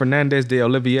Jose Fernandez de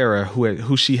Oliveira,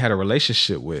 who she had a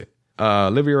relationship with.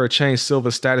 Oliveira changed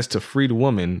Silva's status to freed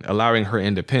woman, allowing her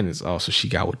independence. Oh, so she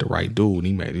got with the right dude.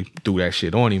 He threw that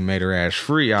shit on him, made her ass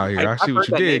free out here. I see what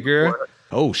you did, girl. Before.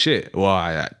 Oh, shit.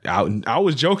 Well, I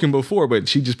was joking before, but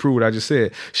she just proved what I just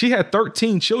said. She had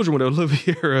 13 children with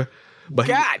Oliveira.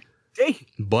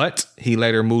 But he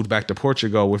later moved back to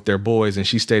Portugal with their boys, and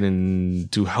she stayed in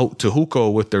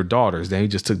Tehuco with their daughters. Then he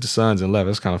just took the sons and left.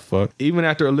 That's kind of fucked. Even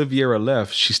after Oliveira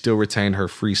left, she still retained her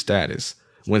free status.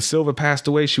 When Silva passed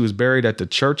away, she was buried at the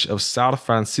Church of São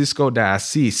Francisco de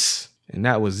Assis, and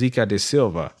that was Zica de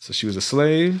Silva. So she was a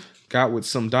slave, got with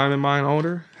some diamond mine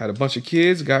owner, had a bunch of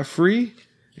kids, got free,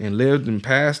 and lived and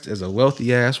passed as a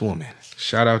wealthy-ass woman.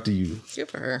 Shout out to you. Good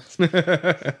for her.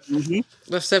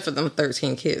 Except for them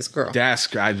 13 kids, girl.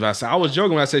 That's I was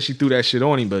joking when I said she threw that shit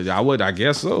on him, but I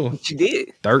guess so. She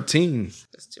did. 13.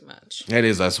 That's too much.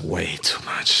 That's way too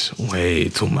much. Way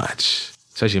too much.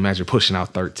 Especially imagine pushing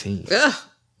out 13. Ugh.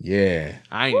 Yeah.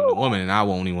 I ain't even a woman and I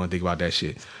won't even want to think about that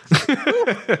shit.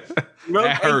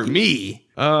 That hurt me.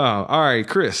 All right,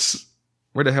 Chris.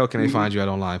 Where the hell can they find you at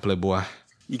online, Playboy?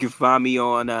 You can find me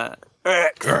on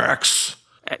X.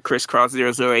 At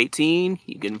ChrisCross0018.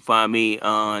 You can find me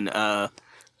on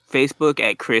Facebook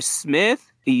at Chris Smith.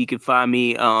 You can find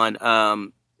me on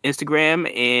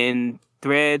Instagram and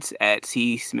Threads at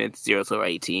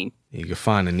CSmith0018. You can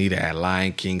find Anita at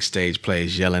Lion King Stage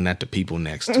Plays yelling at the people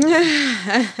next to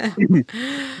her.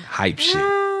 Hype shit.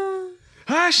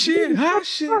 Hot shit.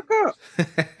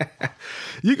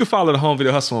 You can follow the Home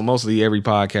Video Hustle on mostly every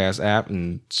podcast app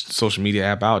and social media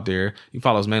app out there. You can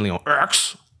follow us mainly on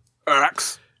X.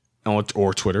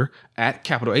 or Twitter at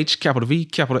capital H, capital V,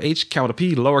 capital H, capital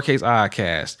P, lowercase I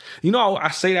cast. You know, I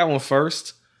say that one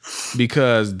first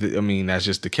because, that's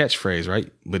just the catchphrase,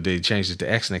 right? But they changed it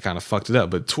to X and they kind of fucked it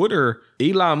up. But Twitter,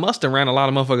 Elon Musk ran a lot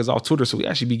of motherfuckers off Twitter. So we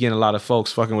actually be getting a lot of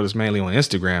folks fucking with us mainly on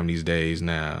Instagram these days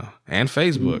now and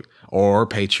Facebook or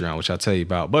Patreon, which I'll tell you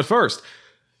about. But first,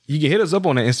 you can hit us up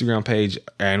on the Instagram page,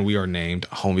 and we are named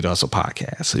Home Video Hustle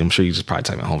Podcast. So I'm sure you just probably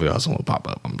type in Home Video Hustle and it'll pop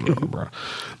up. You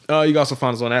can also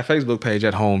find us on that Facebook page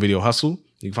at Home Video Hustle.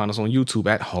 You can find us on YouTube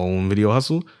at Home Video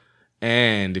Hustle.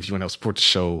 And if you want to help support the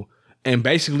show and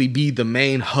basically be the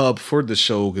main hub for the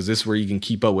show, because this is where you can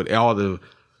keep up with all the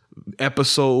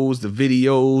episodes, the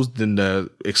videos, then the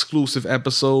exclusive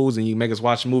episodes, and you can make us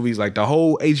watch movies. Like the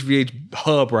whole HVH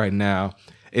hub right now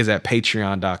is at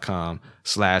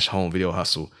patreon.com/Home Video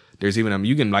Hustle. There's even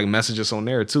you can like message us on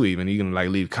there too. Even you can like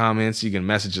leave comments. You can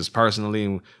message us personally.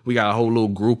 And we got a whole little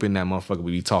group in that motherfucker.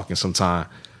 We be talking sometime.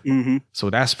 Mm-hmm. So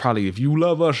that's probably if you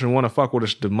love us and want to fuck with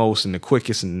us the most and the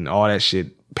quickest and all that shit.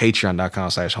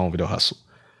 Patreon.com/Home Video Hustle.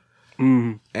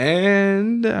 Mm-hmm.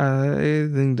 And I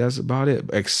think that's about it,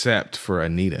 except for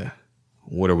Anita.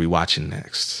 What are we watching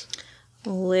next?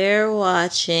 We're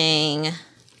watching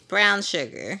Brown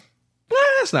Sugar.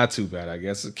 That's not too bad, I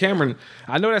guess. Cameron,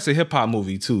 I know that's a hip hop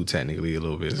movie too, technically a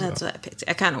little bit. That's what I picked.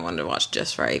 I kind of wanted to watch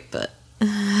Just Right, but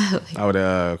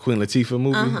the Queen Latifah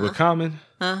movie with Common.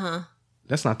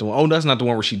 That's not the one. Oh, that's not the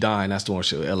one where she died. That's the one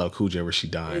with LL Cool J where she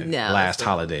died. No, Last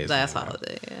Holiday. Last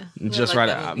Holiday. Yeah. Just Right.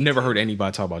 I've never heard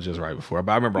anybody talk about Just Right before,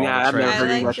 but I remember all the trailers.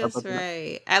 I like Just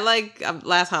Right. I like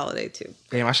Last Holiday too.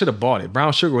 Damn, I should have bought it.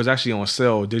 Brown Sugar was actually on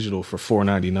sale digital for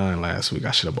 $4.99 last week.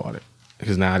 I should have bought it.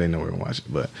 Because now I didn't know we were going to watch it.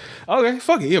 But okay,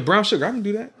 fuck it. Yeah, Brown Sugar. I can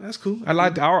do that. That's cool.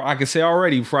 I can say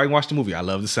already before I watch the movie, I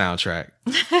love the soundtrack.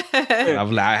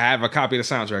 I have a copy of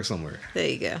the soundtrack somewhere. There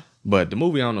you go. But the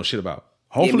movie I don't know shit about.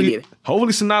 Hopefully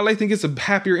Sanaa Lathan gets a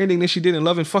happier ending than she did in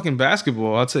Love and fucking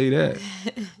Basketball. I'll tell you that.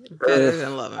 Better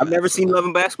than Love and I've never seen Love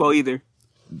and Basketball either.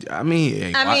 I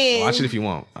mean, watch it if you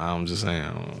want. I'm just saying.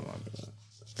 I don't know about that.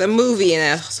 The movie in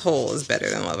a whole is better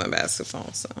than Love and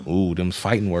Basketball. So. Ooh, them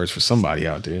fighting words for somebody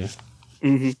out there.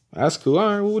 Mm-hmm. That's cool. All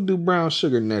right, we'll do Brown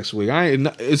Sugar next week.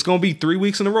 It's gonna be 3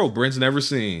 weeks in a row. Brent's never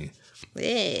seen.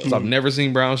 Yeah. So I've never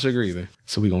seen Brown Sugar either.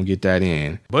 So we're gonna get that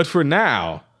in. But for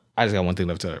now, I just got one thing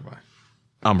left to tell everybody.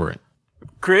 I'm Brent.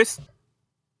 Chris.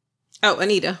 Oh,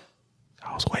 Anita.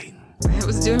 I was waiting. It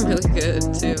was doing really good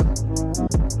too.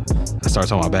 I started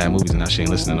talking about bad movies and now she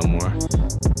ain't listening no more.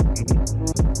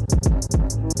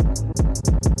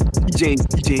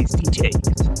 DJs.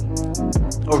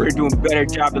 Over here doing a better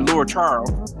job than Lord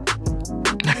Charles.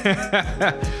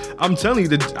 I'm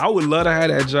telling you, I would love to have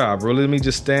that job, bro. Let me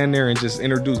just stand there and just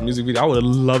introduce music videos. I would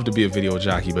love to be a video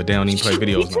jockey, but they don't even play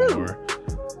videos no more.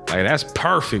 Like, that's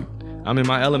perfect. I'm in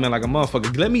my element like a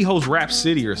motherfucker. Let me host Rap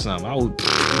City or something. I would.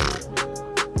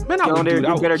 Man, I would do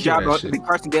a better job than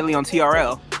Carson Daly on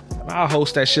TRL. I'll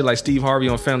host that shit like Steve Harvey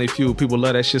on Family Feud. People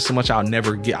love that shit so much I'll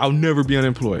never be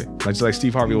unemployed. Like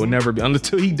Steve Harvey will never be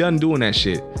until he done doing that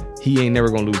shit. He ain't never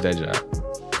gonna lose that job.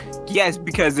 Yes,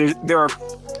 because there are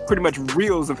pretty much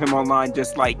reels of him online,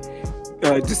 just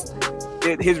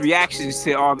his reactions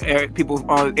to all people's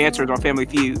answers on Family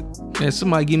Feud. And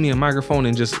somebody give me a microphone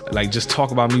and just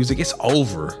talk about music. It's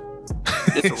over.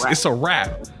 It's a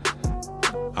wrap.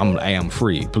 I am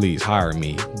free. Please hire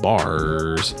me.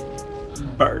 Bars.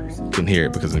 You can hear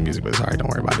it because of the music, but sorry, don't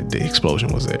worry about it. The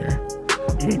explosion was there.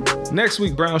 Next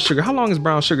week, Brown Sugar. How long is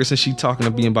Brown Sugar since she talking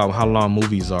to me about how long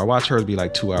movies are? Watch hers be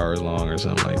like 2 hours long or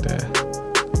something like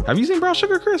that. Have you seen Brown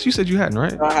Sugar, Chris? You said you hadn't,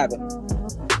 right? No, I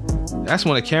haven't. That's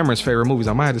one of Cameron's favorite movies.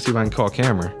 I might have to see if I can call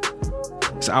Cameron.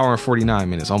 It's an hour and 49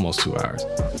 minutes, almost 2 hours.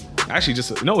 Actually, it's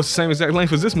the same exact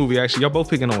length as this movie, actually. Y'all both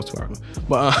picking almost 2 hours.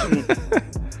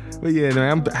 But yeah,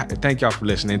 man, thank y'all for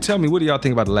listening. Tell me, what do y'all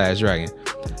think about The Last Dragon?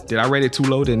 Did I rate it too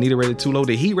low? Did Anita rate it too low?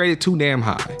 Did he rate it too damn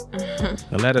high?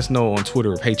 Now let us know on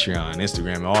Twitter or Patreon,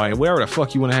 Instagram, or wherever the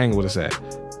fuck you want to hang with us at.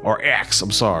 Or X, I'm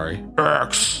sorry.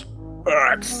 X.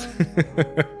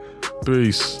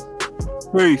 Peace.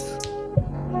 Peace.